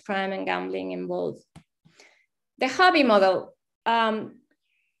 organized crime, and gambling involved. The hobby model.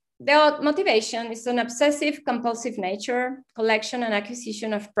 The motivation is an obsessive compulsive nature, collection and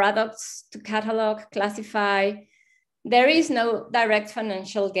acquisition of products to catalog, classify. There is no direct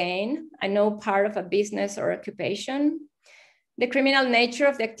financial gain and no part of a business or occupation. The criminal nature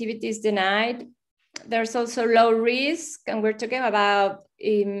of the activity is denied. There's also low risk, and we're talking about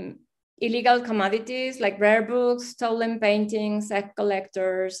illegal commodities like rare books, stolen paintings, egg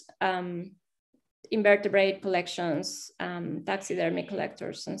collectors, invertebrate collections, taxidermy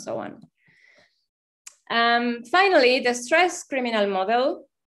collectors, and so on. Finally, the stress criminal model.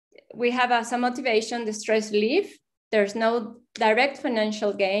 We have as a motivation the stress relief. There's no direct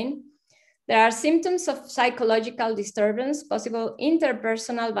financial gain. There are symptoms of psychological disturbance, possible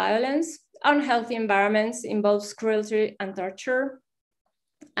interpersonal violence, unhealthy environments, involves cruelty and torture.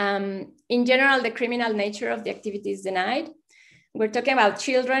 In general, the criminal nature of the activity is denied. We're talking about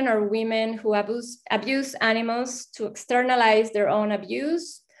children or women who abuse animals to externalize their own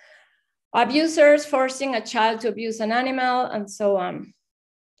abuse, abusers forcing a child to abuse an animal, and so on.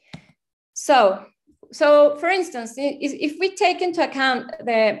 So for instance, if we take into account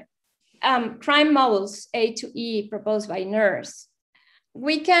the crime models A to E proposed by NERS,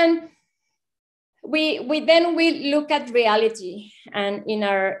 we can we then look at reality and in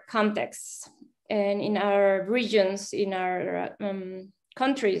our contexts and in our regions, in our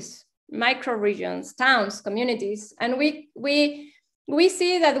countries, micro regions, towns, communities, and we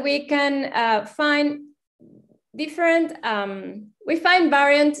see that we can find different, we find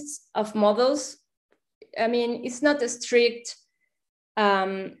variants of models. I mean, it's not a strict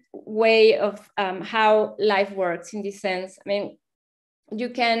way of how life works in this sense. I mean, you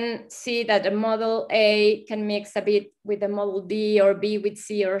can see that a model A can mix a bit with a model B, or B with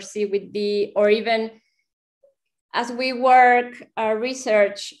C, or C with D, or even as we work our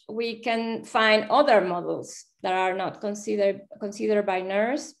research, we can find other models that are not considered by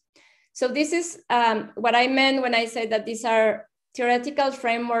NERSC. So this is what I meant when I said that these are theoretical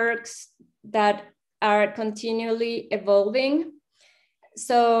frameworks that are continually evolving.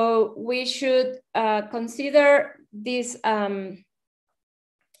 So we should consider this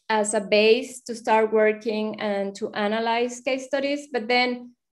as a base to start working and to analyze case studies, but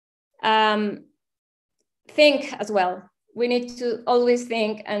then think as well. We need to always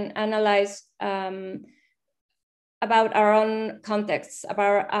think and analyze about our own contexts,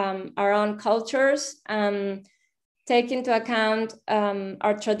 about our own cultures, take into account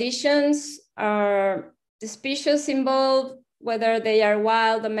our traditions, the species involved, whether they are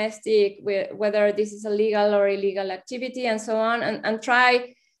wild, domestic, whether this is a legal or illegal activity, and so on, and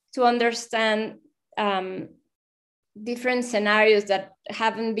try to understand different scenarios that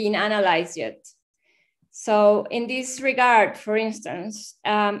haven't been analyzed yet. So in this regard, for instance,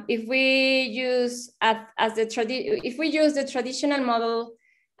 if we use the traditional model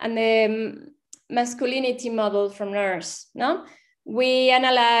and the masculinity model from NERSC, no? We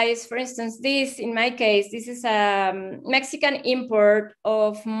analyze, for instance, this, in my case, this is a Mexican import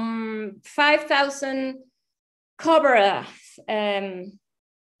of 5,000 cobra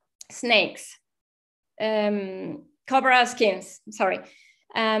snakes, cobra skins, sorry.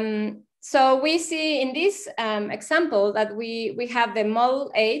 So we see in this example that we have the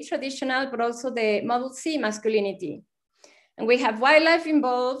model A traditional, but also the model C masculinity. And we have wildlife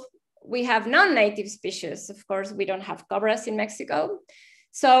involved. We have non-native species. Of course, we don't have cobras in Mexico.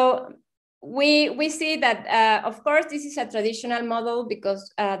 So we see that, of course, this is a traditional model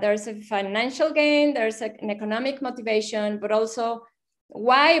because there's a financial gain, there's an economic motivation, but also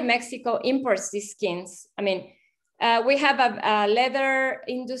why Mexico imports these skins. I mean, we have a leather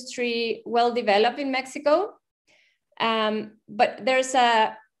industry well developed in Mexico, but there's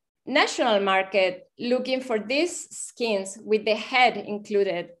a national market looking for these skins with the head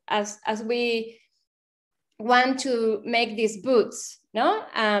included, as we want to make these boots, no?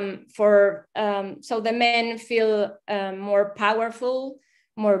 So the men feel more powerful,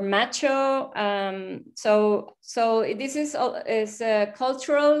 more macho. So this is a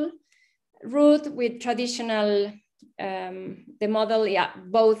cultural root with traditional. The model, yeah,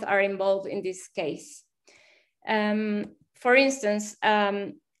 both are involved in this case. For instance,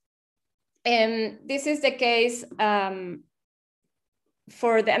 this is the case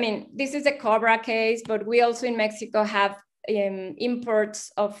this is the cobra case, but we also in Mexico have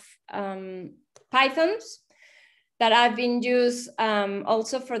imports of pythons that have been used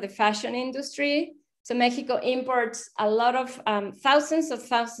also for the fashion industry. So Mexico imports a lot of thousands of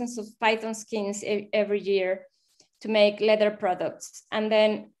python skins every year to make leather products, and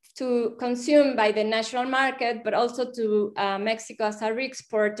then to consume by the national market, but also to Mexico as a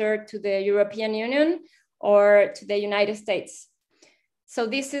re-exporter to the European Union or to the United States. So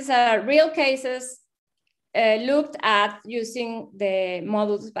this is real cases looked at using the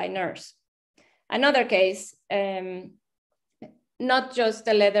models by NERSC. Another case, not just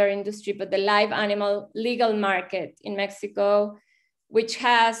the leather industry, but the live animal legal market in Mexico, which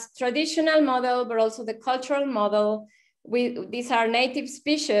has traditional model, but also the cultural model. These are native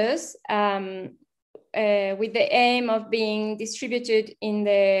species with the aim of being distributed in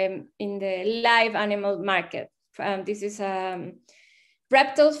the live animal market. This is a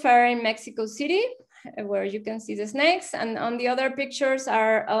reptile fair in Mexico City, where you can see the snakes. And on the other pictures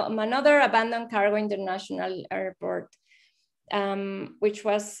are another abandoned cargo international airport, which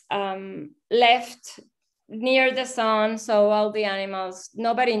was left near the sun, so all the animals,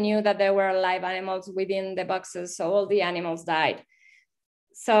 nobody knew that there were live animals within the boxes, so all the animals died.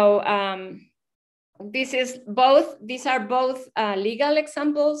 So these are both legal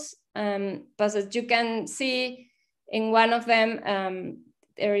examples, but as you can see in one of them,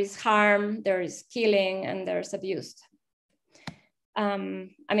 there is harm, there is killing, and there's abuse. I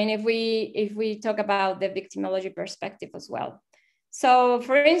mean, if we talk about the victimology perspective as well. So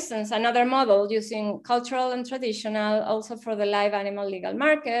for instance, another model using cultural and traditional also for the live animal legal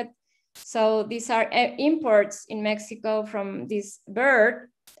market So these are imports in Mexico from this bird.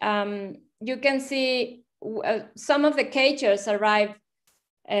 You can see some of the cages arrive,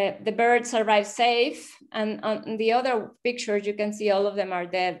 the birds arrive safe, and on the other pictures you can see all of them are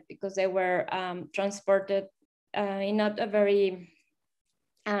dead because they were transported in not a very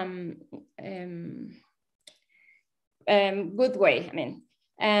good way. I mean,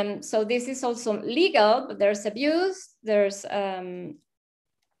 so this is also legal, but there's abuse, there's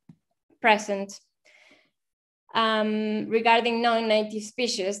present. Regarding non-native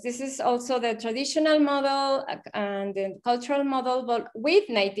species, this is also the traditional model and the cultural model, but with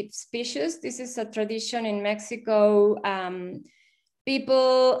native species. This is a tradition in Mexico.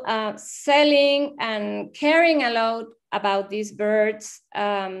 People selling and caring a lot about these birds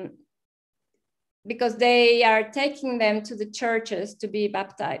because they are taking them to the churches to be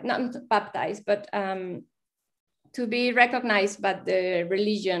baptized, not baptized, but to be recognized by the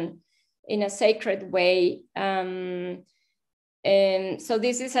religion in a sacred way. And so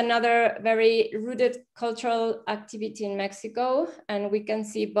this is another very rooted cultural activity in Mexico, and we can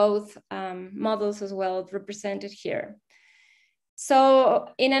see both models as well represented here. So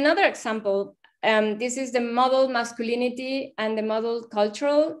in another example, this is the model masculinity and the model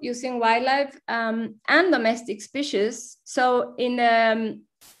cultural using wildlife and domestic species. So in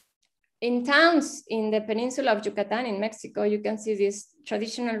towns in the peninsula of Yucatan in Mexico, you can see this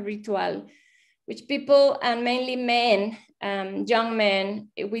traditional ritual, which people, and mainly men, young men,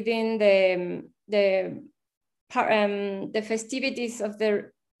 within the festivities of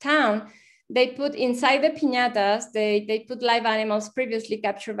their town, they put inside the piñatas, they put live animals previously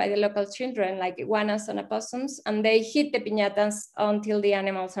captured by the local children, like iguanas and opossums, and they hit the piñatas until the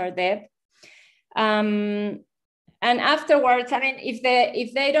animals are dead. And afterwards, I mean, if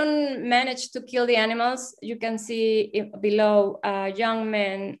they don't manage to kill the animals, you can see below a young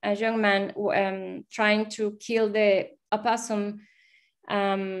man trying to kill the opossum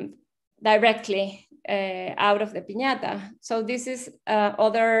directly out of the piñata. So this is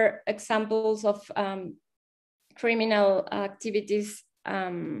other examples of criminal activities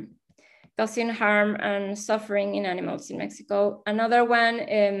causing harm and suffering in animals in Mexico. Another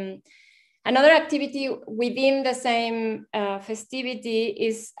one. Another activity within the same festivity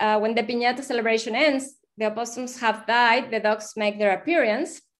is when the piñata celebration ends, the opossums have died, the dogs make their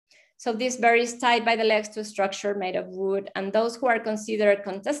appearance. So this bird is tied by the legs to a structure made of wood, and those who are considered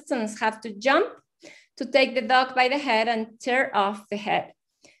contestants have to jump to take the dog by the head and tear off the head.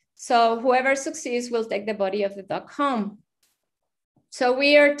 So whoever succeeds will take the body of the dog home. So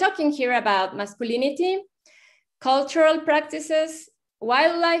we are talking here about masculinity, cultural practices,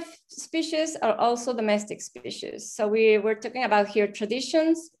 wildlife species, are also domestic species. So we're talking about here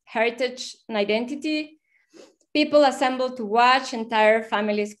traditions, heritage, and identity. People assemble to watch, entire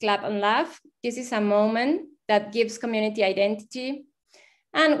families clap and laugh. This is a moment that gives community identity.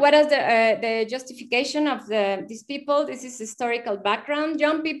 And what is the justification of these people? This is historical background.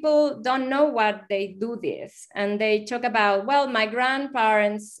 Young people don't know what they do this. And they talk about, well, my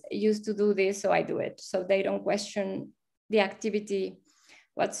grandparents used to do this, so I do it. So they don't question the activity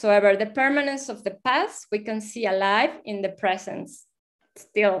whatsoever. The permanence of the past we can see alive in the present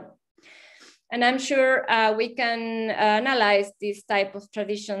still. And I'm sure we can analyze these type of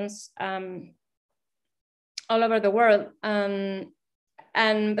traditions all over the world.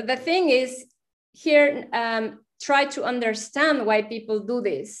 But the thing is here, try to understand why people do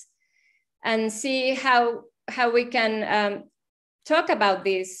this and see how we can talk about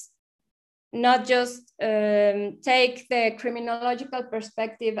this. Not just take the criminological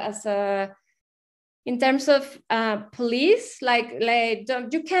perspective as in terms of police, like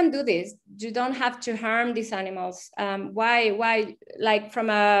you can't do this. You don't have to harm these animals. Why? Like from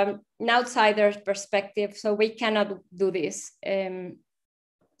an outsider's perspective, so we cannot do this.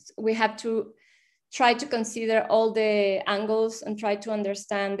 We have to try to consider all the angles and try to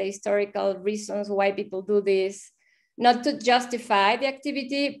understand the historical reasons why people do this. Not to justify the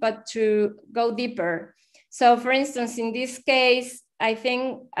activity, but to go deeper. So for instance, in this case, I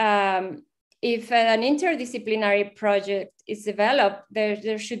think if an interdisciplinary project is developed,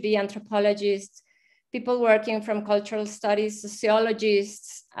 there should be anthropologists, people working from cultural studies,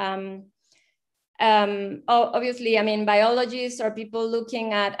 sociologists, obviously, I mean, biologists or people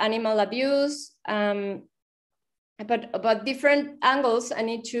looking at animal abuse, but different angles. I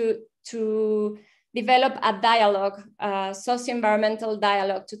need to develop a dialogue, socio-environmental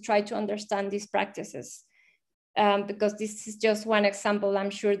dialogue, to try to understand these practices. Because this is just one example.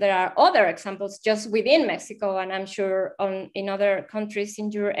 I'm sure there are other examples just within Mexico, and I'm sure in other countries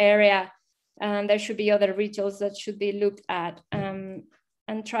in your area, there should be other rituals that should be looked at. And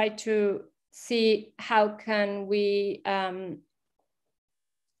and try to see how can we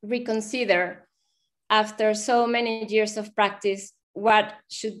reconsider, after so many years of practice, what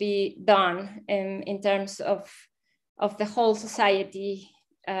should be done in terms of the whole society,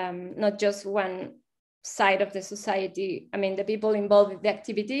 not just one side of the society. I mean, the people involved in the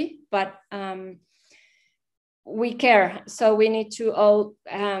activity, but we care. So we need to all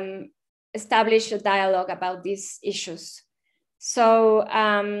establish a dialogue about these issues. So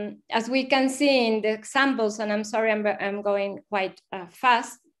as we can see in the examples, and I'm sorry, I'm going quite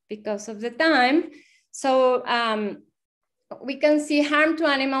fast because of the time. So we can see harm to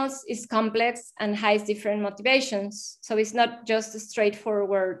animals is complex and has different motivations. So it's not just a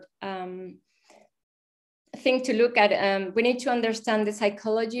straightforward thing to look at. We need to understand the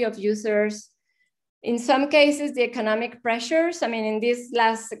psychology of users. In some cases, the economic pressures. I mean, in this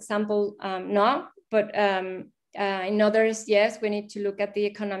last example, no, but in others, yes, we need to look at the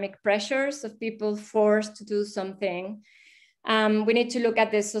economic pressures of people forced to do something. We need to look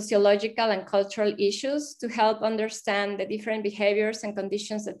at the sociological and cultural issues to help understand the different behaviors and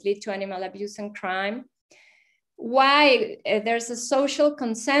conditions that lead to animal abuse and crime. Why there's a social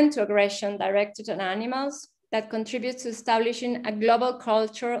consent to aggression directed at animals that contributes to establishing a global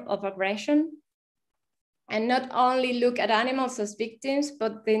culture of aggression, and not only look at animals as victims,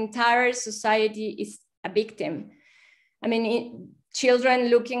 but the entire society is a victim. I mean, children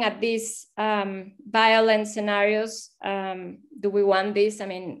looking at these violent scenarios, do we want this? I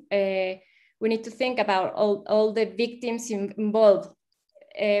mean, we need to think about all the victims involved,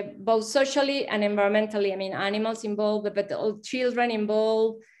 both socially and environmentally. I mean, animals involved, but all children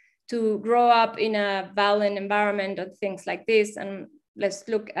involved to grow up in a violent environment or things like this. And let's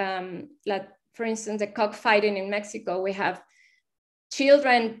look like, for instance, the cockfighting in Mexico. We have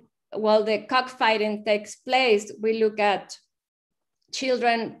children, while the cockfighting takes place, we look at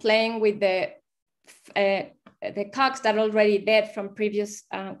children playing with the cocks that are already dead from previous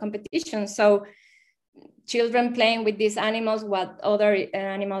competitions. So children playing with these animals while other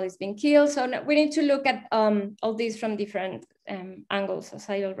animal is being killed. So we need to look at all these from different angles, as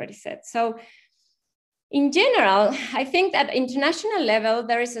I already said. So in general, I think at international level,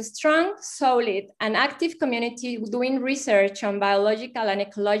 there is a strong, solid, and active community doing research on biological and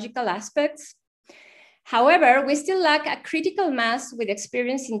ecological aspects. However, we still lack a critical mass with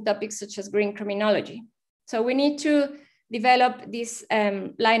experience in topics such as green criminology. So we need to develop this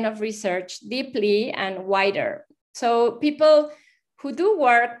line of research deeply and wider. So people who do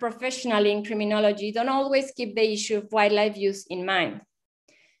work professionally in criminology don't always keep the issue of wildlife use in mind.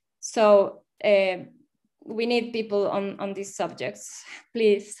 So we need people on these subjects,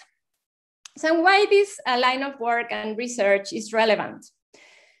 please. So why this line of work and research is relevant?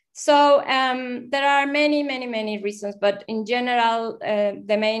 So there are many reasons, but in general,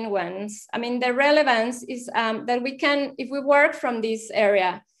 the main ones, I mean, the relevance is that we can, if we work from this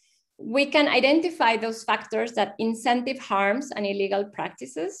area, we can identify those factors that incentive harms and illegal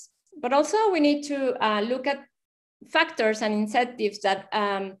practices, but also we need to look at factors and incentives that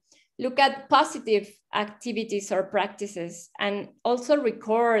look at positive activities or practices and also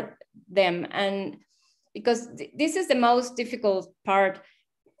record them. And because this is the most difficult part,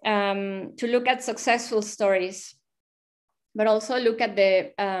 to look at successful stories, but also look at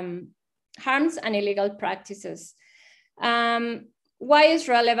the harms and illegal practices. Why is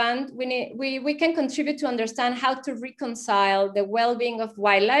relevant? We can contribute to understand how to reconcile the well-being of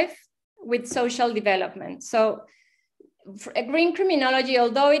wildlife with social development. So green criminology,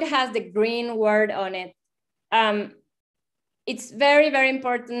 although it has the green word on it, it's very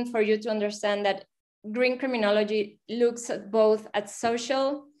important for you to understand that green criminology looks at both at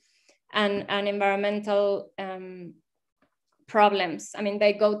social and environmental problems. I mean,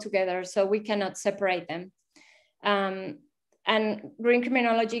 they go together, so we cannot separate them. And green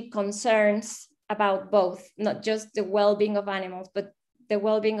criminology concerns about both, not just the well-being of animals, but the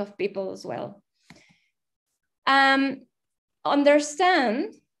well-being of people as well.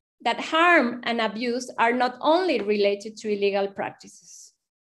 Understand that harm and abuse are not only related to illegal practices.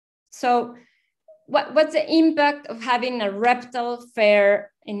 So what's the impact of having a reptile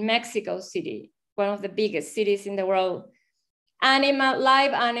fair in Mexico City, one of the biggest cities in the world?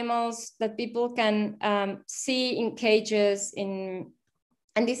 Live animals that people can see in cages, and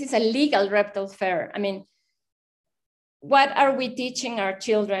this is a legal reptile fair. I mean, what are we teaching our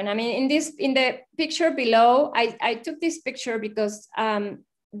children? I mean, in the picture below, I took this picture because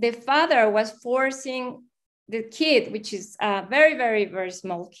the father was forcing the kid, which is a very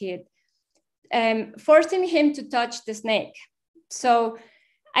small kid, forcing him to touch the snake. So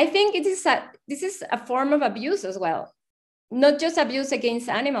I think this is a form of abuse as well. not just abuse against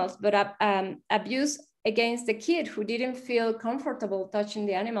animals, but abuse against the kid who didn't feel comfortable touching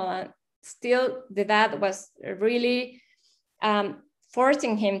the animal. And still the dad was really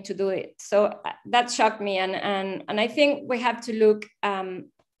forcing him to do it. So that shocked me. And I think we have to look,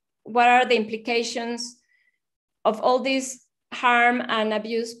 what are the implications of all these harm and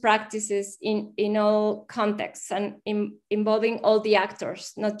abuse practices in all contexts and involving all the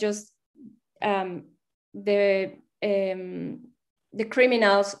actors, not just the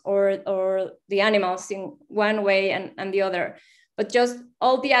criminals or the animals in one way and the other, but just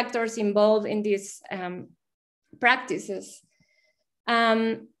all the actors involved in these practices.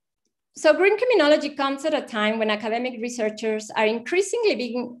 So green criminology comes at a time when academic researchers are increasingly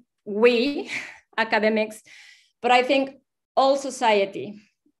being, we academics, but I think all society,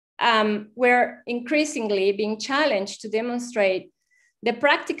 we're increasingly being challenged to demonstrate the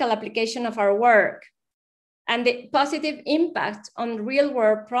practical application of our work and the positive impact on real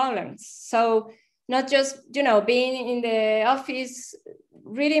world problems. So not just, you know, being in the office,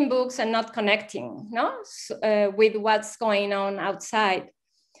 reading books and not connecting, no, with what's going on outside.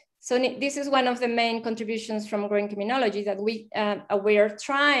 So this is one of the main contributions from green criminology, that we're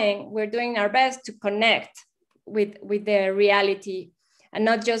doing our best to connect with the reality and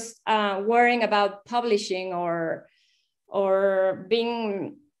not just worrying about publishing or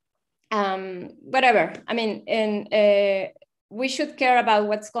being whatever. I mean, we should care about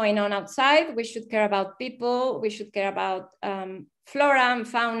what's going on outside. We should care about people. We should care about flora and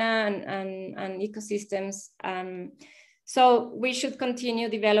fauna and ecosystems. So we should continue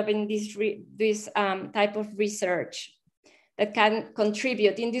developing this type of research that can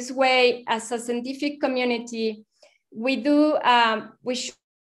contribute. In this way, as a scientific community, we should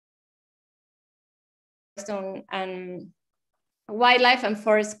on wildlife and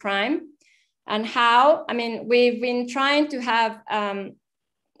forest crime, and how, I mean, we've been trying to have, during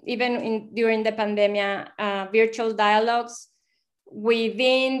the pandemic, virtual dialogues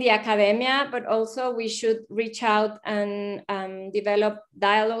within the academia, but also we should reach out and develop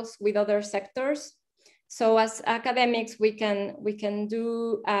dialogues with other sectors. So as academics, we can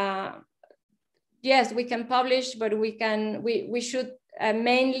do, yes, we can publish, but we should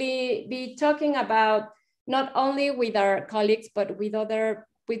mainly be talking about not only with our colleagues, but with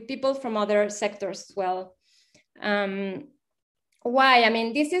people from other sectors as well. Why? I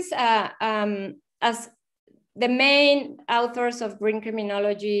mean, this is as the main authors of green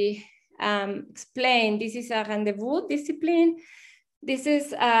criminology explain, this is a rendezvous discipline. This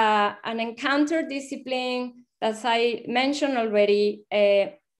is an encounter discipline, as I mentioned already,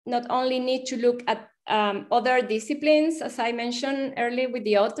 not only need to look at other disciplines, as I mentioned earlier with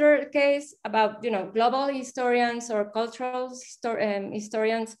the author case about, you know, global historians or cultural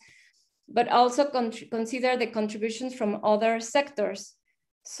historians, but also consider the contributions from other sectors.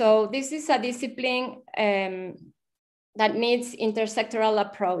 So this is a discipline that needs intersectoral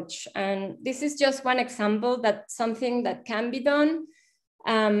approach. And this is just one example that something that can be done,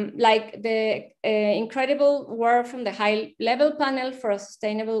 like the incredible work from the high-level panel for a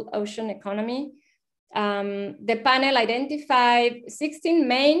sustainable ocean economy. The panel identified 16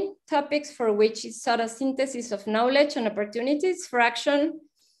 main topics for which it sought a synthesis of knowledge and opportunities for action.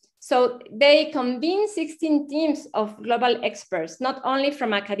 So they convened 16 teams of global experts, not only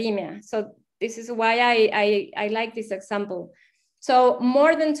from academia. So this is why I like this example. So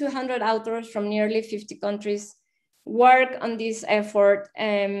more than 200 authors from nearly 50 countries work on this effort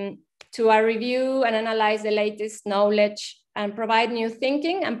to review and analyze the latest knowledge and provide new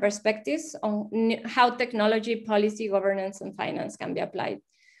thinking and perspectives on how technology, policy, governance, and finance can be applied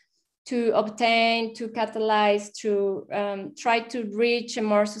to obtain, to catalyze, to try to reach a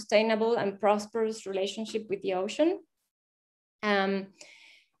more sustainable and prosperous relationship with the ocean.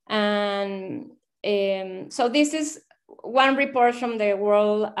 So this is one report from the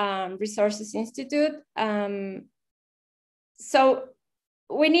World Resources Institute. So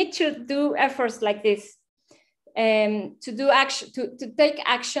we need to do efforts like this, to take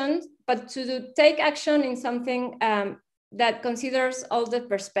action, but to take action in something that considers all the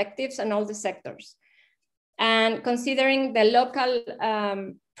perspectives and all the sectors, and considering the local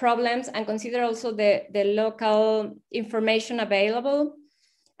problems, and consider also the local information available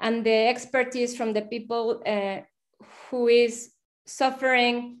and the expertise from the people who is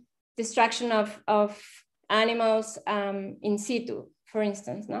suffering destruction of animals in situ, for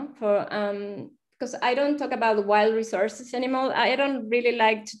instance, no? Because I don't talk about wild resources anymore. I don't really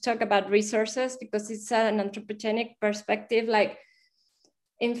like to talk about resources because it's an anthropogenic perspective, like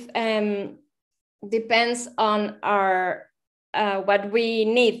depends on our what we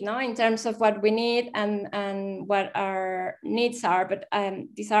need, no, in terms of what we need and what our needs are. But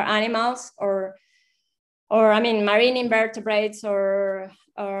these are animals or I mean, marine invertebrates or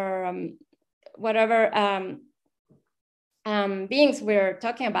whatever beings we're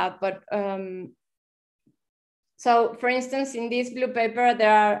talking about. But so, for instance, in this blue paper,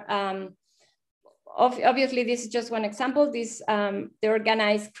 there are obviously, this is just one example, this the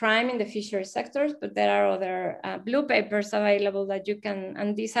organized crime in the fisheries sectors, but there are other blue papers available that you can,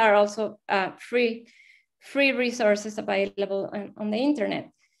 and these are also free resources available on the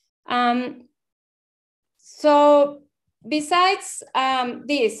internet. So besides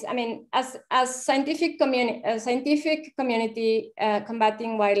this, I mean, as scientific community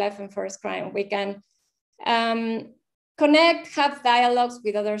combating wildlife and forest crime, we can connect, have dialogues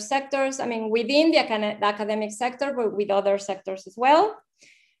with other sectors. I mean, within the academic sector, but with other sectors as well.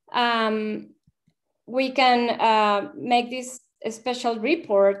 We can make these special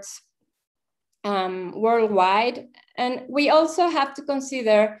reports worldwide. And we also have to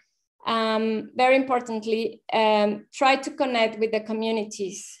consider, very importantly, try to connect with the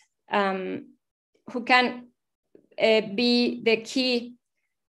communities who can be the key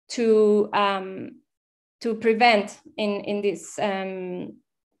to prevent in this, where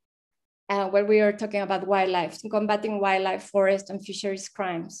we are talking about wildlife, combating wildlife, forest, and fisheries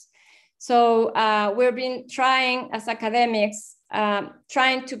crimes. So we've been trying as academics,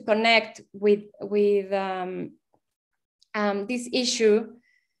 trying to connect with this issue.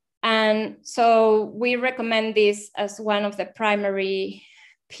 And so we recommend this as one of the primary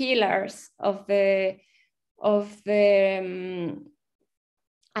pillars of the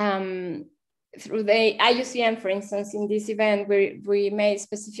through the IUCN, for instance. In this event, we made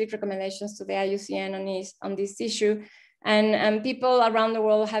specific recommendations to the IUCN on this issue. And people around the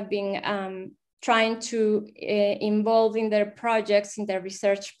world have been trying to involve in their projects, in their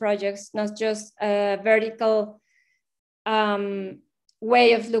research projects, not just a vertical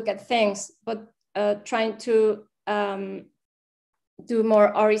way of look at things, but trying to do more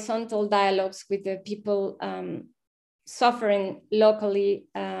horizontal dialogues with the people suffering locally,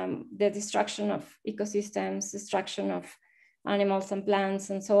 the destruction of ecosystems, destruction of animals and plants,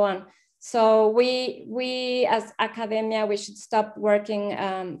 and so on. So we as academia, we should stop working,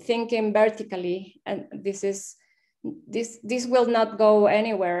 thinking vertically, and this will not go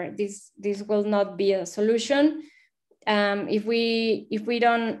anywhere. This will not be a solution if we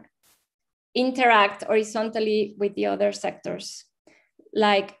don't interact horizontally with the other sectors,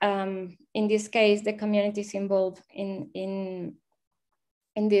 like in this case, the communities involved in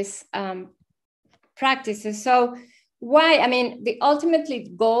these practices. So why? I mean, the ultimately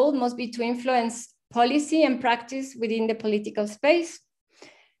goal must be to influence policy and practice within the political space.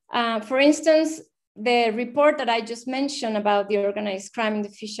 For instance, the report that I just mentioned about the organized crime in the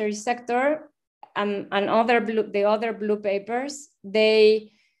fisheries sector and the other blue papers,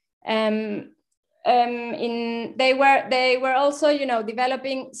 they were also,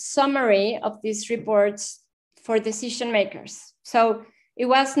 developing summary of these reports for decision makers. So it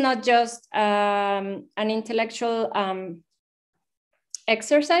was not just an intellectual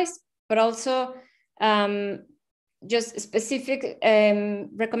exercise, but also just specific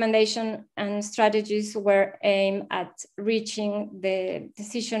recommendation and strategies were aimed at reaching the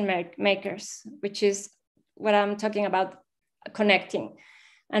decision makers, which is what I'm talking about, connecting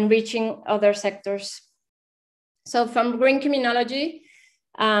and reaching other sectors. So from green criminology,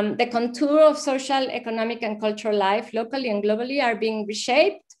 the contour of social, economic, and cultural life locally and globally are being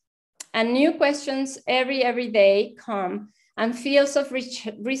reshaped, and new questions every day come, and fields of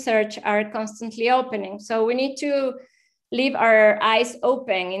research are constantly opening. So we need to leave our eyes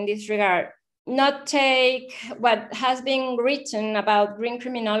open in this regard, not take what has been written about green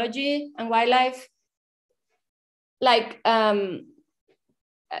criminology and wildlife, like,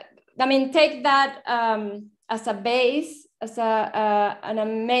 take that as a base, as an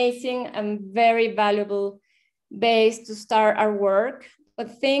amazing and very valuable base to start our work,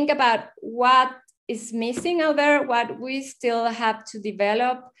 but think about what is missing out there, what we still have to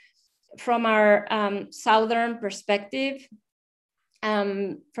develop from our southern perspective,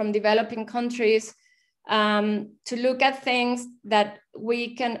 from developing countries, to look at things that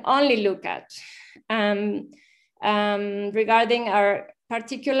we can only look at regarding our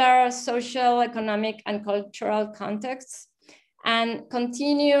particular social, economic, and cultural contexts, and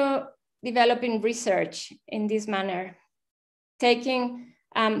continue developing research in this manner, taking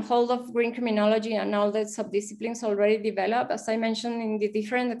hold of green criminology and all the subdisciplines already developed, as I mentioned in the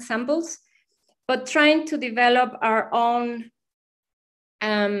different examples, but trying to develop our own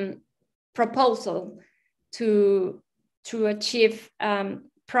proposal to to achieve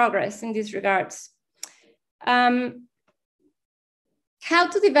progress in these regards. How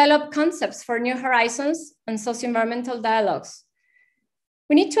to develop concepts for new horizons and socio-environmental dialogues.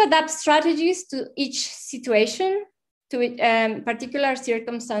 We need to adapt strategies to each situation, to particular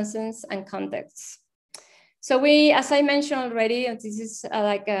circumstances and contexts. So we, as I mentioned already, and this is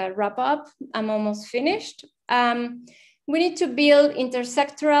like a wrap up, I'm almost finished. We need to build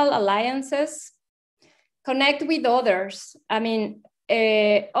intersectoral alliances, connect with others. I mean,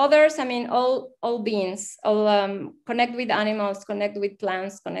 all beings, connect with animals, connect with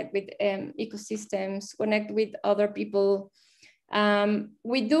plants, connect with ecosystems, connect with other people.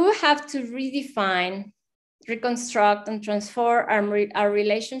 We do have to redefine, reconstruct, and transform our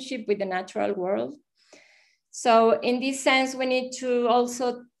relationship with the natural world. So in this sense, we need to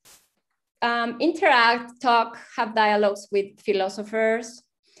also interact, talk, have dialogues with philosophers,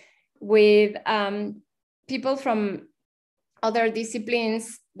 with people from other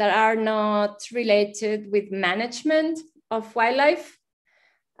disciplines that are not related with management of wildlife,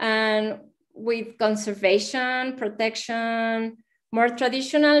 and with conservation, protection, more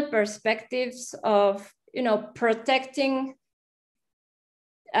traditional perspectives of, protecting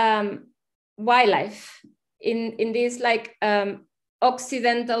wildlife in this like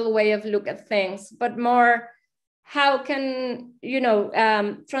Occidental way of look at things, but more how can,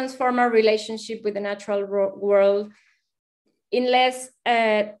 transform our relationship with the natural world in a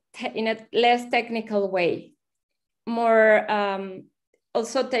less technical way, more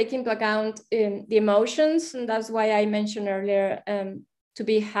also take into account the emotions, and that's why I mentioned earlier to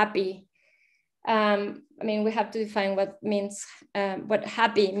be happy. We have to define what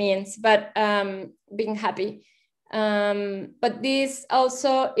happy means, but being happy. But this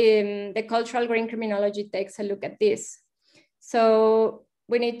also, the cultural green criminology takes a look at this. So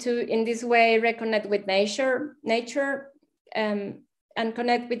we need to, in this way, reconnect with nature, and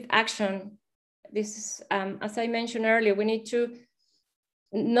connect with action. This is, as I mentioned earlier, we need to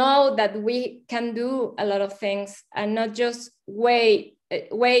know that we can do a lot of things and not just wait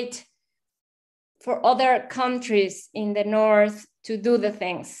for other countries in the north to do the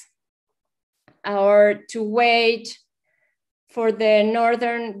things, or to wait for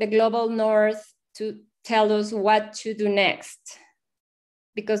the global north to tell us what to do next,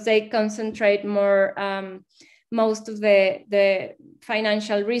 because they concentrate more, most of the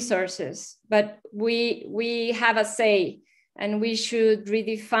financial resources. But we have a say, and we should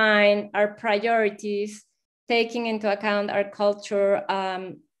redefine our priorities, taking into account our culture,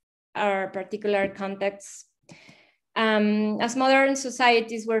 our particular contexts. As modern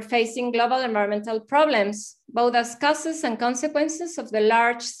societies, we're facing global environmental problems, both as causes and consequences of the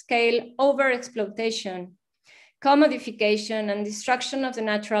large-scale overexploitation, commodification, and destruction of the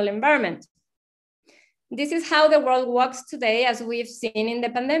natural environment. This is how the world works today, as we've seen in the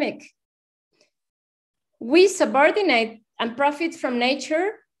pandemic. We subordinate and profit from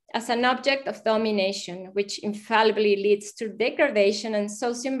nature as an object of domination, which infallibly leads to degradation and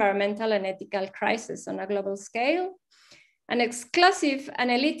socio-environmental and ethical crisis on a global scale, and exclusive and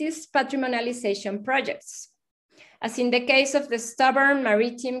elitist patrimonialization projects, as in the case of the stubborn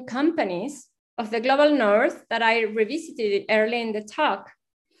maritime companies of the global north that I revisited early in the talk,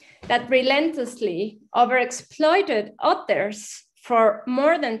 that relentlessly overexploited otters for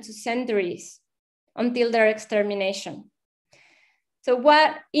more than 2 centuries until their extermination. So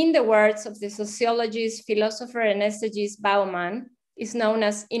what, in the words of the sociologist, philosopher, and essayist Bauman, is known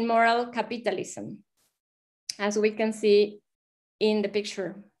as immoral capitalism, as we can see in the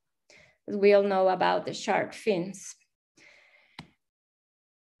picture, as we all know about the shark fins.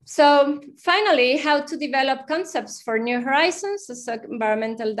 So finally, how to develop concepts for new horizons as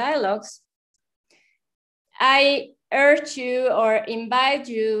environmental dialogues. I urge you or invite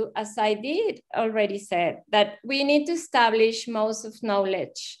you, as I did already said, that we need to establish modes of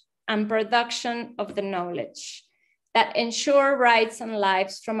knowledge and production of the knowledge that ensure rights and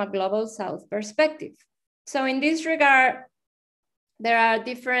lives from a global South perspective. So in this regard, there are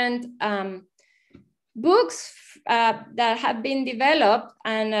different books that have been developed,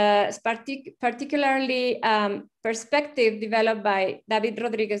 and particularly perspective developed by David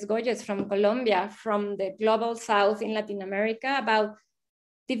Rodriguez Goyes from Colombia, from the global South in Latin America, about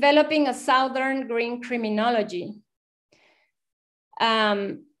developing a Southern green criminology.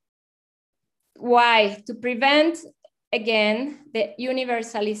 Why? To prevent, again, the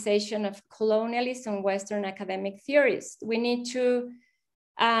universalization of colonialism and Western academic theories. We need to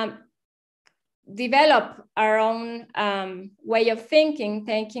develop our own way of thinking,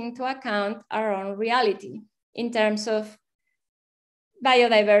 taking into account our own reality in terms of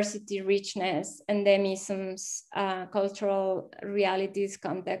biodiversity, richness, endemisms, cultural realities,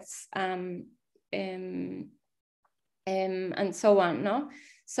 contexts, and so on. No,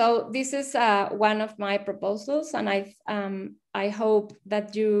 so this is one of my proposals, and I hope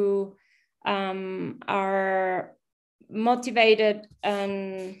that you are motivated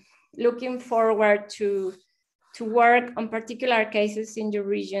and looking forward to work on particular cases in your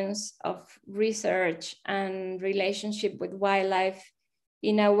regions of research and relationship with wildlife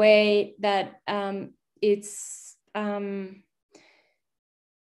in a way that it's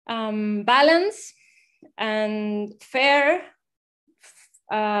balanced and fair,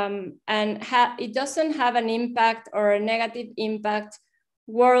 and it doesn't have an impact or a negative impact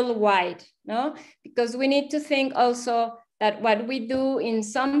worldwide, no? Because we need to think also that what we do in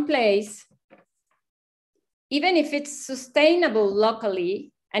some place, even if it's sustainable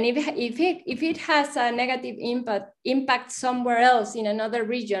locally, and if it has a negative impact somewhere else in another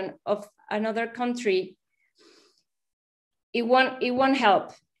region of another country, it won't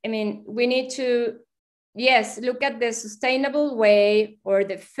help. I mean, we need to, yes, look at the sustainable way or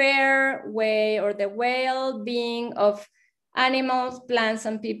the fair way or the well-being of animals, plants,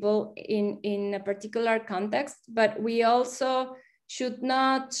 and people in a particular context, but we also should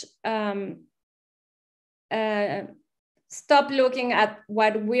not stop looking at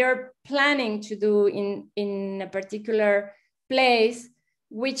what we're planning to do in a particular place,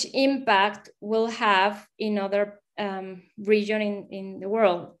 which impact will have in other region in the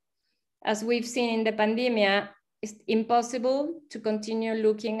world. As we've seen in the pandemic, it's impossible to continue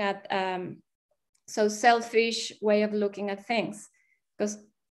looking at so selfish way of looking at things, because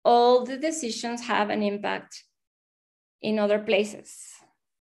all the decisions have an impact in other places.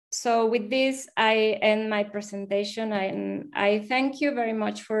 So with this, I end my presentation. I thank you very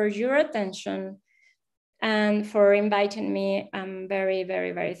much for your attention and for inviting me. I'm very,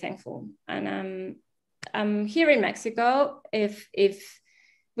 very, very thankful. And I'm here in Mexico. If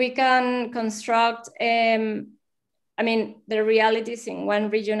we can construct, I mean, the realities in one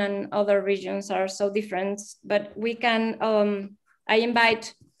region and other regions are so different, but we can, I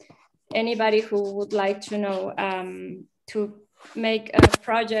invite anybody who would like to know to make a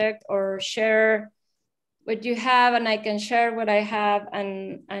project or share what you have, and I can share what I have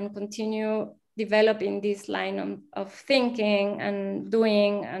and continue developing this line of thinking and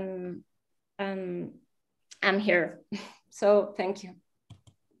doing, and I'm here. So thank you.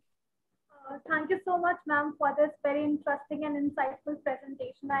 Thank you so much, ma'am, for this very interesting and insightful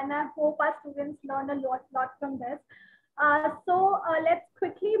presentation. And I hope our students learn a lot from this. So let's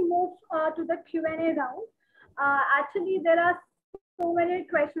quickly move to the Q&A round. Actually, there are so many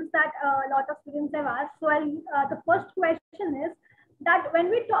questions that a lot of students have asked. So the first question is that when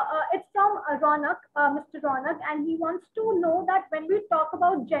we talk, it's from Ronak, Mr. Ronak, and he wants to know that when we talk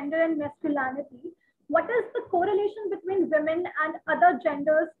about gender and masculinity, what is the correlation between women and other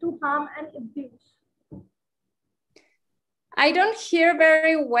genders to harm and abuse? I don't hear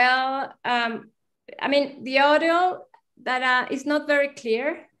very well. I mean, the audio that is not very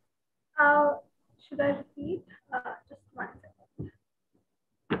clear. Should I repeat? Just 1 second.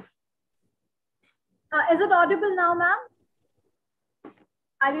 Is it audible now, ma'am?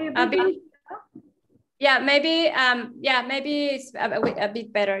 Are you able to hear? Yeah, maybe. Maybe it's a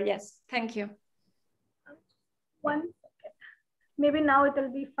bit better. Yes, thank you. 1 second. Maybe now it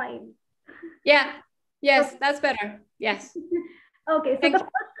will be fine. Yeah. Yes, okay. That's better. Yes. Okay.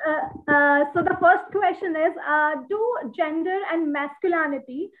 So the first question is: do gender and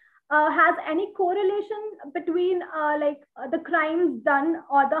masculinity has any correlation between the crimes done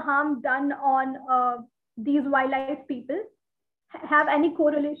or the harm done on these wildlife people? Have any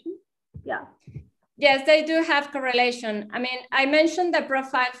correlation? Yeah. Yes, they do have correlation. I mean, I mentioned the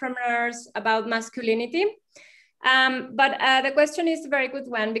profile from nurse about masculinity, but the question is a very good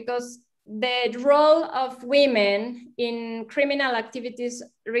one, because the role of women in criminal activities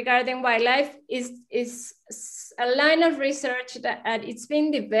regarding wildlife is a line of research that it's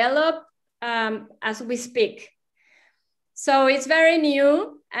being developed as we speak. So it's very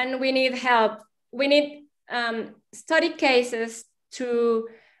new and we need help. We need study cases to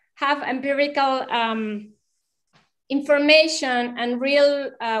have empirical information and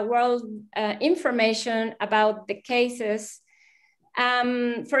real world information about the cases.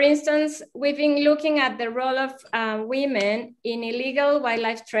 For instance, we've been looking at the role of women in illegal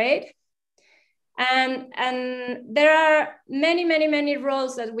wildlife trade. And there are many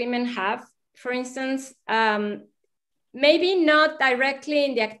roles that women have. For instance, maybe not directly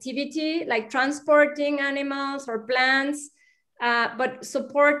in the activity, like transporting animals or plants, but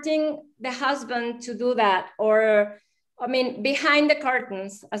supporting the husband to do that, or I mean, behind the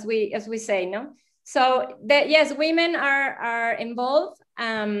curtains, as we say, no? So yes, women are involved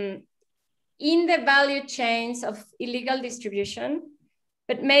in the value chains of illegal distribution,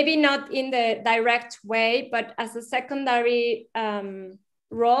 but maybe not in the direct way, but as a secondary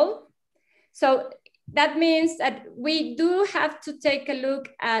role. So that means that we do have to take a look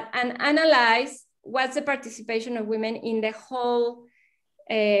at and analyze what's the participation of women in the whole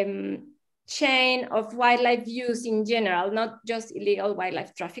chain of wildlife use in general, not just illegal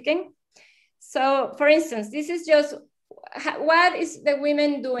wildlife trafficking. So for instance, this is just what is the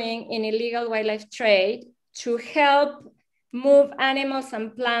women doing in illegal wildlife trade to help move animals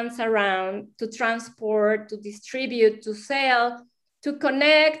and plants around, to transport, to distribute, to sell, to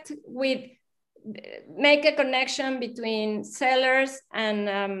connect with, make a connection between sellers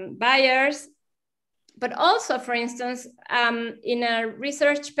and buyers. But also, for instance, in a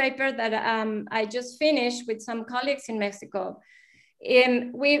research paper that I just finished with some colleagues in Mexico,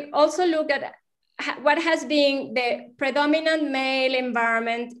 we also look at what has been the predominant male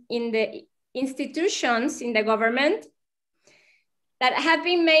environment in the institutions in the government that have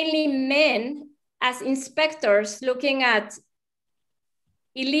been mainly men as inspectors looking at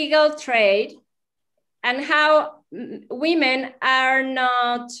illegal trade, and how women are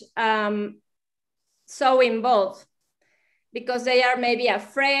not so involved because they are maybe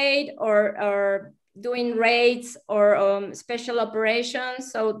afraid or doing raids or special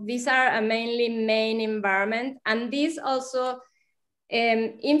operations. So these are a mainly main environment. And these also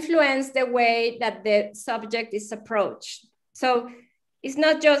influence the way that the subject is approached. So it's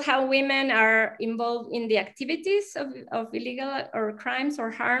not just how women are involved in the activities of illegal or crimes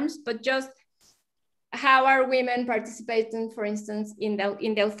or harms, but just how are women participating, for instance, in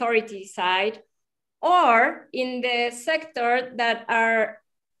the authority side or in the sector that are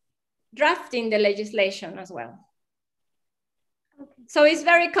drafting the legislation as well. Okay. So it's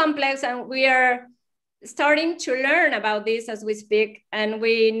very complex, and we are starting to learn about this as we speak, and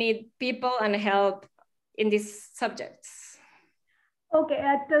we need people and help in these subjects. Okay,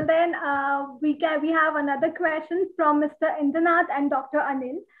 till then, we have another question from Mr. Indranath and Dr.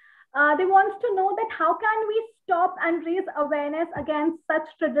 Anil. They want to know that how can we stop and raise awareness against such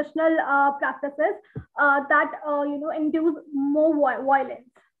traditional practices that induce more violence?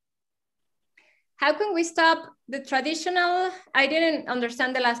 How can we stop the traditional? I didn't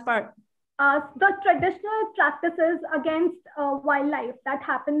understand the last part. The traditional practices against wildlife that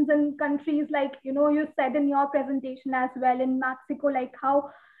happens in countries like, you said in your presentation as well, in Mexico, like how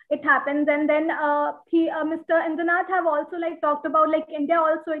it happens. And then Mr. Indranath have also talked about India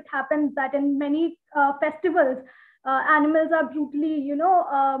also, it happens that in many festivals, animals are brutally, used,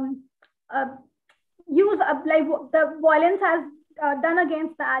 the violence has done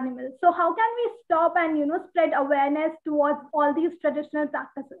against the animals. So how can we stop and, spread awareness towards all these traditional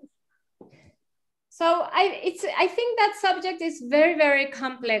practices? So I think that subject is very, very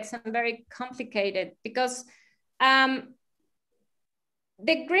complex and very complicated because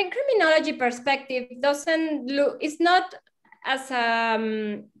the green criminology perspective it's not as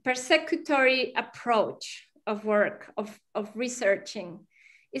a persecutory approach of work, of researching.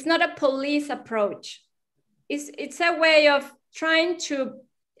 It's not a police approach. It's a way of trying to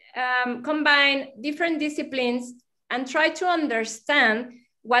combine different disciplines and try to understand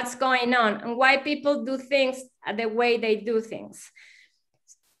what's going on and why people do things the way they do things.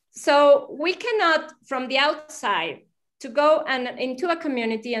 So we cannot, from the outside, to go into a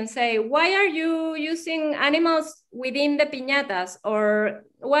community and say, why are you using animals within the piñatas? Or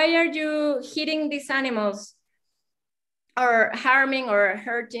why are you hitting these animals or harming or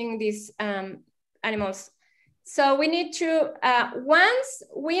hurting these animals? So we need to, once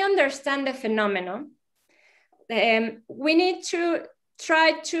we understand the phenomenon, we need to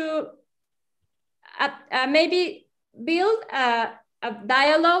try to maybe build a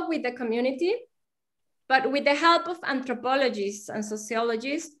dialogue with the community, but with the help of anthropologists and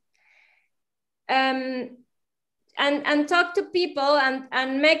sociologists, and talk to people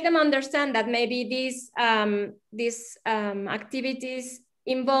and make them understand that maybe these activities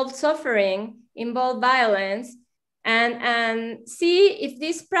involve suffering, involve violence, and see if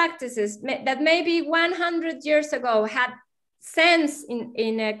these practices that maybe 100 years ago had sense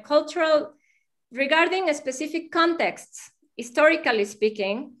in a cultural, regarding a specific context, historically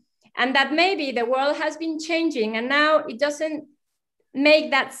speaking, and that maybe the world has been changing and now it doesn't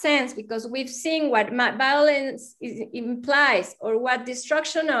make that sense because we've seen what violence implies or what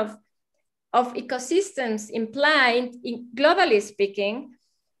destruction of ecosystems imply, globally speaking.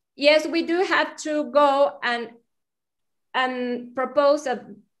 Yes, we do have to go and propose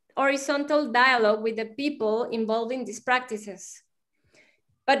horizontal dialogue with the people involved in these practices,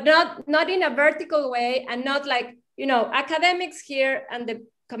 but not in a vertical way, and not like, you know, academics here and the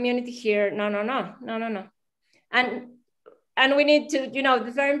community here. No. And we need to, you know,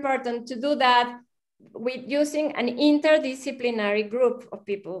 it's very important to do that with using an interdisciplinary group of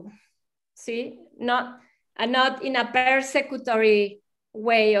people. See, not in a persecutory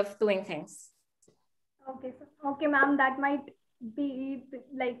way of doing things. Okay, okay, ma'am, that might be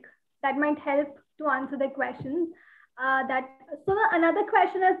like, that might help to answer the question. So another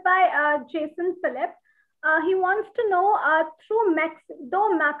question is by Jason Phillip. He wants to know,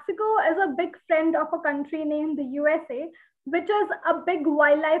 though Mexico is a big friend of a country named the USA, which is a big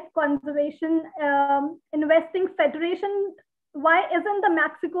wildlife conservation investing federation, why isn't the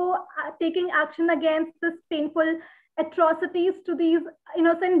Mexico taking action against this painful atrocities to these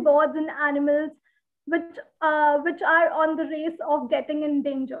innocent birds and animals, which are on the race of getting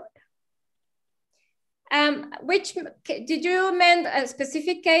endangered? Which did you mean a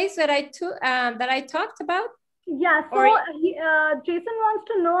specific case that I talked about? Yeah. So Jason wants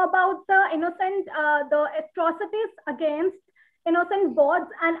to know about the atrocities against innocent birds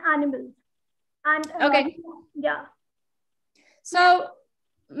and animals. And okay. Yeah. So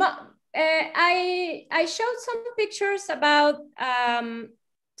I showed some pictures about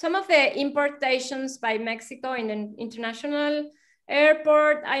some of the importations by Mexico in an international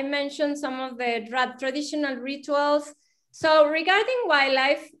airport. I mentioned some of the traditional rituals. So regarding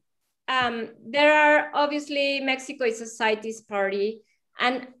wildlife, there are obviously, Mexico is a CITES party,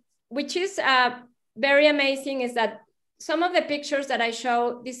 and which is very amazing is that some of the pictures that I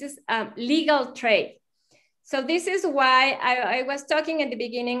show, this is legal trade. So this is why I was talking at the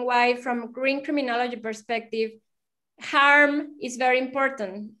beginning, why from green criminology perspective, harm is very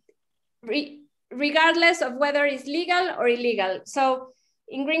important, regardless of whether it's legal or illegal. So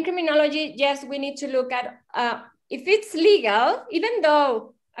in green criminology, yes, we need to look at if it's legal, even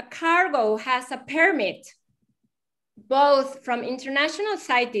though a cargo has a permit, both from international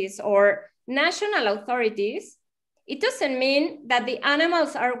CITES or national authorities, it doesn't mean that the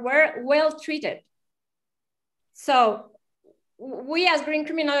animals are well treated. So we as green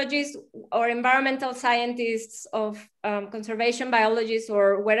criminologists or environmental scientists of conservation biologists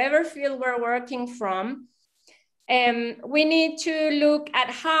or whatever field we're working from, we need to look at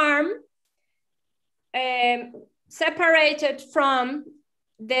harm separated from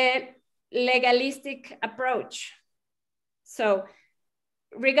the legalistic approach. So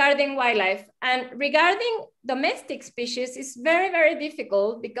regarding wildlife and regarding domestic species, is very, very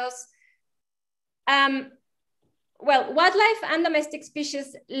difficult because well, wildlife and domestic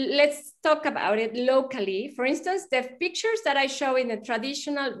species, let's talk about it locally. For instance, the pictures that I show in the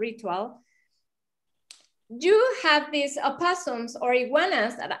traditional ritual, you have these opossums or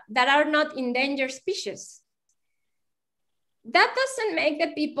iguanas that are not endangered species. That doesn't make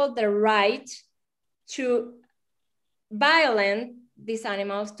the people the right to violate these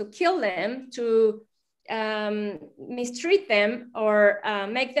animals, to kill them, to mistreat them or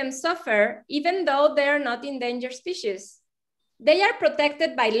make them suffer, even though they're not endangered species. They are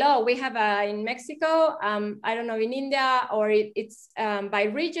protected by law. We have in Mexico, I don't know, in India, or it's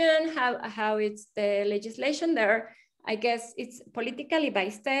by region, how it's the legislation there. I guess it's politically by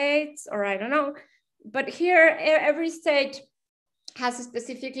states, or I don't know. But here, every state has a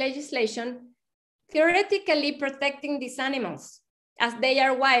specific legislation theoretically protecting these animals as they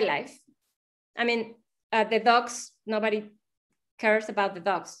are wildlife. I mean, the dogs, nobody cares about the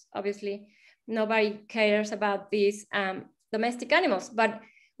dogs, obviously. Nobody cares about these domestic animals, but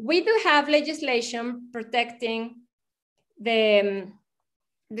we do have legislation protecting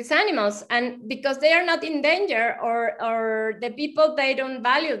these animals, and because they are not in danger, or the people, they don't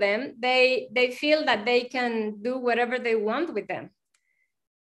value them, they feel that they can do whatever they want with them.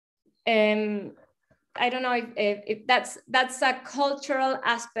 I don't know if that's a cultural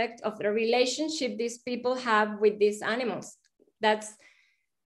aspect of the relationship these people have with these animals. That's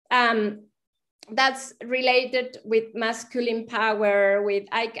related with masculine power, with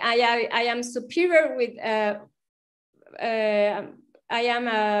I am superior with I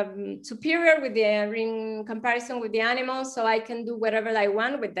am superior with in comparison with the animals, so I can do whatever I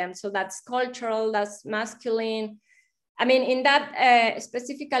want with them. So that's cultural, that's masculine. I mean, in that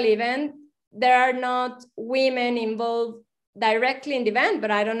specific event, there are not women involved directly in the event,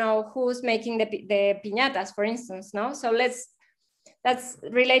 but I don't know who's making the piñatas, for instance, no? So that's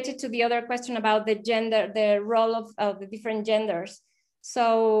related to the other question about the gender, the role of the different genders.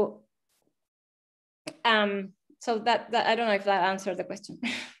 So, so that I don't know if that answered the question.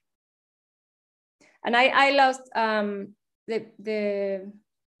 And I lost the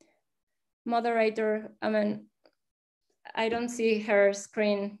moderator, I mean, I don't see her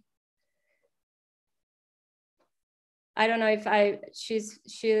screen. I don't know if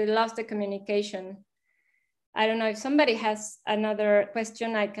she lost the communication. I don't know if somebody has another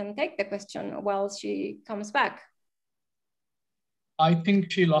question. I can take the question while she comes back. I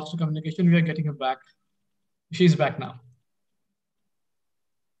think she lost the communication. We are getting her back. She's back now.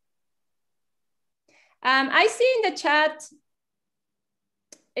 I see in the chat,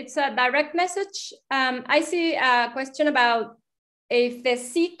 it's a direct message. I see a question about if the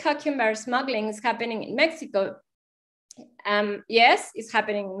sea cucumber smuggling is happening in Mexico. Yes, it's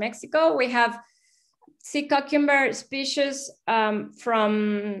happening in Mexico. We have sea cucumber species from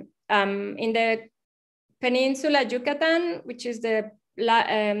in the Peninsula Yucatan, which is the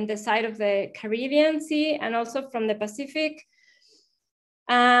side of the Caribbean Sea, and also from the Pacific.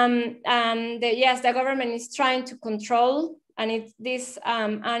 Yes, the government is trying to control, and these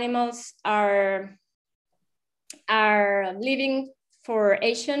animals are leaving for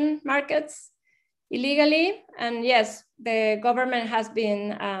Asian markets illegally. And yes, the government has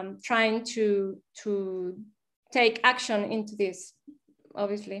been trying to take action into this,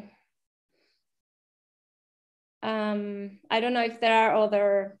 obviously. I don't know if there are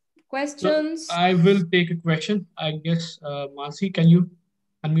other questions. So I will take a question. I guess, Marcy, can you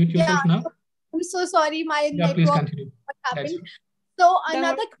unmute yourself now? I'm so sorry, my network. Please continue. What happened? So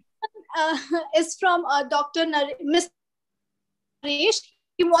another question is from Dr. Mr. Naresh.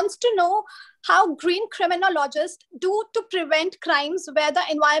 He wants to know how green criminologists do to prevent crimes where the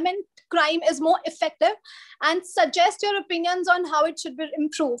environment crime is more effective, and suggest your opinions on how it should be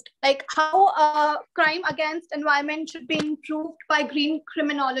improved, like how crime against environment should be improved by green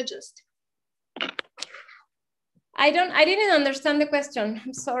criminologists. I didn't understand the question.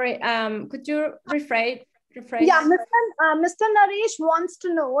 I'm sorry. Could you rephrase? Yeah, Mr. Naresh wants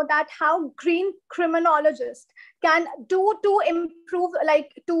to know that how green criminologists can do to improve,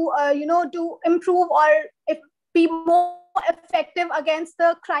 like to to improve or be more effective against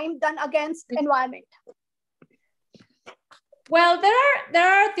the crime done against environment. Well, there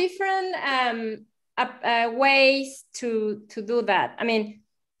are different ways to do that. I mean,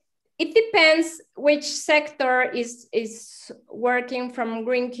 it depends which sector is working from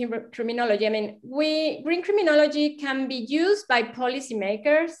green criminology. I mean, green criminology can be used by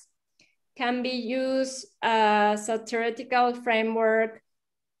policymakers, can be used as a theoretical framework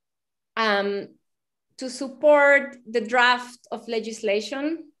to support the draft of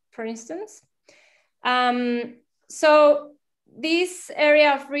legislation, for instance. So this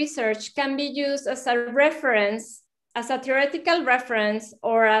area of research can be used as a reference, as a theoretical reference,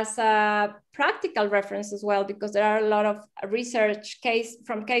 or as a practical reference as well, because there are a lot of research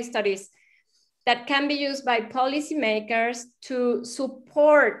from case studies that can be used by policymakers to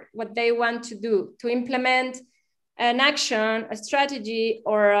support what they want to do, to implement an action, a strategy,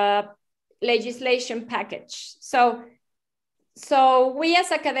 or a legislation package. So we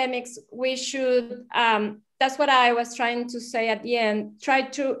as academics, we should, that's what I was trying to say at the end, try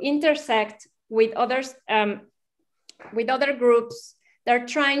to intersect with others, with other groups that are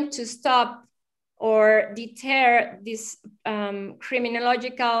trying to stop or deter these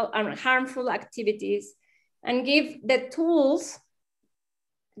criminological and harmful activities, and give the tools,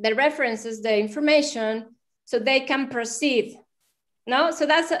 the references, the information, so they can proceed. No, so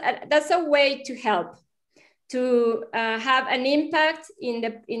that's a way to help, to have an impact in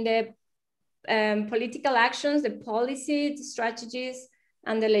the political actions, the policy, the strategies,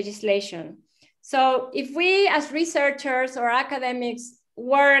 and the legislation. So if we as researchers or academics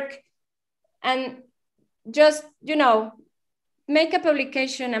work and just, make a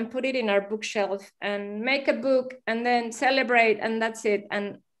publication and put it in our bookshelf, and make a book and then celebrate, and that's it.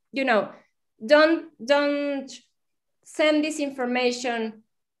 And, don't send this information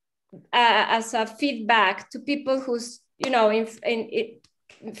as a feedback to people who's,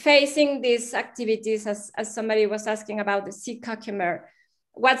 facing these activities, as somebody was asking about the sea cucumber.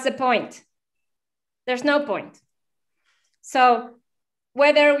 What's the point? There's no point. So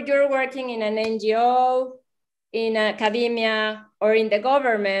whether you're working in an NGO, in academia, or in the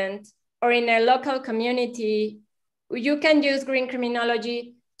government, or in a local community, you can use green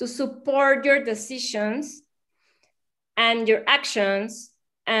criminology to support your decisions and your actions,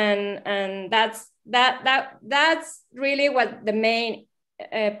 and that's really what the main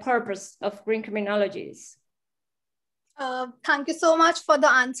purpose of green criminology is. Thank you so much for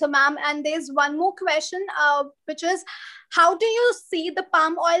the answer, ma'am. And there's one more question, which is, how do you see the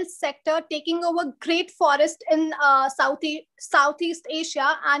palm oil sector taking over great forest in Southeast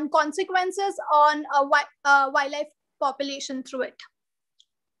Asia, and consequences on wildlife population through it?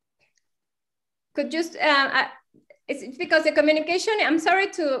 could just, it's because the communication, I'm sorry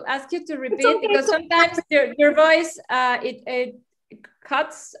to ask you to repeat, okay, because sometimes your voice, it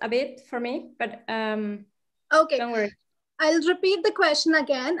cuts a bit for me, but okay, don't worry. I'll repeat the question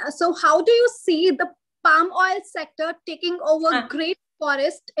again. So how do you see the palm oil sector taking over great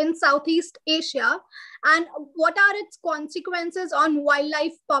forest in Southeast Asia, and what are its consequences on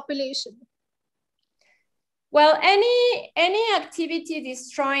wildlife population? Well, any activity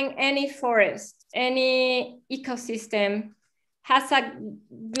destroying any forest, any ecosystem has a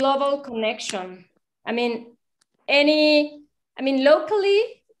global connection. I mean,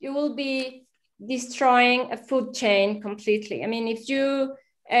 locally, you will be destroying a food chain completely. I mean, if you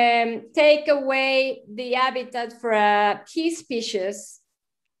take away the habitat for a key species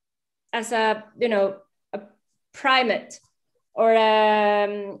as a primate or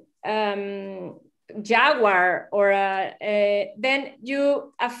a jaguar, or then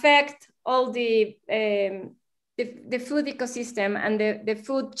you affect all the food ecosystem and the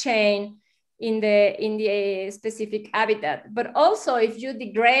food chain in the specific habitat. But also, if you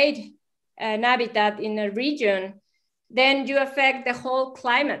degrade an habitat in a region, then you affect the whole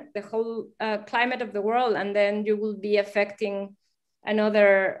climate of the world, and then you will be affecting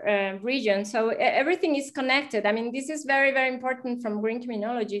another region. So everything is connected. I mean, this is very, very important from green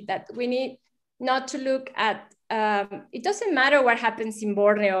criminology, that we need not to look at, it doesn't matter what happens in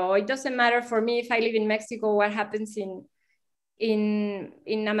Borneo. It doesn't matter for me if I live in Mexico, what happens in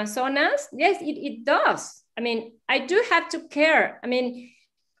Amazonas. Yes, it does. I mean, I do have to care. I mean,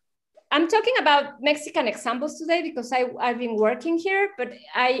 I'm talking about Mexican examples today because I've been working here, but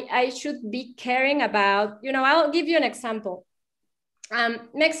I should be caring about, I'll give you an example.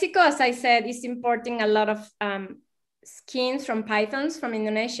 Mexico, as I said, is importing a lot of skins from pythons from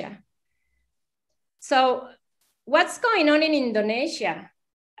Indonesia. So what's going on in Indonesia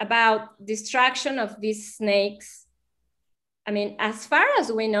about destruction of these snakes? I mean, as far as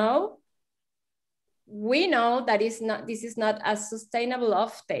we know that this is not a sustainable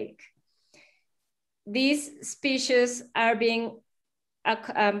offtake. These species are being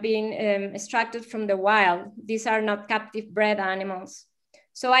extracted from the wild. These are not captive bred animals.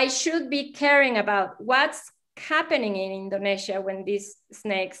 So I should be caring about what's happening in Indonesia when these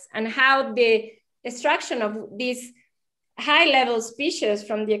snakes, and how the extraction of these high-level species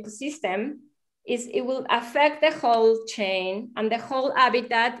from the ecosystem it will affect the whole chain and the whole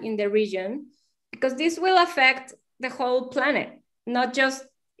habitat in the region, because this will affect the whole planet, not just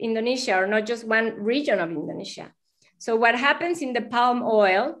Indonesia or not just one region of Indonesia. So what happens in the palm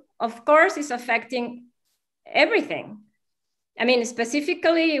oil, of course, is affecting everything. I mean,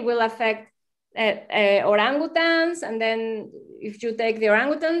 specifically, it will affect orangutans, and then if you take the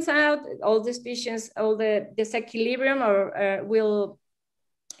orangutans out, all the species, all the disequilibrium will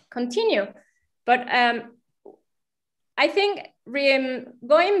continue. But I think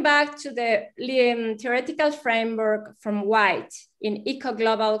going back to the theoretical framework from White in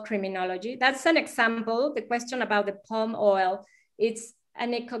eco-global criminology, that's an example. The question about the palm oil, it's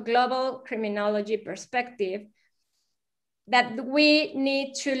an eco-global criminology perspective that we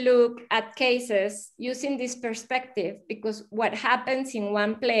need to look at cases using this perspective, because what happens in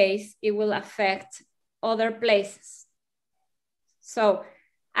one place, it will affect other places. So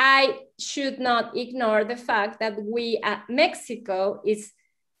I should not ignore the fact that Mexico is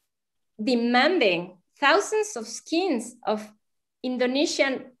demanding thousands of skins of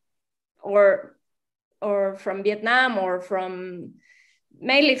Indonesian or from Vietnam, or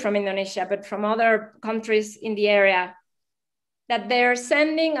mainly from Indonesia, but from other countries in the area, that they're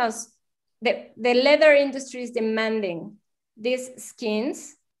sending us, the leather industry is demanding these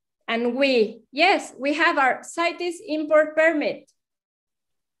skins. And we have our CITES import permit.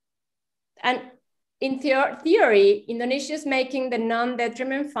 And in theory, Indonesia is making the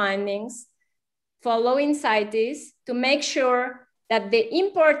non-detriment findings following CITES to make sure that the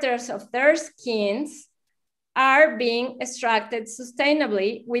importers of their skins are being extracted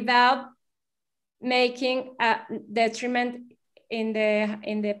sustainably without making a detriment in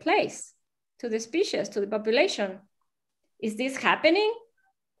the place, to the species, to the population. Is this happening?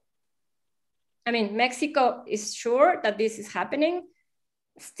 I mean, Mexico is sure that this is happening.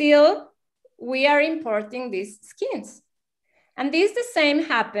 Still, we are importing these skins. And this the same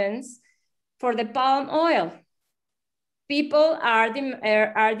happens for the palm oil. People are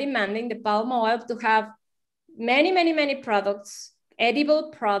demanding the palm oil to have many, many, many products, edible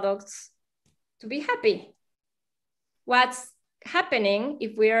products, to be happy. What's happening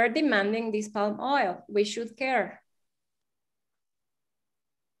if we are demanding this palm oil? We should care.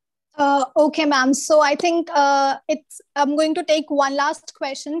 Okay, ma'am. So I think I'm going to take one last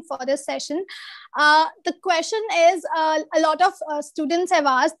question for this session. The question is, a lot of students have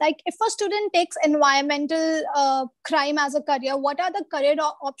asked, like, if a student takes environmental crime as a career, what are the career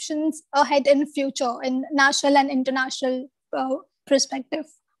options ahead in future in national and international perspective?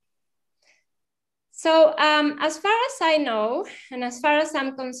 So as far as I know, and as far as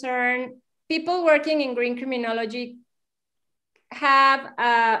I'm concerned, people working in green criminology have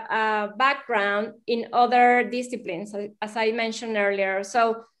a background in other disciplines, as I mentioned earlier.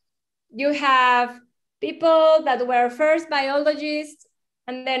 So you have people that were first biologists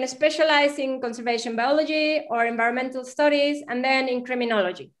and then specialized in conservation biology or environmental studies, and then in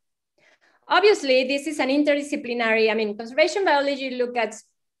criminology. Obviously, this is an interdisciplinary, I mean, conservation biology looks at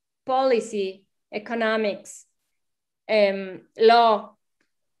policy, economics, law,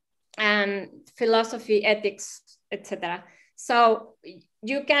 and philosophy, ethics, etc. So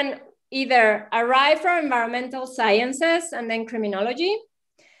you can either arrive from environmental sciences and then criminology,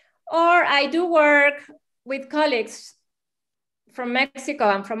 or I do work with colleagues from Mexico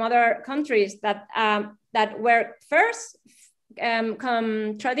and from other countries that, that were first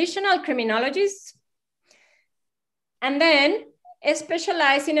traditional criminologists and then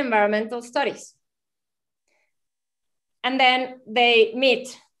specialize in environmental studies. And then they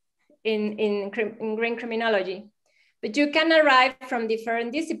meet in green criminology. But you can arrive from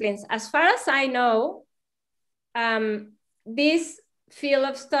different disciplines. As far as I know, this field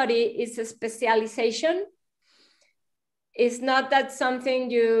of study is a specialization. It's not that something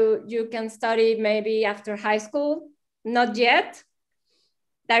you can study maybe after high school, not yet,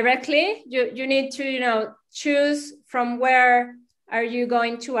 directly. You need to choose from where are you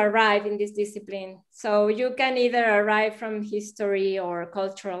going to arrive in this discipline. So you can either arrive from history or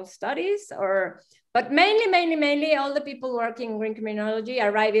cultural studies, but mainly all the people working in green criminology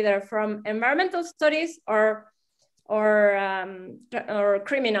arrive either from environmental studies or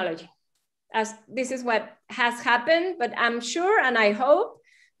criminology, as this is what has happened. But I'm sure and I hope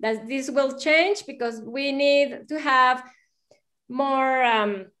that this will change, because we need to have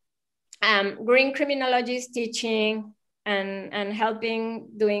more green criminologists teaching and helping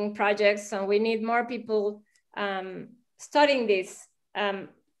doing projects. So we need more people studying this,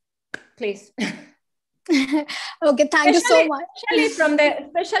 please. Okay, thank you so much.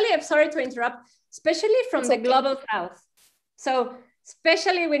 Especially, I'm sorry to interrupt, especially from the global south. So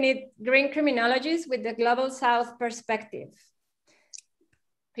especially we need green criminologists with the global south perspective.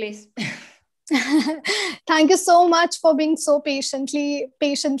 Please. Thank you so much for being so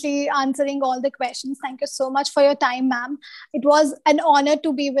patiently answering all the questions. Thank you so much for your time, ma'am. It was an honor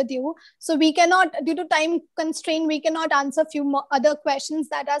to be with you. So we cannot, due to time constraint, we cannot answer a few more other questions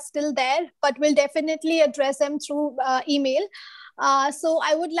that are still there, but we'll definitely address them through email. So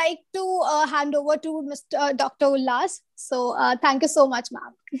I would like to hand over to Dr. Ullas. So thank you so much,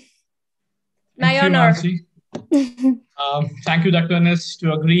 ma'am. My honor. Thank you, Dr. Anas,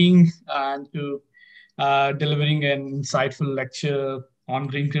 to agreeing and to delivering an insightful lecture on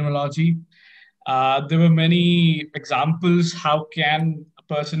green criminology. There were many examples how can a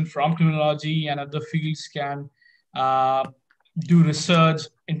person from criminology and other fields can do research,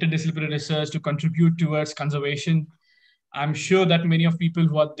 interdisciplinary research, to contribute towards conservation. I'm sure that many of people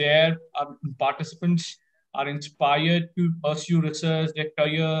who are there, participants, are inspired to pursue research, their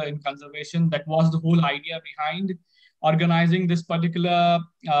career in conservation. That was the whole idea behind organizing this particular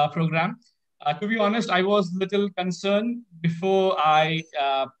program. To be honest, I was a little concerned before I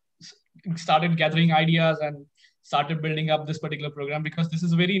started gathering ideas and started building up this particular program, because this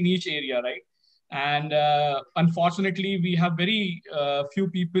is a very niche area, right? And unfortunately, we have very few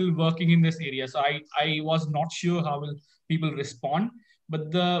people working in this area. So I was not sure how will people respond. But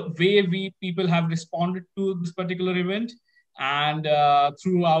the way people have responded to this particular event, and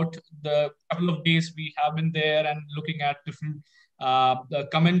throughout the couple of days we have been there and looking at different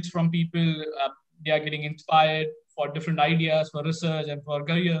comments from people, they are getting inspired for different ideas for research and for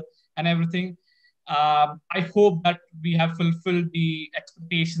career and everything. I hope that we have fulfilled the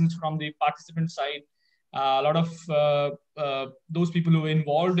expectations from the participant side. A lot of those people who were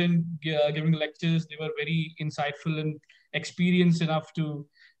involved in giving lectures, they were very insightful and experienced enough to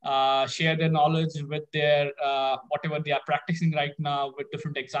share their knowledge with their whatever they are practicing right now, with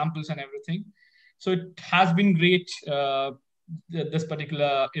different examples and everything. So it has been great, this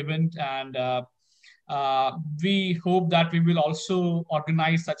particular event, and we hope that we will also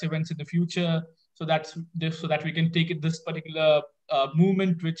organize such events in the future, so that we can take it this particular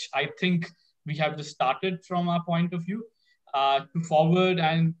movement, which I think we have just started from our point of view, to forward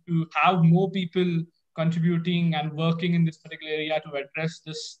and to have more people contributing and working in this particular area to address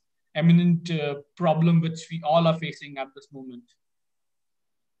this eminent problem which we all are facing at this moment.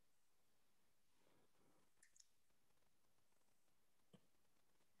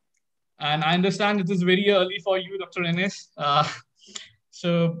 And I understand it is very early for you, Dr. Enes.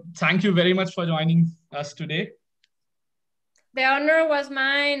 So thank you very much for joining us today. The honor was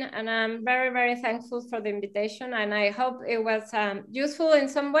mine, and I'm very, very thankful for the invitation. And I hope it was useful in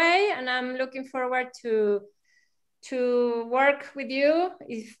some way. And I'm looking forward to work with you,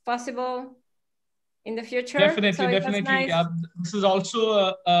 if possible, in the future. Definitely, so definitely. Nice. This is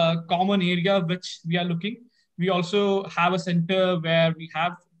also a common area which we are looking. We also have a center where we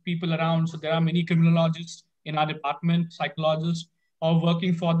have people around. So there are many criminologists in our department, psychologists, or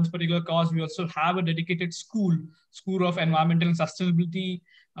working for this particular cause. We also have a dedicated school of environmental and sustainability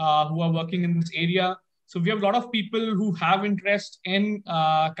who are working in this area. So we have a lot of people who have interest in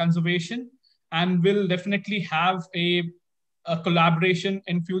conservation and will definitely have a collaboration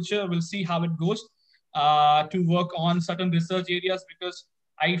in future. We'll see how it goes to work on certain research areas, because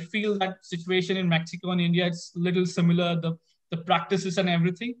I feel that situation in Mexico and India, it's a little similar, the practices and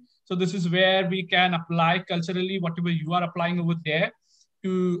everything. So this is where we can apply culturally whatever you are applying over there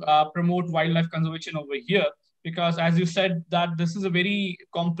to promote wildlife conservation over here. Because as you said, that this is a very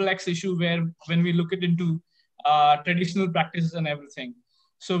complex issue where when we look it into traditional practices and everything.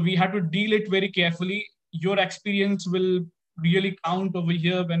 So we have to deal it very carefully. Your experience will really count over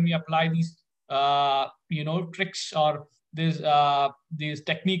here when we apply these tricks or these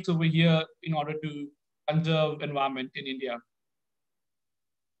techniques over here in order to conserve environment in India.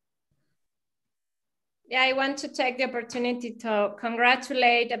 Yeah, I want to take the opportunity to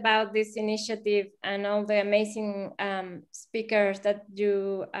congratulate about this initiative and all the amazing speakers that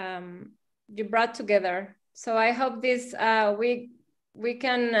you brought together. So I hope this we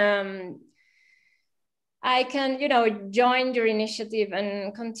can I can join your initiative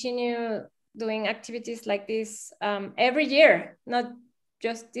and continue doing activities like this every year, not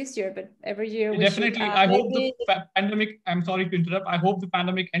just this year, but every year. Definitely. I hope the pandemic, I'm sorry to interrupt. I hope the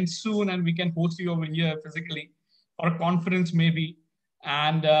pandemic ends soon and we can host you over here physically for a conference maybe.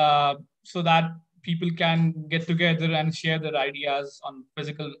 And so that people can get together and share their ideas on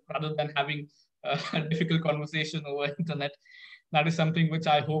physical rather than having a difficult conversation over internet. That is something which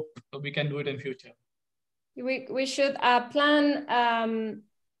I hope we can do it in future. We should plan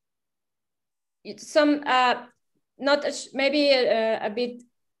some maybe a bit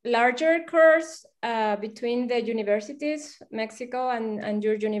larger course between the universities, Mexico and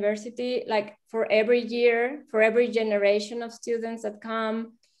your university, like for every year, for every generation of students that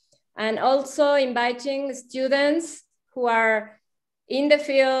come, and also inviting students who are in the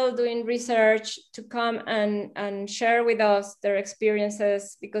field doing research to come and share with us their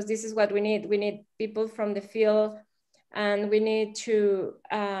experiences, because this is what we need. We need people from the field, and we need to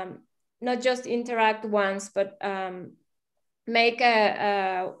not just interact once, but make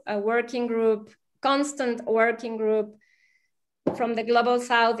a working group, constant working group from the Global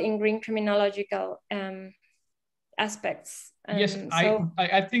South in green criminological aspects. Yes, so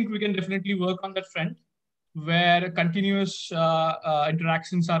I think we can definitely work on that front, where continuous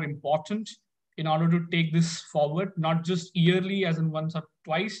interactions are important in order to take this forward, not just yearly as in once or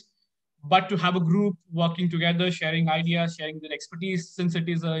twice, but to have a group working together, sharing ideas, sharing their expertise. Since it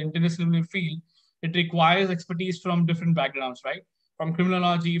is an interdisciplinary field, it requires expertise from different backgrounds, right? From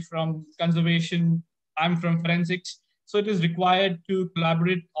criminology, from conservation, I'm from forensics. So it is required to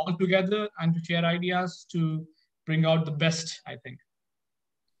collaborate all together and to share ideas to bring out the best, I think.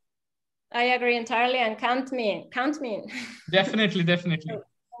 I agree entirely, and count me in. Definitely, definitely.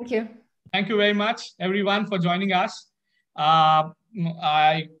 Thank you. Thank you very much, everyone, for joining us.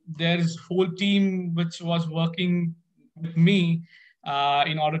 There's a whole team which was working with me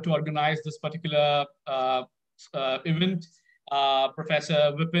in order to organize this particular event.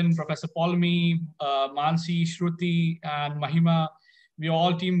 Professor Vipin, Professor Paulmi, Mansi, Shruti, and Mahima. We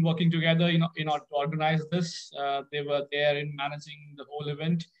all team working together in order to organize this. They were there in managing the whole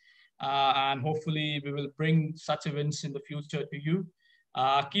event. And hopefully we will bring such events in the future to you.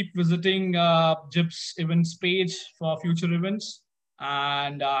 Keep visiting JIP's events page for future events.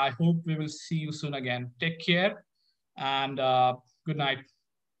 And I hope we will see you soon again. Take care and good night.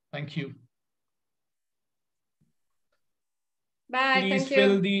 Thank you. Bye. Please thank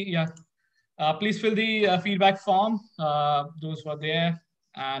fill you. Please fill the feedback form. Those who are there.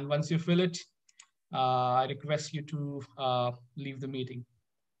 And once you fill it, I request you to leave the meeting.